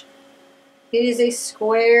brush. It is a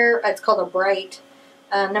square, it's called a Bright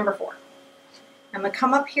number 4. I'm going to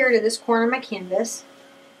come up here to this corner of my canvas,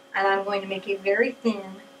 and I'm going to make a very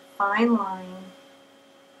thin, fine line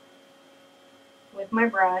with my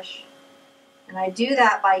brush, and I do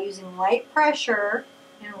that by using light pressure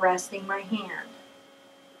and resting my hand.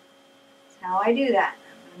 That's how I do that.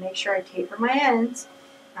 I'm going to make sure I taper my ends.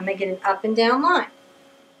 I'm going to get an up and down line.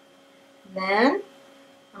 Then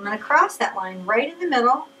I'm going to cross that line right in the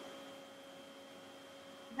middle.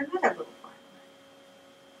 Another little line.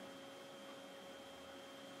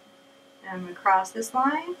 And I'm going to cross this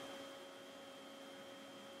line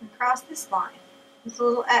and cross this line. This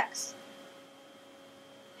little X.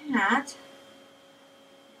 That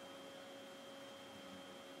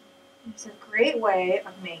is a great way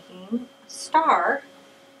of making a star.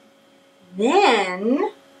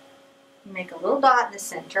 Then make a little dot in the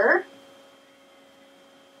center.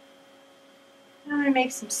 And I'm going to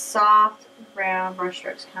make some soft round brush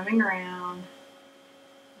strokes coming around,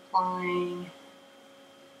 applying.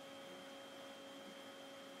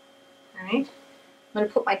 Alright, I'm going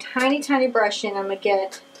to put my tiny, tiny brush in. I'm going to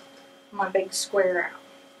get my big square out.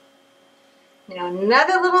 Now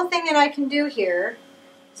another little thing that I can do here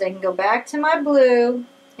is I can go back to my blue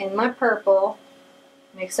and my purple,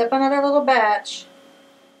 mix up another little batch,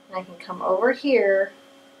 and I can come over here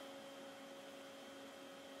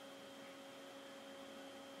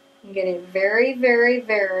You get a very, very,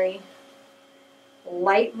 very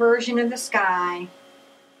light version of the sky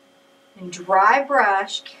and dry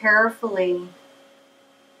brush carefully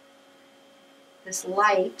this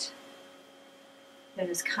light that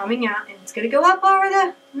is coming out, and it's going to go up over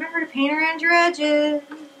the, remember to paint around your edges.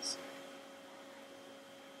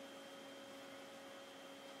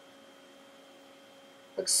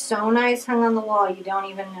 Looks so nice hung on the wall, you don't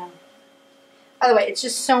even know. By the way, it's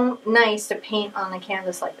just so nice to paint on a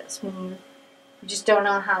canvas like this. You just don't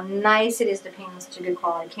know how nice it is to paint on such a good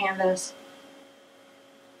quality canvas.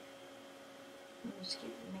 Just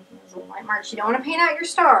keep making those little light marks. You don't want to paint out your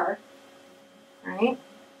star, right?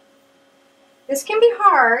 This can be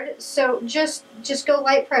hard, so just go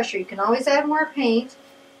light pressure. You can always add more paint.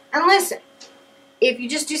 And listen, if you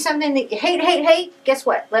just do something that you hate, guess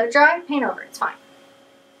what? Let it dry, paint over it. It's fine.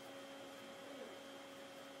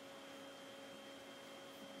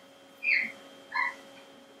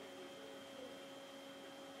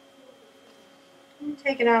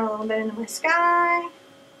 Take it out a little bit into my sky.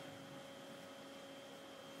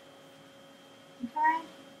 Okay.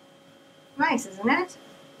 Nice, isn't it?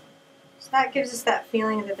 So that gives us that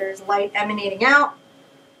feeling that there's light emanating out.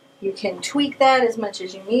 You can tweak that as much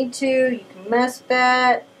as you need to. You can mess with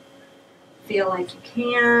that. Feel like you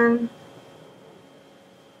can.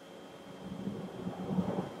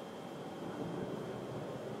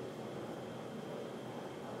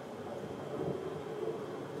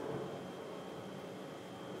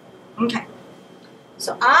 Okay,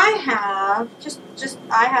 so I have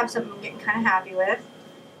I have something I'm getting kind of happy with.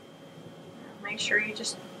 Make sure you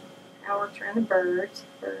just work around the birds.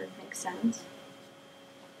 Bird makes sense.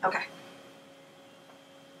 Okay.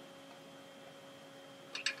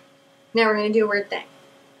 Now we're going to do a weird thing.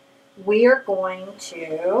 We are going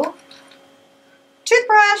to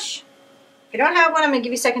toothbrush. If you don't have one, I'm going to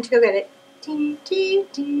give you a second to go get it. Ding, ding,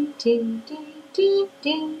 ding, ding, ding, ding,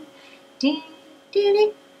 ding, ding,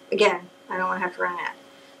 ding. Again, I don't want to have to run that.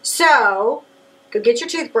 So, go get your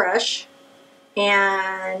toothbrush,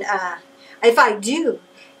 and if I do,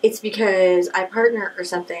 it's because I partner or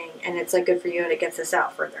something, and it's like good for you, and it gets us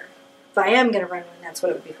out further. If I am going to run one, that's what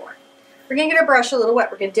it would be for. We're going to get our brush a little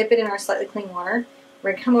wet. We're going to dip it in our slightly clean water.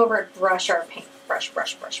 We're going to come over and brush our paint. Brush,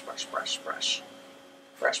 brush, brush, brush, brush, brush.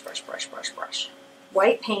 Brush, brush, brush, brush, brush.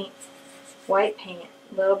 White paint,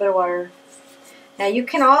 a little bit of water. Now you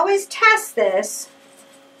can always test this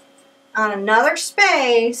on another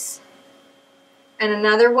space and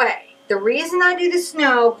another way. The reason I do the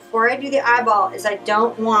snow before I do the eyeball is I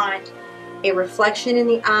don't want a reflection in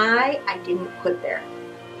the eye I didn't put there.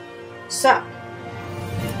 So,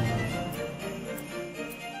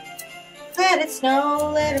 let it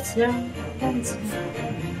snow, let it snow, let it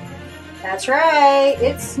snow. That's right,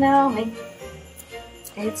 it's snowing.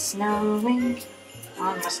 It's snowing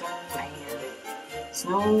on my snowman.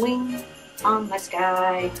 Snowing on my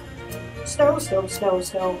sky. Snow, snow, snow,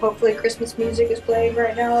 snow. Hopefully Christmas music is playing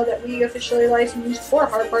right now that we officially licensed for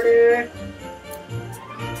Heart Party.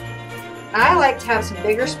 I like to have some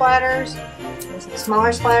bigger splatters and some smaller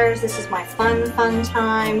splatters. This is my fun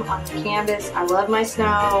time on the canvas. I love my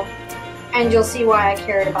snow. And you'll see why I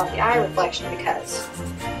cared about the eye reflection, because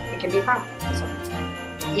it can be a problem. So,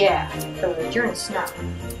 yeah, you're in snow.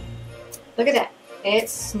 Look at that. It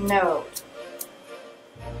snowed.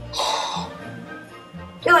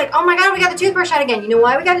 You're like, oh my god, we got the toothbrush out again. You know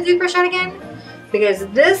why we got the toothbrush out again? Because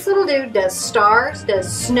this little dude does stars,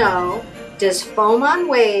 does snow, does foam on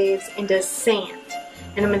waves, and does sand.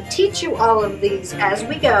 And I'm going to teach you all of these as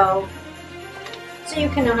we go so you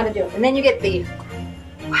can know how to do it. And then you get the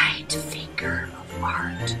white finger of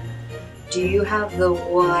art. Do you have the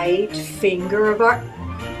white finger of art?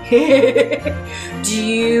 Do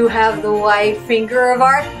you have the white finger of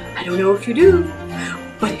art? I don't know if you do.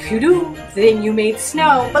 But if you do, then you made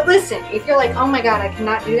snow. But listen, if you're like, oh my god, I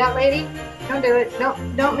cannot do that, lady, don't do it.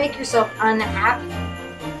 Don't make yourself unhappy.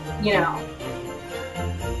 You know.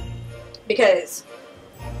 Because,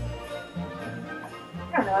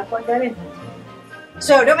 I don't know, I plugged that in.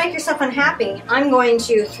 So don't make yourself unhappy. I'm going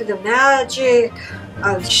to, through the magic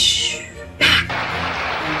of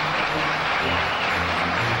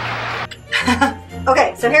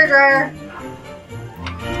okay, so hair dryer.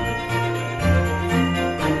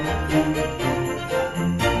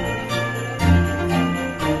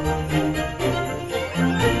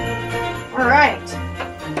 Alright,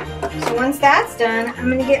 so once that's done, I'm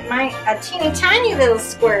going to get a teeny tiny little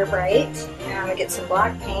square Bright, and I'm going to get some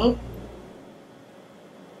black paint.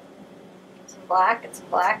 Get some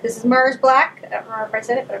black. This is Mars black. I don't know if I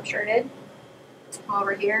said it, but I'm sure it did. Come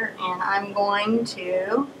over here, and I'm going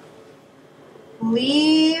to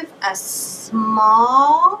leave a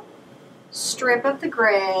small strip of the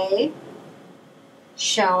gray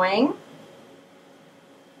showing.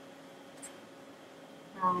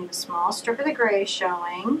 I'll leave a small strip of the gray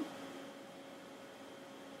showing.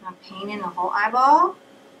 I'm painting the whole eyeball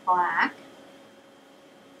black.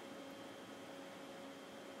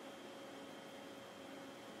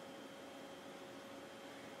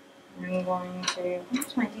 I'm going to,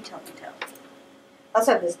 where's my detail? I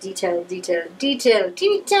also have this detail, teeny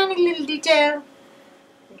tiny little detail.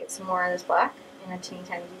 Get some more of this black in a teeny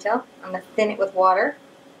tiny detail. I'm going to thin it with water.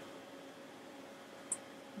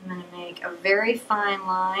 I'm going to make a very fine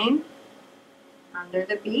line under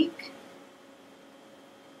the beak.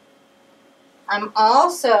 I'm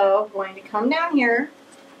also going to come down here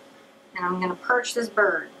and I'm going to perch this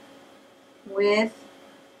bird with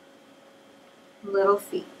little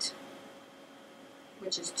feet,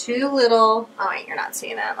 which is two little, oh wait, you're not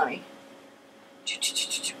seeing that, let me,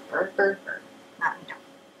 bird, no.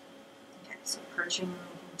 Okay, so perching,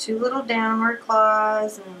 making two little downward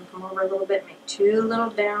claws, and then come over a little bit, make two little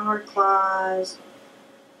downward claws.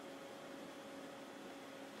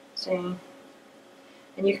 See?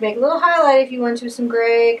 And you can make a little highlight if you want to, some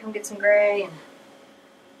gray, come get some gray, and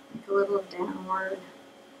make a little downward.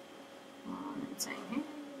 And saying, hey,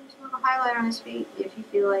 there's a little highlight on his feet if you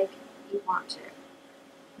feel like you want to.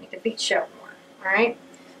 Make the feet show more, alright?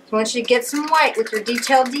 So I want you to get some white with your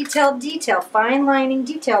detail, fine lining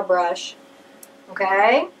detail brush.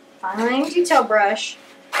 Okay? Fine lining detail brush.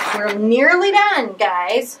 We're nearly done,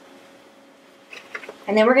 guys.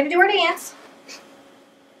 And then we're going to do our dance.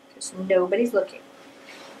 Because nobody's looking.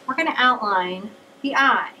 We're going to outline the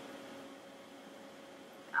eye.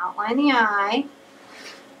 Outline the eye.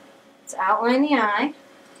 Let's outline the eye.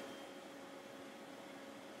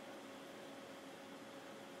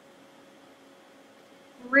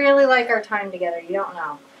 Really like our time together. You don't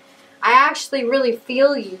know. I actually really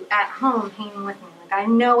feel you at home painting with me. Like, I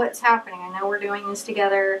know what's happening. I know we're doing this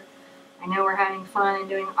together. I know we're having fun and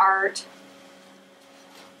doing art.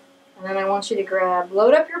 And then I want you to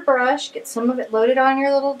load up your brush, get some of it loaded on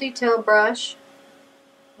your little detail brush.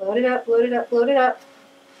 Load it up, load it up, load it up.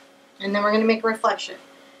 And then we're going to make a reflection.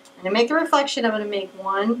 And to make the reflection, I'm going to make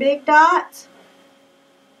one big dot.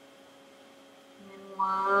 And then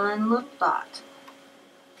one little dot.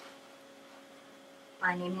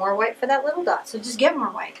 I need more white for that little dot, so just get more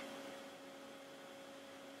white.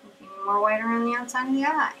 If you need more white around the outside of the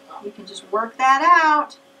eye, you can just work that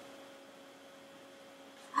out.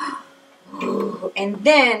 And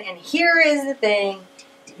then, and here is the thing,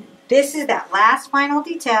 this is that last final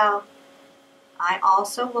detail. I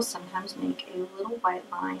also will sometimes make a little white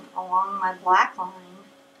line along my black line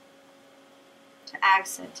to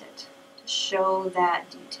accent it, to show that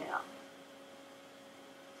detail.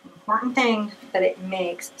 Important thing, but it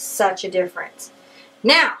makes such a difference.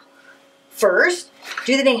 Now, first,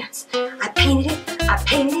 do the dance. I painted it,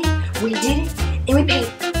 we did it, and we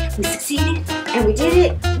painted it. We succeeded, and we did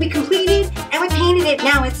it, we completed, and we painted it.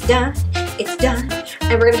 Now it's done,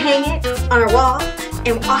 and we're gonna hang it on our wall,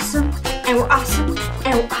 and we're awesome, and we're awesome,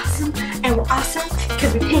 and we're awesome, and we're awesome,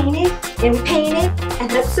 because we painted, and we painted, and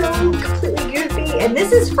that's so completely goofy. And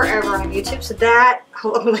this is forever on YouTube, so that,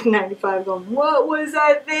 I'm like 95 going, what was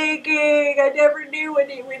I thinking? I never knew what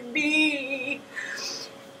it would be.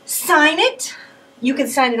 Sign it. You can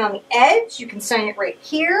sign it on the edge. You can sign it right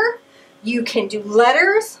here. You can do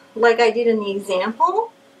letters, like I did in the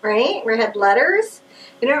example, right? Where I had letters.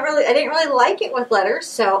 I didn't really like it with letters,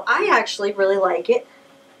 so I actually really like it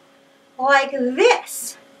like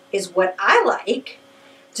this is what I like.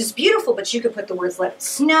 Just beautiful, but you could put the words "Let It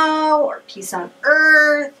Snow" or "Peace on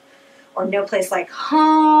Earth" or "No Place Like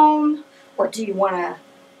Home," or do you want to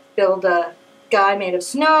build a guy made of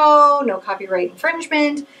snow, no copyright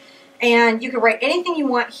infringement. And you can write anything you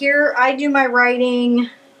want here. I do my writing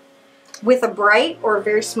with a bright or a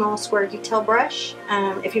very small square detail brush.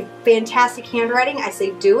 If you have fantastic handwriting, I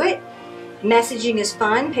say do it. Messaging is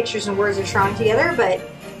fun. Pictures and words are strong together, but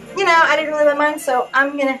you know, I didn't really like mine, so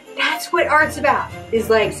that's what art's about, is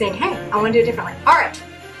like saying, hey, I want to do it differently. All right,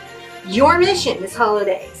 your mission this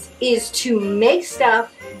holidays is to make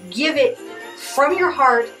stuff, give it from your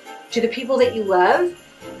heart to the people that you love.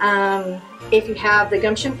 If you have the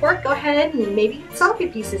gumption for it, go ahead and maybe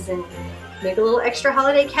selfie pieces and make a little extra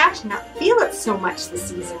holiday cash and not feel it so much this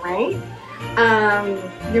season, right?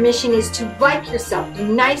 Your mission is to like yourself, be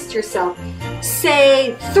nice to yourself,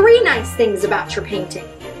 say 3 nice things about your painting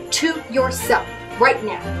to yourself right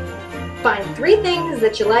now. Find 3 things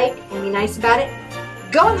that you like and be nice about it.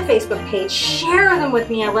 Go on the Facebook page, share them with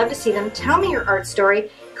me. I love to see them. Tell me your art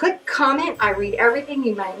story. Click comment. I read everything.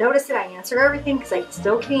 You might notice it. I answer everything because I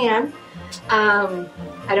still can. I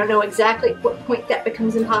don't know exactly what point that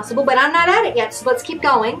becomes impossible, but I'm not at it yet, so let's keep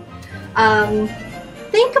going.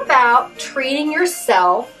 Think about treating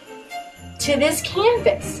yourself to this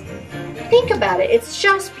canvas. Think about it. It's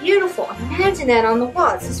just beautiful. Imagine that on the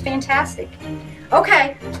wall. This is fantastic.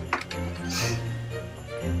 Okay.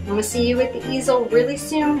 I'm going to see you at the easel really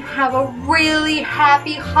soon. Have a really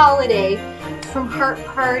happy holiday from Heart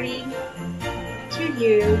Party to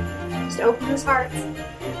you. Just open those hearts.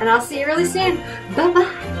 And I'll see you really soon. Bye-bye.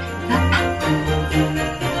 Bye-bye.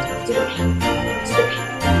 To the paint. To the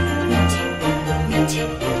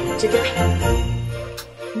paint. To the paint.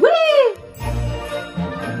 Woo!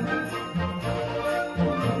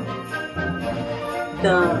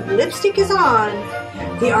 The lipstick is on.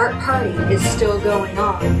 The art party is still going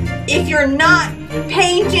on. If you're not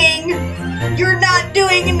painting, you're not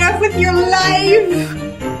doing enough with your life.